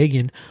Katlyn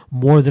Chookagian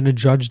more than a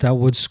judge that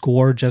would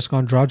score Jessica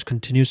Andrade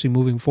continuously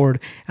moving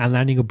forward and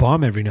landing a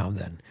bomb every now and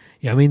then.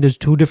 Yeah, I mean, there's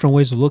two different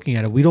ways of looking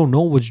at it. We don't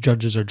know which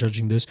judges are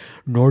judging this,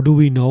 nor do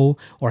we know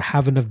or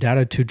have enough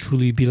data to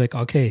truly be like,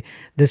 okay,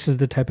 this is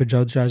the type of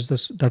judge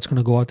that's going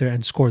to go out there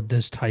and score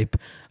this type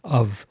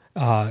of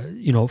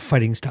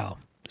fighting style.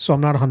 So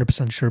I'm not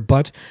 100% sure,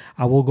 but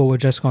I will go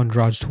with Jessica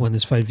Andrade to win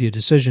this fight via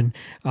decision,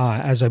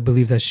 as I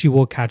believe that she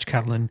will catch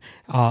Katlyn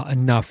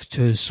enough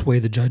to sway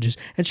the judges,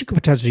 and she could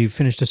potentially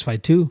finish this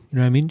fight too. You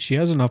know what I mean? She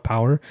has enough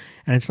power,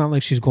 and it's not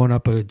like she's going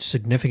up a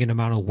significant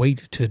amount of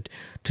weight to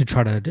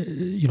try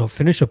to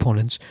finish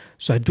opponents.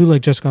 So I do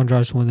like Jessica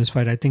Andrade to win this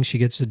fight. I think she's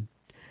going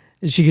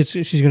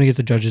to get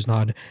the judges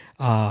nod.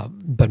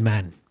 But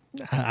man,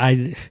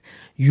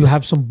 you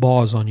have some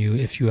balls on you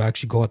if you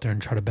actually go out there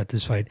and try to bet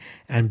this fight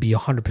and be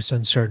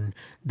 100% certain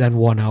then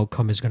one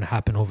outcome is going to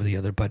happen over the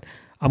other. But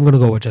I'm going to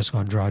go with Jessica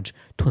Andrade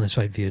to win this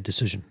fight via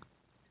decision.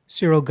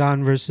 Ciryl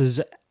Gane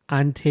versus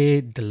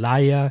Ante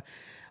Delija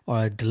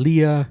or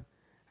Delia.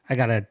 I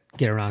got to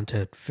get around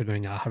to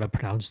figuring out how to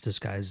pronounce this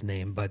guy's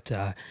name, but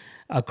a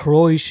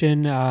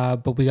Croatian,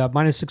 but we got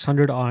minus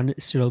 600 on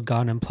Ciryl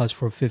Gane and plus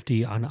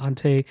 450 on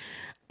Ante.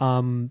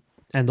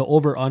 And the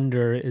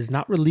over-under is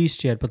not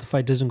released yet, but the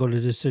fight doesn't go to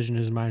decision,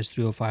 is minus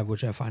 305,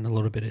 which I find a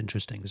little bit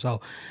interesting.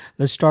 So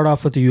let's start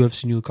off with the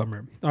UFC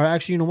newcomer. Or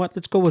actually, you know what?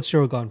 Let's go with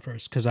Ciryl Gane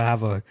first, because I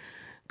have a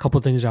couple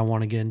things I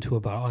want to get into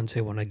about Ante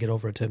when I get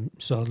over to him.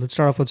 So let's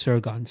start off with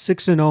Ciryl Gane.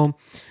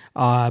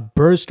 6-0,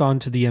 burst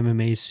onto the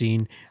MMA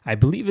scene. I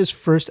believe his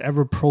first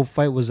ever pro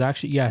fight was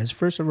actually, his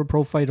first ever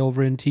pro fight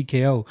over in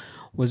TKO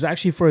was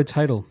actually for a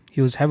title. He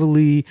was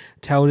heavily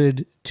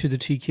touted to the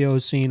TKO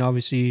scene,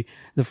 obviously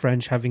the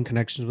French having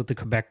connections with the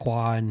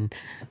Quebecois and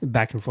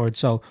back and forth.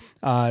 So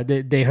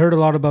they heard a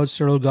lot about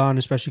Ciryl Gane,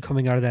 especially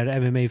coming out of that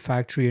MMA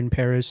factory in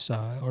Paris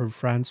or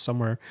France,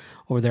 somewhere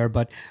over there.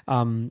 But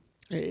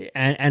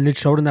and it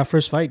showed in that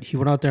first fight. He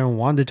went out there and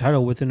won the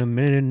title within a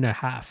minute and a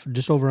half,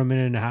 just over a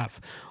minute and a half,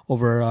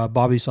 over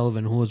Bobby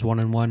Sullivan, who was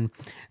 1-1.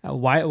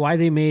 Why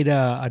they made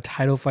a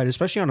title fight,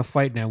 especially on a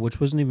Fight Net, which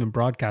wasn't even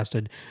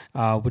broadcasted,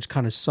 which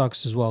kind of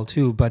sucks as well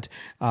too. But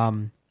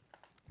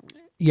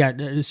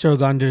Ciryl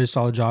Gane did a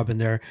solid job in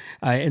there.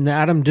 In the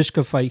Adam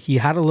Dishka fight, he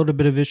had a little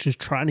bit of issues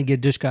trying to get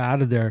Dishka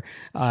out of there,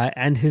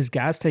 and his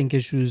gas tank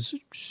issues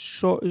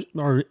sort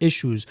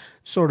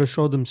of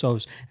showed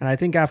themselves. And I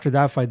think after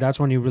that fight, that's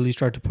when he really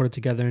started to put it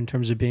together in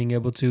terms of being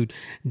able to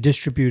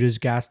distribute his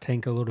gas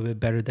tank a little bit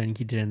better than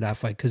he did in that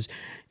fight. Because,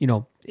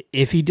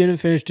 if he didn't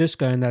finish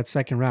Dishka in that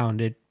second round,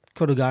 it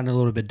could have gotten a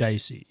little bit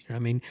dicey. You know what I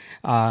mean?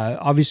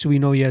 Obviously, we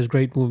know he has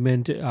great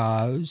movement,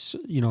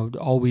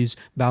 always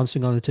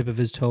bouncing on the tip of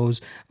his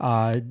toes,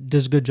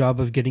 does a good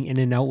job of getting in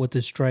and out with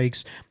his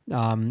strikes.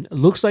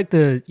 Looks like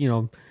a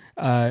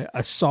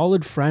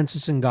solid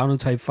Francis Ngannou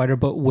type fighter,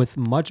 but with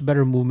much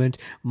better movement,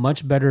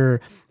 much better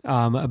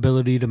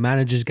ability to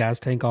manage his gas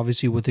tank,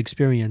 obviously with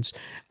experience.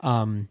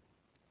 And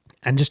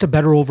just a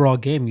better overall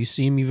game. You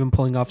see him even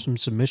pulling off some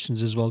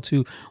submissions as well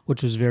too,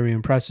 which was very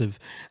impressive.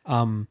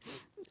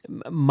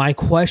 My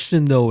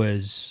question, though,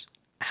 is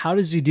how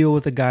does he deal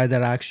with a guy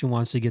that actually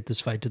wants to get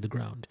this fight to the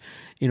ground?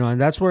 And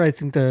that's where I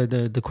think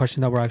the question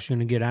that we're actually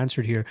going to get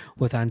answered here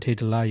with Ante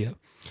Delija.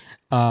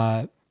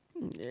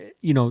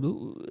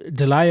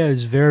 Delija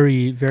is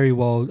very, very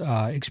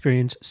well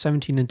experienced,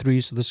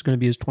 17-3, so this is going to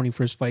be his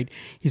 21st fight.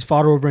 He's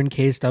fought over in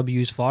KSW,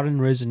 he's fought in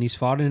Rizin, he's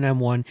fought in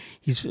M1,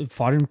 he's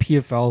fought in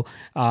PFL.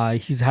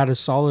 He's had a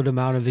solid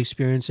amount of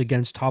experience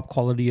against top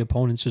quality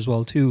opponents as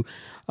well too.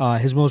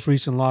 His most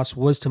recent loss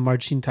was to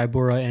Marcin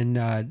Tybura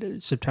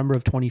in September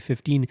of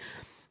 2015.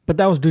 But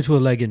that was due to a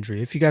leg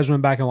injury. If you guys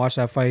went back and watched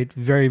that fight,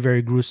 very,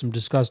 very gruesome,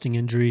 disgusting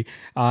injury.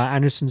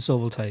 Anderson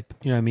Silva type.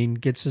 You know what I mean?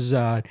 Gets his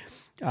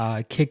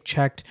kick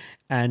checked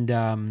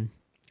and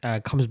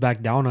comes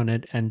back down on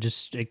it and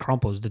just it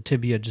crumples. The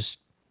tibia just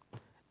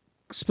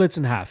splits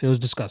in half. It was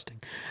disgusting.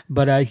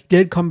 But he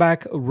did come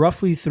back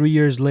roughly 3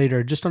 years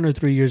later, just under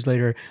 3 years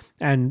later,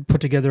 and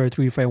put together a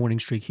 3-fight winning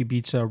streak. He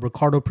beats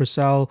Ricardo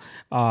Purcell,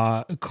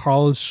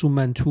 Carl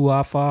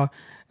Sumantuafa,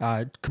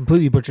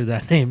 completely butchered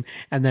that name,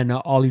 and then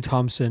Ollie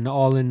Thompson,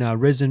 all in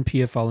Risen,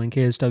 PFL, and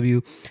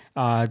KSW,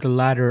 the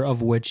latter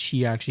of which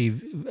he actually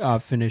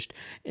finished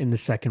in the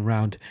second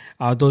round.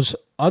 Those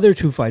other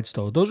two fights,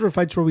 though, those were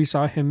fights where we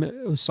saw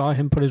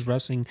him put his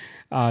wrestling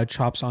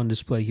chops on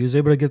display. He was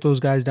able to get those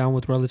guys down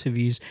with relative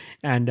ease,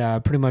 and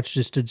pretty much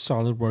just did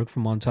solid work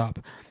from on top.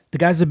 The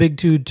guy's a big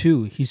dude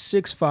too. He's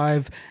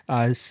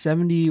 6'5",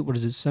 70. What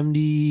is it?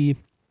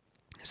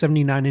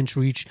 79-inch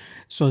reach.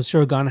 So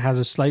Ciryl Gane has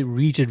a slight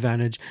reach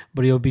advantage,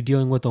 but he'll be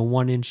dealing with a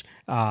 1-inch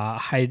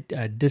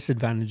height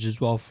disadvantage as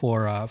well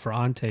for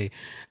Ante.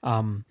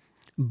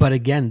 But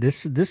again,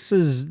 this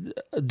is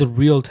the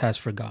real test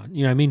for Gane.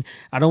 You know what I mean?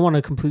 I don't want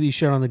to completely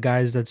shit on the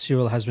guys that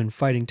Ciryl has been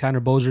fighting.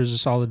 Tanner Boser is a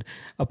solid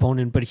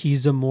opponent, but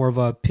he's a more of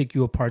a pick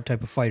you apart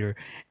type of fighter.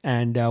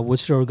 And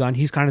with Ciryl Gane,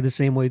 he's kind of the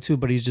same way too,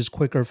 but he's just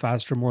quicker,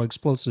 faster, more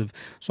explosive.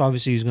 So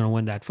obviously he's going to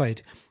win that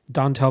fight.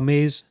 Dontel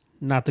Mays,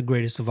 not the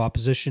greatest of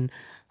opposition.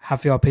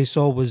 Rafael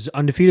Peso was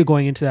undefeated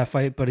going into that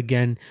fight, but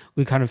again,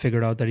 we kind of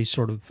figured out that he's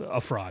sort of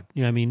a fraud.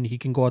 You know what I mean? He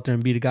can go out there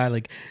and beat a guy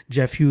like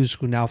Jeff Hughes,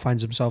 who now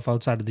finds himself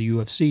outside of the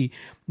UFC,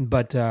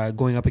 but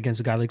going up against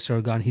a guy like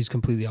Ciryl Gane, he's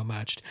completely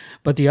outmatched.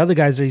 But the other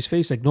guys that he's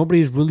faced, like,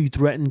 nobody's really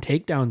threatened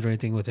takedowns or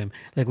anything with him.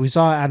 Like, we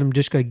saw Adam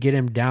Dishka get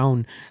him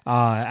down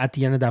at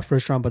the end of that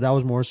first round, but that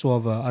was more so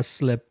of a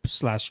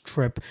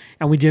slip/trip,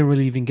 and we didn't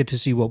really even get to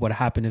see what would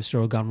happen if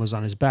Ciryl Gane was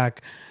on his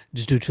back,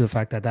 just due to the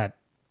fact that that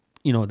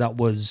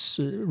was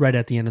right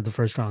at the end of the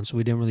first round, so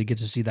we didn't really get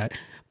to see that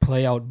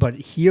play out. But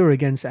here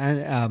against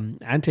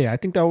Ante, I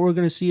think that we're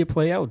going to see it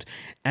play out.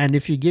 And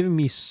if you're giving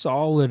me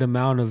solid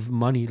amount of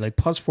money, like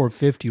plus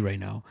 450 right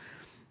now,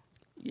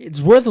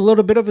 it's worth a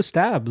little bit of a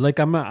stab. Like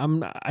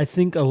I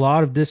think a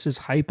lot of this is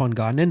hype on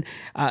Gane, and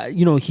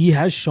he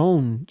has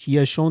shown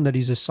that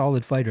he's a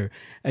solid fighter.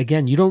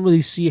 Again, you don't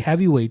really see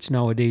heavyweights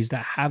nowadays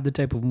that have the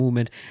type of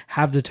movement,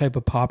 have the type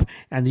of pop,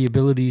 and the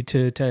ability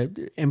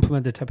to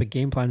implement the type of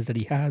game plans that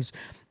he has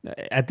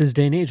at this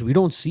day and age. We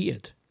don't see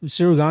it.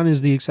 Ciryl Gane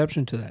is the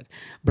exception to that.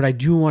 But I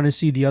do want to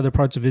see the other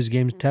parts of his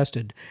game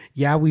tested.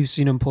 Yeah, we've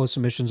seen him pull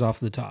submissions off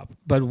the top.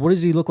 But what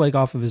does he look like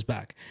off of his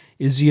back?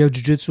 Is he a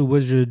jiu-jitsu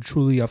wizard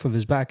truly off of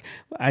his back?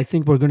 I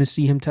think we're going to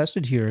see him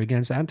tested here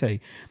against Ante.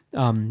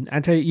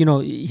 Ante,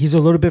 he's a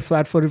little bit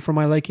flat-footed for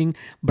my liking,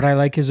 but I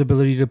like his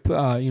ability to,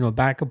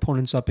 back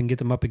opponents up and get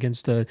them up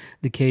against the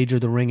cage or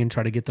the ring and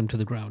try to get them to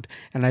the ground.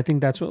 And I think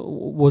that's what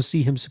we'll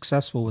see him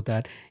successful with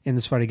that in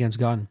this fight against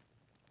Gane.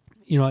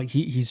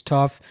 He's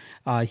tough.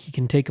 He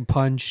can take a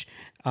punch,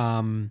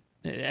 and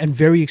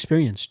very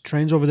experienced.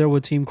 Trains over there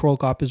with Team Cro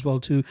Cop as well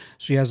too.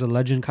 So he has a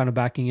legend kind of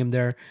backing him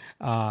there.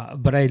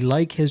 But I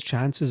like his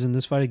chances in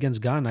this fight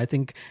against Gane. I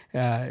think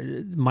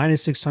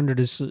minus 600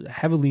 is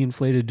heavily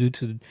inflated due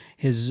to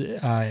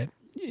the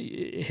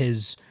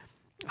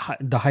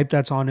hype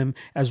that's on him,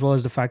 as well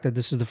as the fact that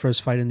this is the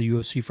first fight in the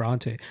UFC for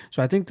Ante.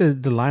 So I think the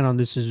line on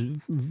this is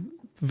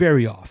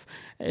very off.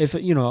 If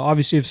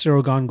obviously if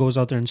Ciryl Gane goes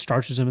out there and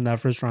starches him in that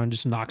first round,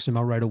 just knocks him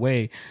out right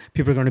away,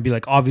 people are going to be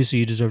like, obviously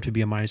you deserve to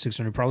be a minus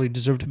 600, probably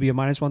deserve to be a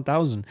minus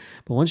 1,000.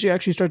 But once you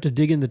actually start to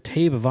dig in the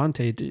tape of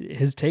Ante,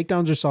 his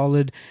takedowns are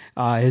solid.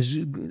 His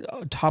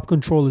top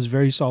control is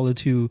very solid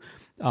too.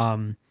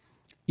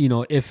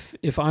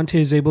 If Ante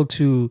is able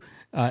to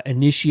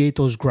initiate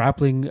those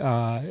grappling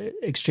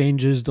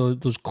exchanges,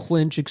 those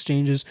clinch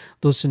exchanges,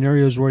 those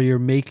scenarios where you're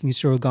making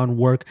Ciryl Gane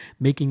work,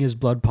 making his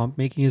blood pump,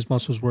 making his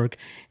muscles work,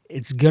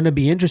 it's going to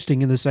be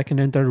interesting in the second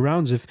and third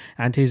rounds if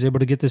Ante is able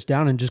to get this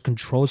down and just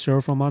control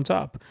Ciryl from on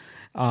top.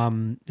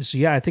 So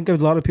yeah, I think a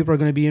lot of people are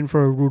going to be in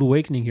for a rude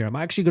awakening here. I'm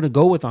actually going to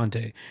go with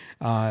Ante.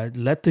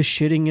 Let the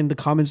shitting in the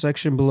comment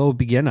section below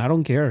begin. I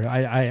don't care.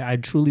 I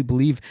truly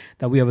believe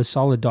that we have a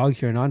solid dog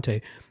here in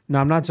Ante. Now,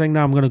 I'm not saying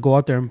that I'm going to go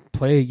out there and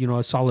play,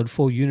 a solid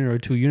full unit or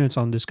 2 units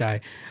on this guy,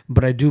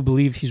 but I do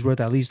believe he's worth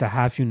at least a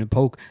half unit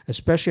poke,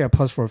 especially at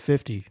plus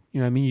 450.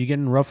 You're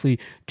getting roughly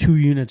 2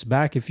 units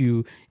back if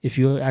you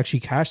actually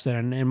cash that.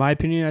 And in my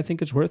opinion, I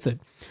think it's worth it.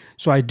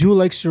 So I do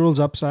like Cyryl's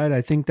upside.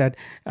 I think that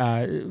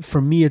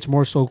for me, it's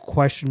more so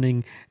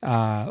questioning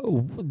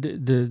the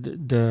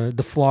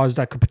flaws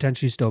that could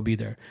potentially still be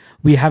there.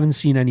 We haven't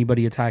seen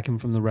anybody attack him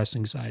from the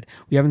wrestling side.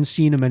 We haven't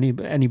seen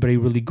anybody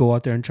really go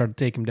out there and try to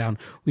take him down.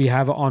 We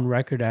have on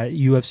record at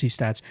UFC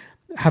stats,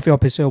 Rafael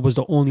Pessoa was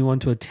the only one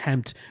to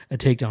attempt a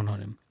takedown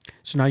on him.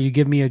 So now you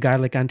give me a guy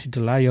like Ante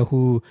Delaya,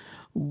 who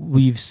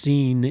we've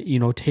seen,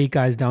 take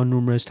guys down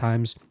numerous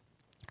times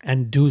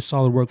and do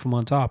solid work from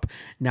on top.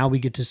 Now we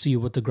get to see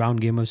what the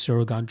ground game of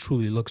Ciryl Gane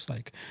truly looks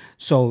like.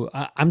 So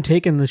I'm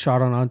taking the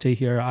shot on Ante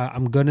here.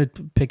 I'm going to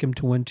pick him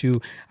to win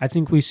too. I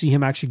think we see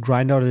him actually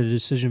grind out a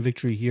decision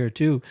victory here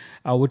too,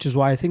 which is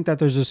why I think that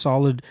there's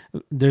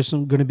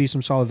going to be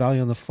some solid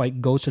value on the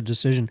fight goes to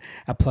decision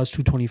at plus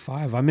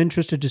 225. I'm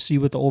interested to see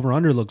what the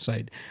over-under looks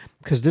like,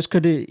 because this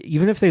could,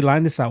 even if they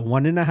line this at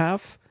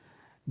 1.5,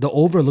 the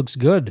over looks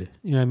good.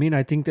 You know what I mean?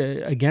 I think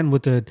that again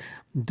with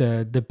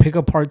the pick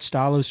apart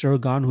style of Cyril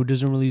Gane, who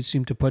doesn't really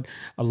seem to put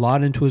a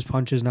lot into his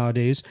punches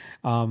nowadays,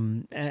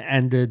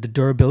 and the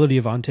durability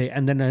of Ante,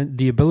 and then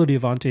the ability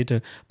of Ante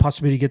to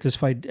possibly get this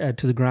fight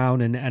to the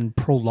ground and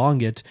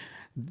prolong it,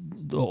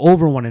 the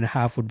over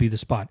 1.5 would be the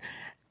spot.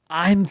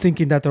 I'm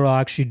thinking that they'll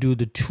actually do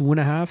the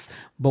 2.5,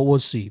 but we'll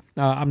see.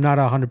 I'm not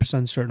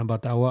 100% certain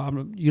about that.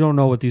 Well, you don't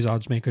know what these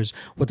odds makers,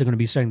 what they're going to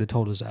be setting the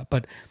totals at.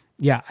 But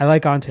yeah, I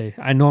like Ante.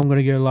 I know I'm going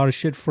to get a lot of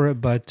shit for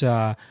it, but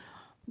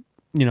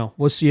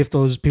we'll see if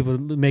those people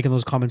making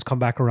those comments come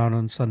back around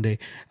on Sunday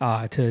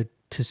to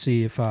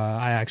see if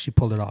I actually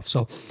pulled it off.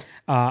 So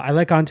I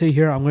like Ante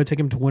here. I'm going to take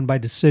him to win by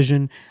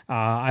decision.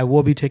 I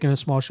will be taking a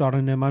small shot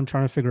on him. I'm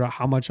trying to figure out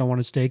how much I want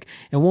to stake.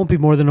 It won't be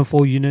more than a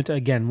full unit.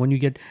 Again, when you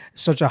get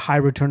such a high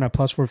return at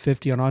plus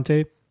 450 on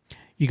Ante,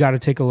 you got to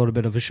take a little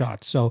bit of a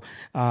shot. So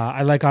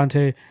I like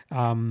Ante.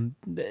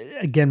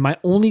 Again, my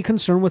only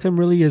concern with him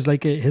really is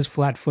like his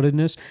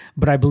flat-footedness,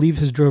 but I believe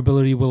his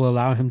durability will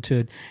allow him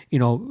to,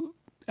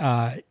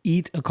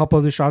 eat a couple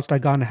of the shots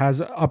that Gane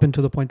has up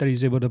until the point that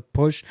he's able to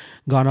push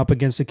Gane up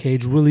against the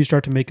cage, really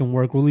start to make him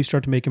work, really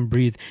start to make him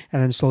breathe,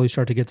 and then slowly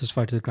start to get this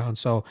fight to the ground.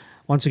 So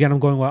once again, I'm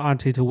going with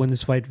Ante to win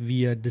this fight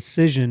via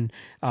decision,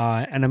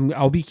 and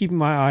I'll be keeping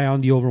my eye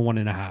on the over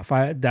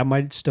 1.5. That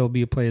might still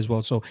be a play as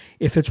well. So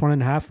if it's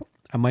 1.5,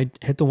 I might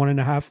hit the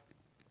 1.5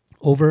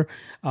 over.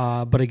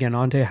 But again,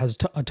 Ante has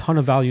a ton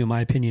of value in my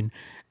opinion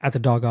at the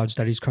dog odds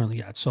that he's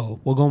currently at.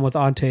 So we're going with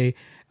Ante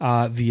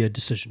via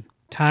decision.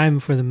 Time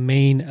for the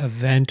main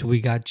event.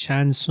 We got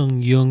Chan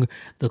Sung Jung,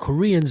 the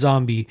Korean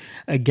Zombie,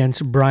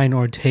 against Brian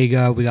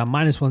Ortega. We got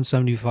minus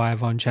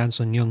 175 on Chan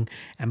Sung Jung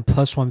and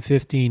plus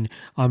 115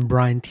 on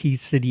Brian T.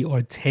 City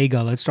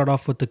Ortega. Let's start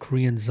off with the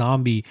Korean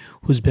Zombie,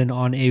 who's been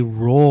on a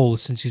roll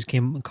since he's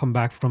come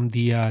back from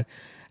the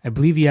I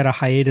believe he had a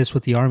hiatus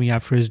with the Army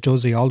after his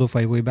Jose Aldo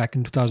fight way back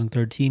in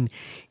 2013.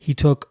 He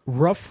took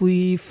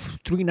roughly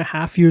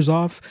 3.5 years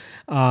off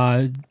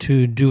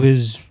to do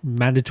his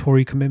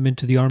mandatory commitment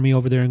to the Army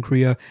over there in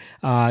Korea.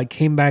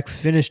 Came back,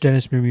 finished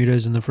Dennis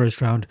Bermudez in the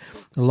first round.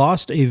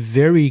 Lost a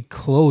very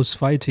close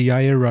fight to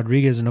Yair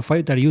Rodriguez in a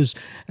fight that he was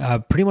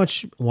pretty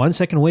much 1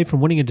 second away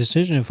from winning a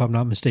decision, if I'm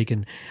not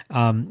mistaken.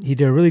 He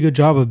did a really good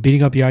job of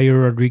beating up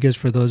Yair Rodriguez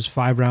for those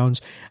 5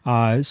 rounds.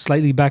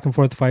 Slightly back and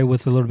forth fight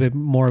with a little bit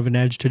more of an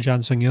edge to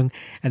Chan Sung Jung,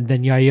 and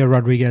then Yair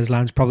Rodriguez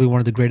lands probably one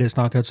of the greatest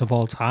knockouts of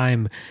all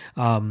time,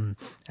 and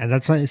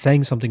that's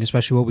saying something,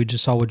 especially what we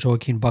just saw with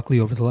Joaquin Buckley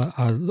over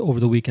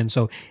the weekend.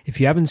 So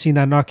if you haven't seen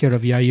that knockout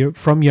of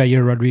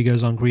Yair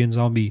Rodriguez on Korean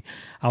Zombie,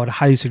 I would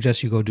highly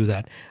suggest you go do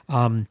that.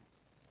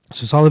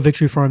 So solid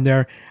victory for him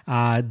there.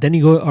 Then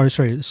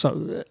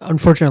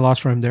unfortunate loss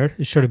for him there.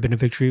 It should have been a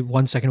victory,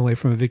 1 second away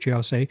from a victory,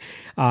 I'll say.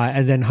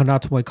 And then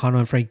Hanato Moicano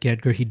and Frankie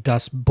Edgar, he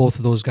dusts both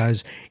of those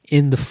guys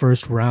in the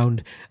first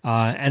round,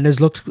 and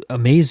has looked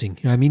amazing.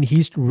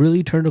 He's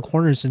really turned a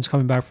corner since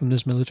coming back from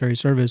this military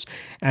service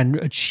and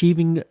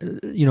achieving,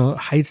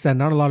 heights that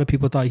not a lot of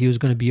people thought he was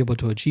going to be able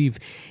to achieve.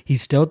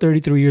 He's still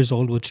 33 years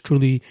old, which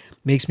truly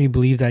makes me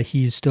believe that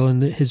he's still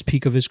in his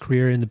peak of his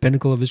career, in the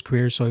pinnacle of his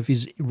career. So if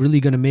he's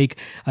really going to make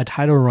a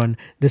title run,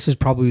 this is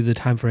probably the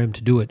time for him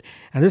to do it.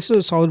 And this is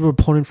a solid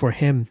opponent for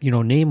him,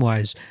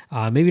 name-wise.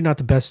 Maybe not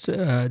the best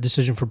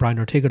decision for Brian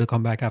Ortega to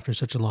come back after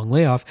such a long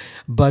layoff,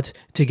 but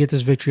to get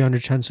this victory under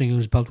Chan Sung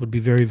Jung's belt would be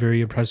very,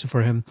 very impressive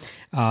for him.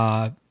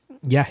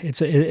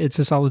 It's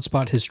a solid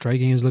spot. His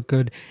striking has looked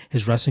good.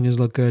 His wrestling has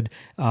looked good.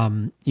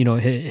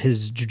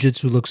 His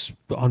jiu-jitsu looks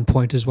on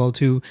point as well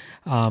too.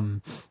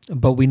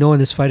 But we know in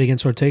this fight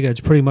against Ortega,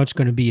 it's pretty much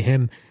going to be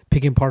him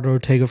picking apart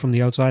Ortega from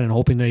the outside and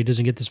hoping that he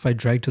doesn't get this fight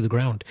dragged to the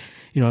ground.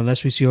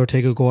 Unless we see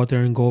Ortega go out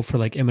there and go for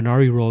like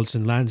Imanari rolls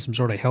and land some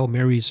sort of Hail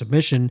Mary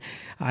submission,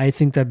 I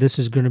think that this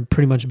is going to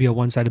pretty much be a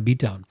one-sided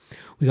beatdown.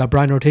 We got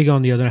Brian Ortega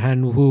on the other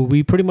hand, who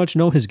we pretty much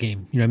know his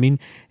game.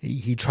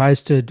 He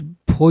tries to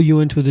pull you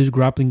into this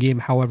grappling game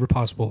however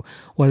possible,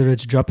 whether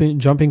it's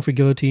jumping for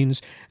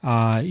guillotines,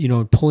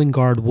 pulling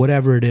guard,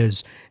 whatever it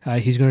is.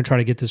 He's going to try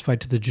to get this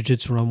fight to the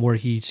jiu-jitsu realm where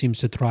he seems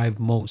to thrive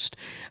most.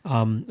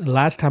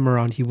 Last time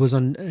around, he was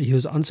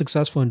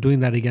unsuccessful in doing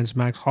that against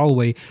Max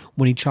Holloway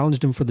when he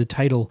challenged him for the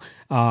title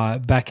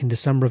back in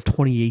December of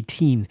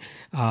 2018.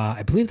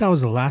 I believe that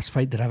was the last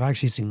fight that I've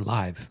actually seen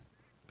live,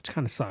 which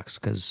kind of sucks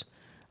because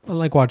I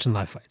like watching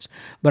live fights.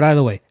 But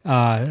either way,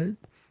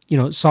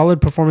 solid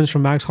performance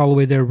from Max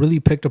Holloway there. Really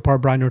picked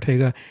apart Brian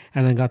Ortega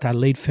and then got that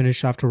late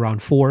finish after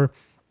round 4.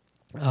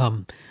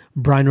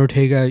 Brian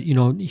Ortega,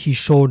 he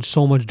showed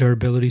so much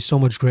durability, so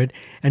much grit.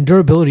 And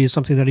durability is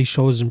something that he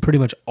shows in pretty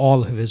much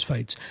all of his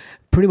fights.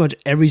 Pretty much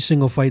every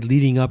single fight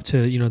leading up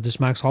to, this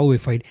Max Holloway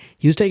fight,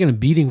 he was taking a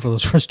beating for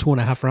those first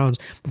 2.5 rounds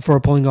before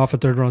pulling off a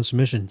third round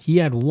submission. He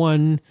had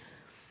 4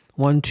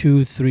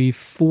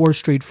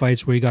 straight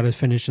fights where he got a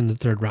finish in the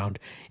third round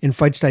in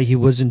fights that he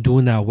wasn't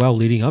doing that well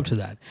leading up to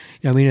that.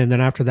 And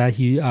then after that,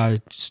 he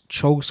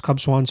chokes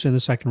Cub Swanson in the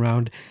second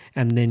round,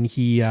 and then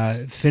he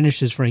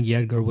finishes Frankie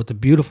Edgar with a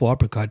beautiful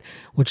uppercut,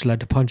 which led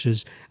to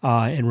punches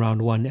in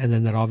round 1, and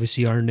then that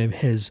obviously earned him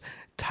his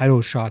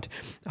title shot.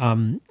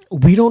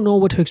 We don't know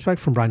what to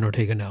expect from Brian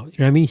Ortega now. You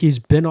know what I mean? He's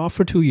been off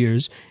for 2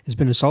 years. It's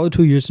been a solid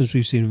 2 years since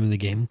we've seen him in the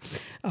game.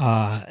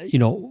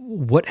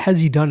 What has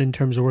he done in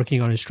terms of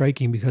working on his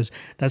striking? Because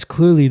that's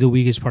clearly the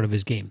weakest part of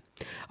his game.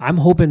 I'm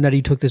hoping that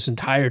he took this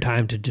entire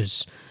time to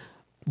just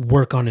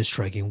work on his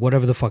striking,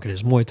 whatever the fuck it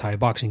is, Muay Thai,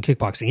 boxing,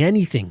 kickboxing,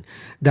 anything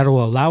that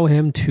will allow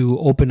him to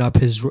open up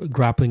his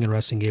grappling and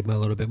wrestling game a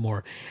little bit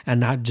more and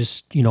not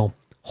just,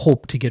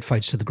 hope to get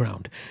fights to the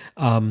ground.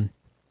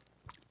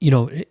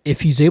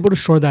 If he's able to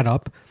shore that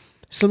up,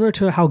 similar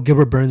to how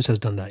Gilbert Burns has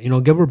done that.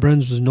 Gilbert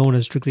Burns was known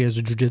as strictly as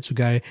a jiu-jitsu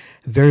guy,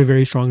 very,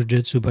 very strong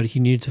jiu-jitsu, but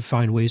he needed to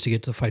find ways to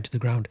get the fight to the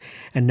ground.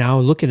 And now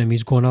look at him.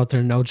 He's going out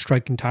there and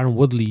outstriking Tyron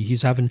Woodley.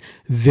 He's having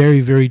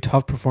very, very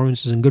tough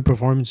performances and good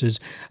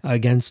performances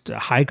against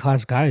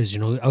high-class guys,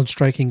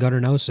 outstriking Gunnar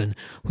Nelson,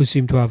 who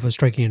seemed to have a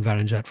striking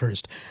advantage at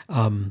first.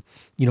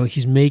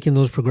 He's making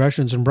those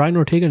progressions, and Brian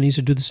Ortega needs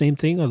to do the same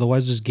thing.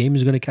 Otherwise, this game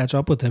is going to catch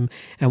up with him.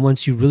 And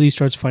once he really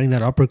starts fighting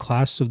that upper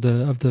class of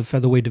the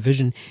featherweight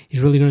division,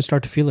 he's really going to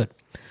start to feel it.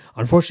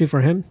 Unfortunately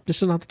for him,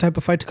 this is not the type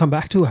of fight to come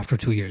back to after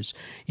 2 years.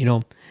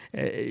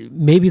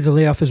 Maybe the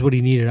layoff is what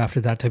he needed after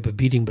that type of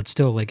beating, but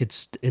still,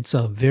 it's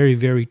a very,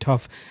 very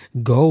tough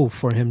go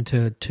for him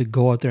to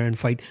go out there and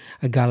fight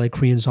a guy like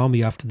Korean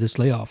Zombie after this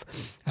layoff.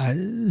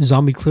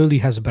 Zombie clearly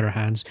has a better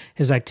hands.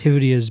 His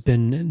activity has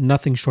been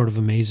nothing short of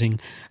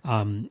amazing.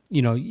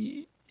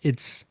 It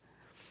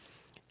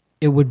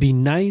would be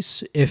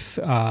nice if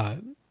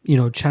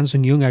Chan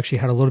Sung Jung actually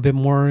had a little bit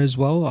more as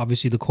well.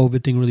 Obviously, the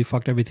COVID thing really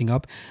fucked everything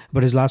up.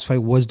 But his last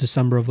fight was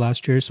December of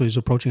last year, so he's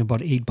approaching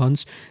about 8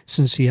 months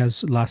since he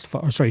has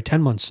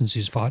 10 months since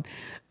he's fought.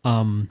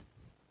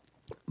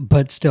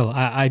 But still,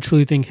 I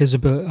truly think his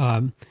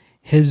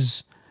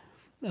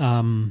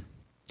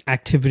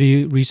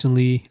activity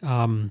recently,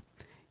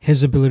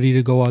 his ability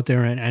to go out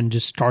there and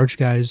just starch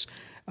guys,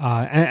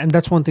 and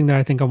that's one thing that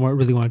I think I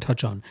really want to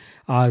touch on.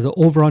 The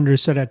over-under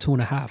is set at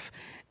 2.5.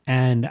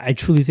 And I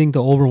truly think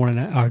the over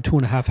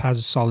 2.5 has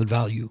a solid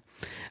value.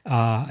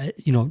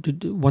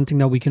 One thing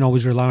that we can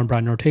always rely on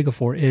Brian Ortega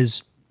for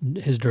is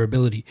his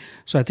durability.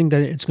 So I think that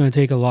it's going to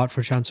take a lot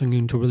for Chan Sung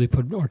Jung to really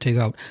put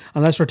Ortega out.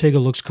 Unless Ortega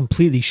looks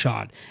completely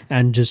shot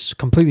and just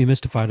completely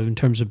mystified in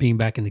terms of being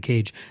back in the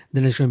cage,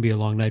 then it's going to be a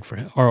long night for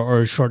him,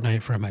 or a short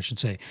night for him, I should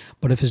say.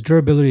 But if his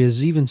durability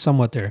is even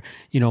somewhat there,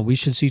 we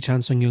should see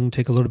Chan Sung Jung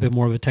take a little bit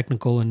more of a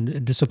technical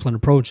and disciplined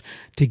approach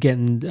to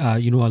getting, a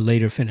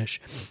later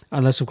finish.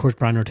 Unless, of course,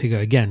 Brian Ortega,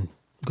 again,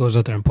 goes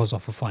out there and pulls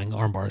off a flying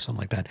armbar or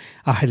something like that.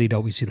 I highly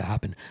doubt we see that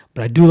happen.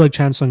 But I do like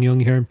Chan Sung Jung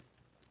here.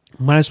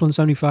 Minus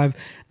 175,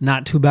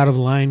 not too bad of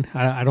a line.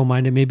 I don't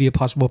mind it. Maybe a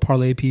possible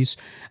parlay piece.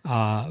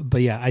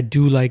 But yeah, I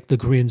do like the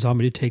Korean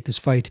Zombie to take this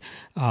fight.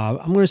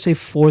 I'm going to say third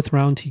or fourth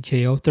round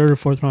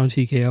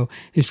TKO.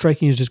 His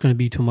striking is just going to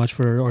be too much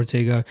for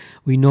Ortega.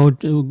 We know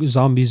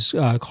Zombie's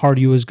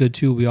cardio is good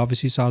too. We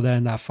obviously saw that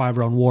in that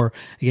 5-round war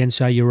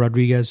against Yair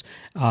Rodriguez.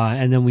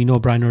 And then we know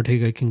Brian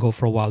Ortega can go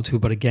for a while too.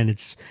 But again,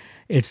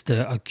 it's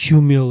the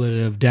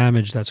accumulative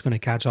damage that's going to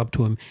catch up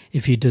to him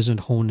if he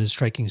doesn't hone his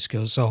striking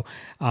skills. So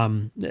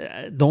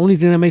the only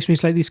thing that makes me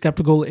slightly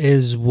skeptical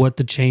is what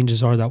the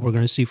changes are that we're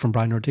going to see from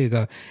Brian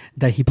Ortega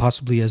that he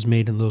possibly has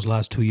made in those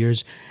last 2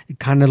 years.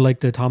 Kind of like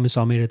the Thomas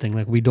Almeida thing.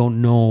 Like, we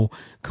don't know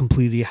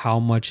completely how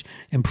much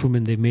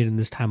improvement they've made in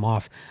this time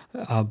off.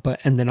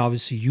 And then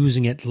obviously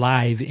using it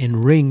live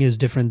in ring is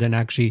different than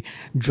actually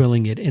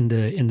drilling it in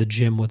the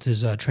gym with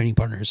his training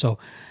partner. So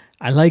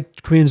I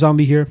like Korean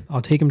Zombie here.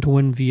 I'll take him to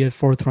win via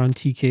 4th round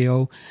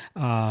TKO.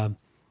 And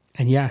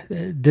yeah,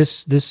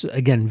 this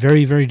again,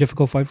 very, very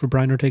difficult fight for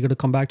Brian Ortega to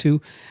come back to.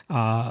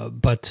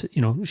 But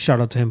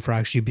shout out to him for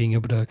actually being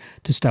able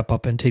to step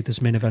up and take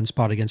this main event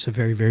spot against a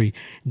very, very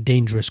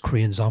dangerous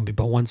Korean Zombie.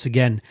 But once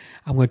again,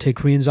 I'm going to take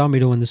Korean Zombie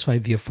to win this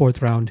fight via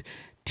 4th round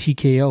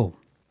TKO.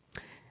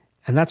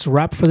 And that's a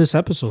wrap for this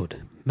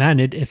episode. Man,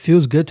 it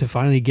feels good to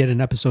finally get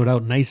an episode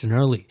out nice and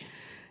early.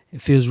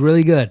 It feels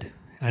really good.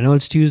 I know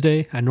it's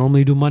Tuesday. I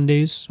normally do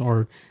Mondays,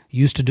 or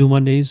used to do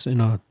Mondays in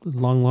a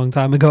long, long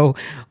time ago.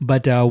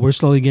 But we're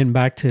slowly getting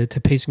back to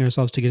pacing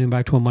ourselves to getting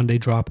back to a Monday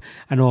drop.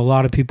 I know a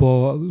lot of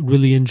people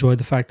really enjoy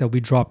the fact that we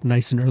dropped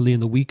nice and early in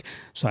the week.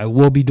 So I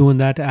will be doing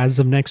that as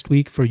of next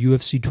week for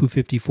UFC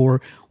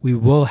 254. We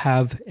will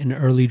have an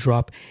early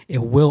drop.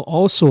 It will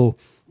also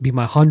be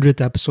my 100th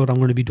episode. I'm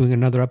going to be doing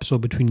another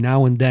episode between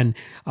now and then,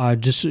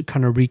 just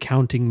kind of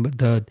recounting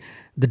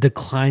the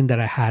decline that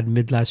I had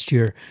mid last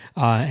year,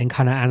 and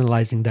kind of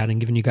analyzing that and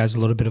giving you guys a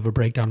little bit of a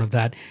breakdown of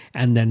that.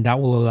 And then that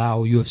will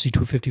allow UFC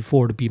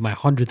 254 to be my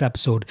 100th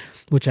episode,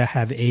 which I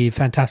have a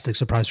fantastic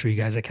surprise for you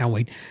guys. I can't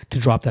wait to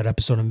drop that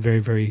episode. I'm very,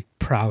 very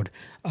proud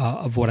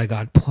of what I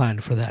got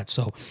planned for that.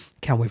 So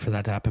can't wait for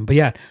that to happen. But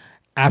yeah,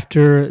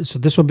 so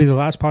this will be the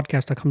last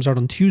podcast that comes out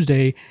on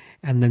Tuesday.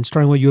 And then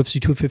starting with UFC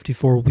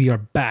 254, we are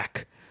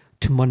back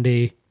to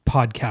Monday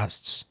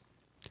podcasts.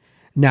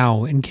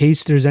 Now, in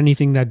case there's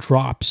anything that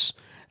drops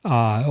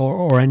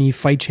or any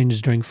fight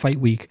changes during fight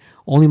week,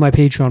 only my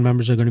Patreon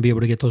members are going to be able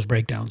to get those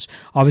breakdowns.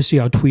 Obviously,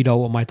 I'll tweet out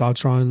what my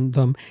thoughts are on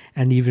them,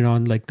 and even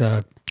on like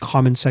the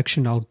comment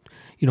section, I'll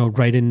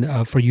write in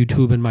for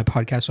YouTube and my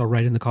podcast, or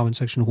write in the comment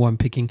section who I'm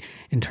picking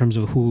in terms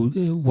of who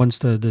once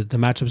the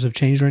matchups have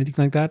changed or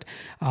anything like that.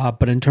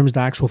 But in terms of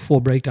the actual full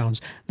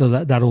breakdowns,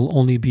 that'll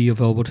only be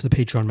available to the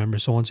Patreon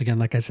members. So once again,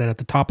 like I said at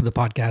the top of the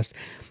podcast,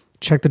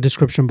 check the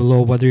description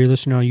below, whether you're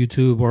listening on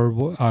YouTube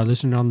or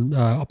listening on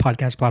a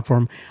podcast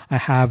platform. I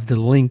have the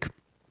link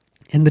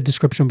in the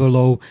description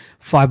below.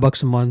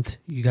 $5 a month.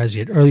 You guys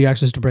get early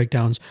access to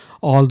breakdowns,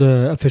 all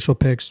the official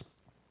picks,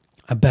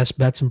 a best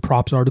bets and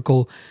props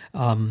article,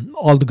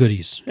 all the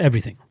goodies,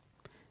 everything.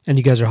 And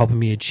you guys are helping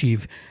me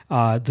achieve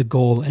the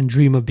goal and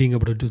dream of being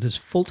able to do this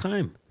full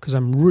time, because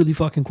I'm really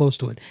fucking close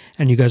to it.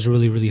 And you guys are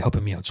really, really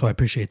helping me out. So I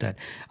appreciate that.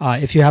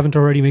 If you haven't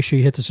already, make sure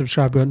you hit the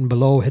subscribe button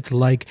below, hit the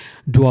like,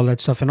 do all that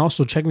stuff. And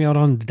also check me out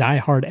on Die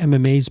Hard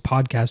MMA's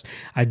podcast.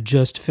 I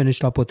just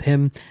finished up with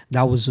him.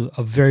 That was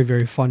a very,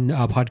 very fun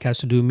podcast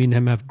to do. Me and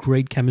him have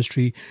great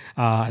chemistry.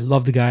 I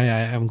love the guy.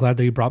 I'm glad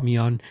that he brought me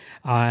on.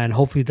 And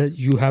hopefully that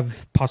you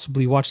have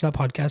possibly watched that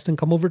podcast and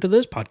come over to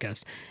this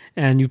podcast.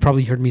 And you've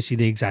probably heard me see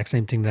the exact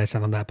same thing that I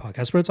said on that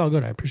podcast, but it's all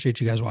good. I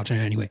appreciate you guys watching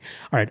it anyway.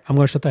 All right, I'm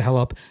going to shut the hell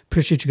up.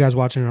 Appreciate you guys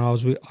watching.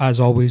 And as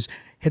always,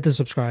 hit the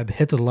subscribe,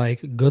 hit the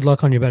like. Good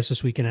luck on your bets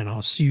this weekend, and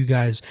I'll see you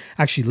guys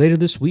actually later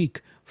this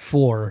week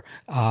for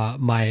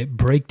my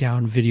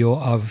breakdown video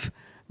of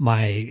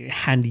my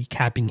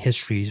handicapping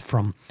history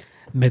from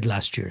mid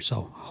last year.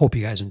 So hope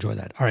you guys enjoy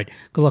that. All right,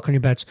 good luck on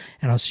your bets,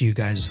 and I'll see you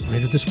guys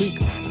later this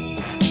week.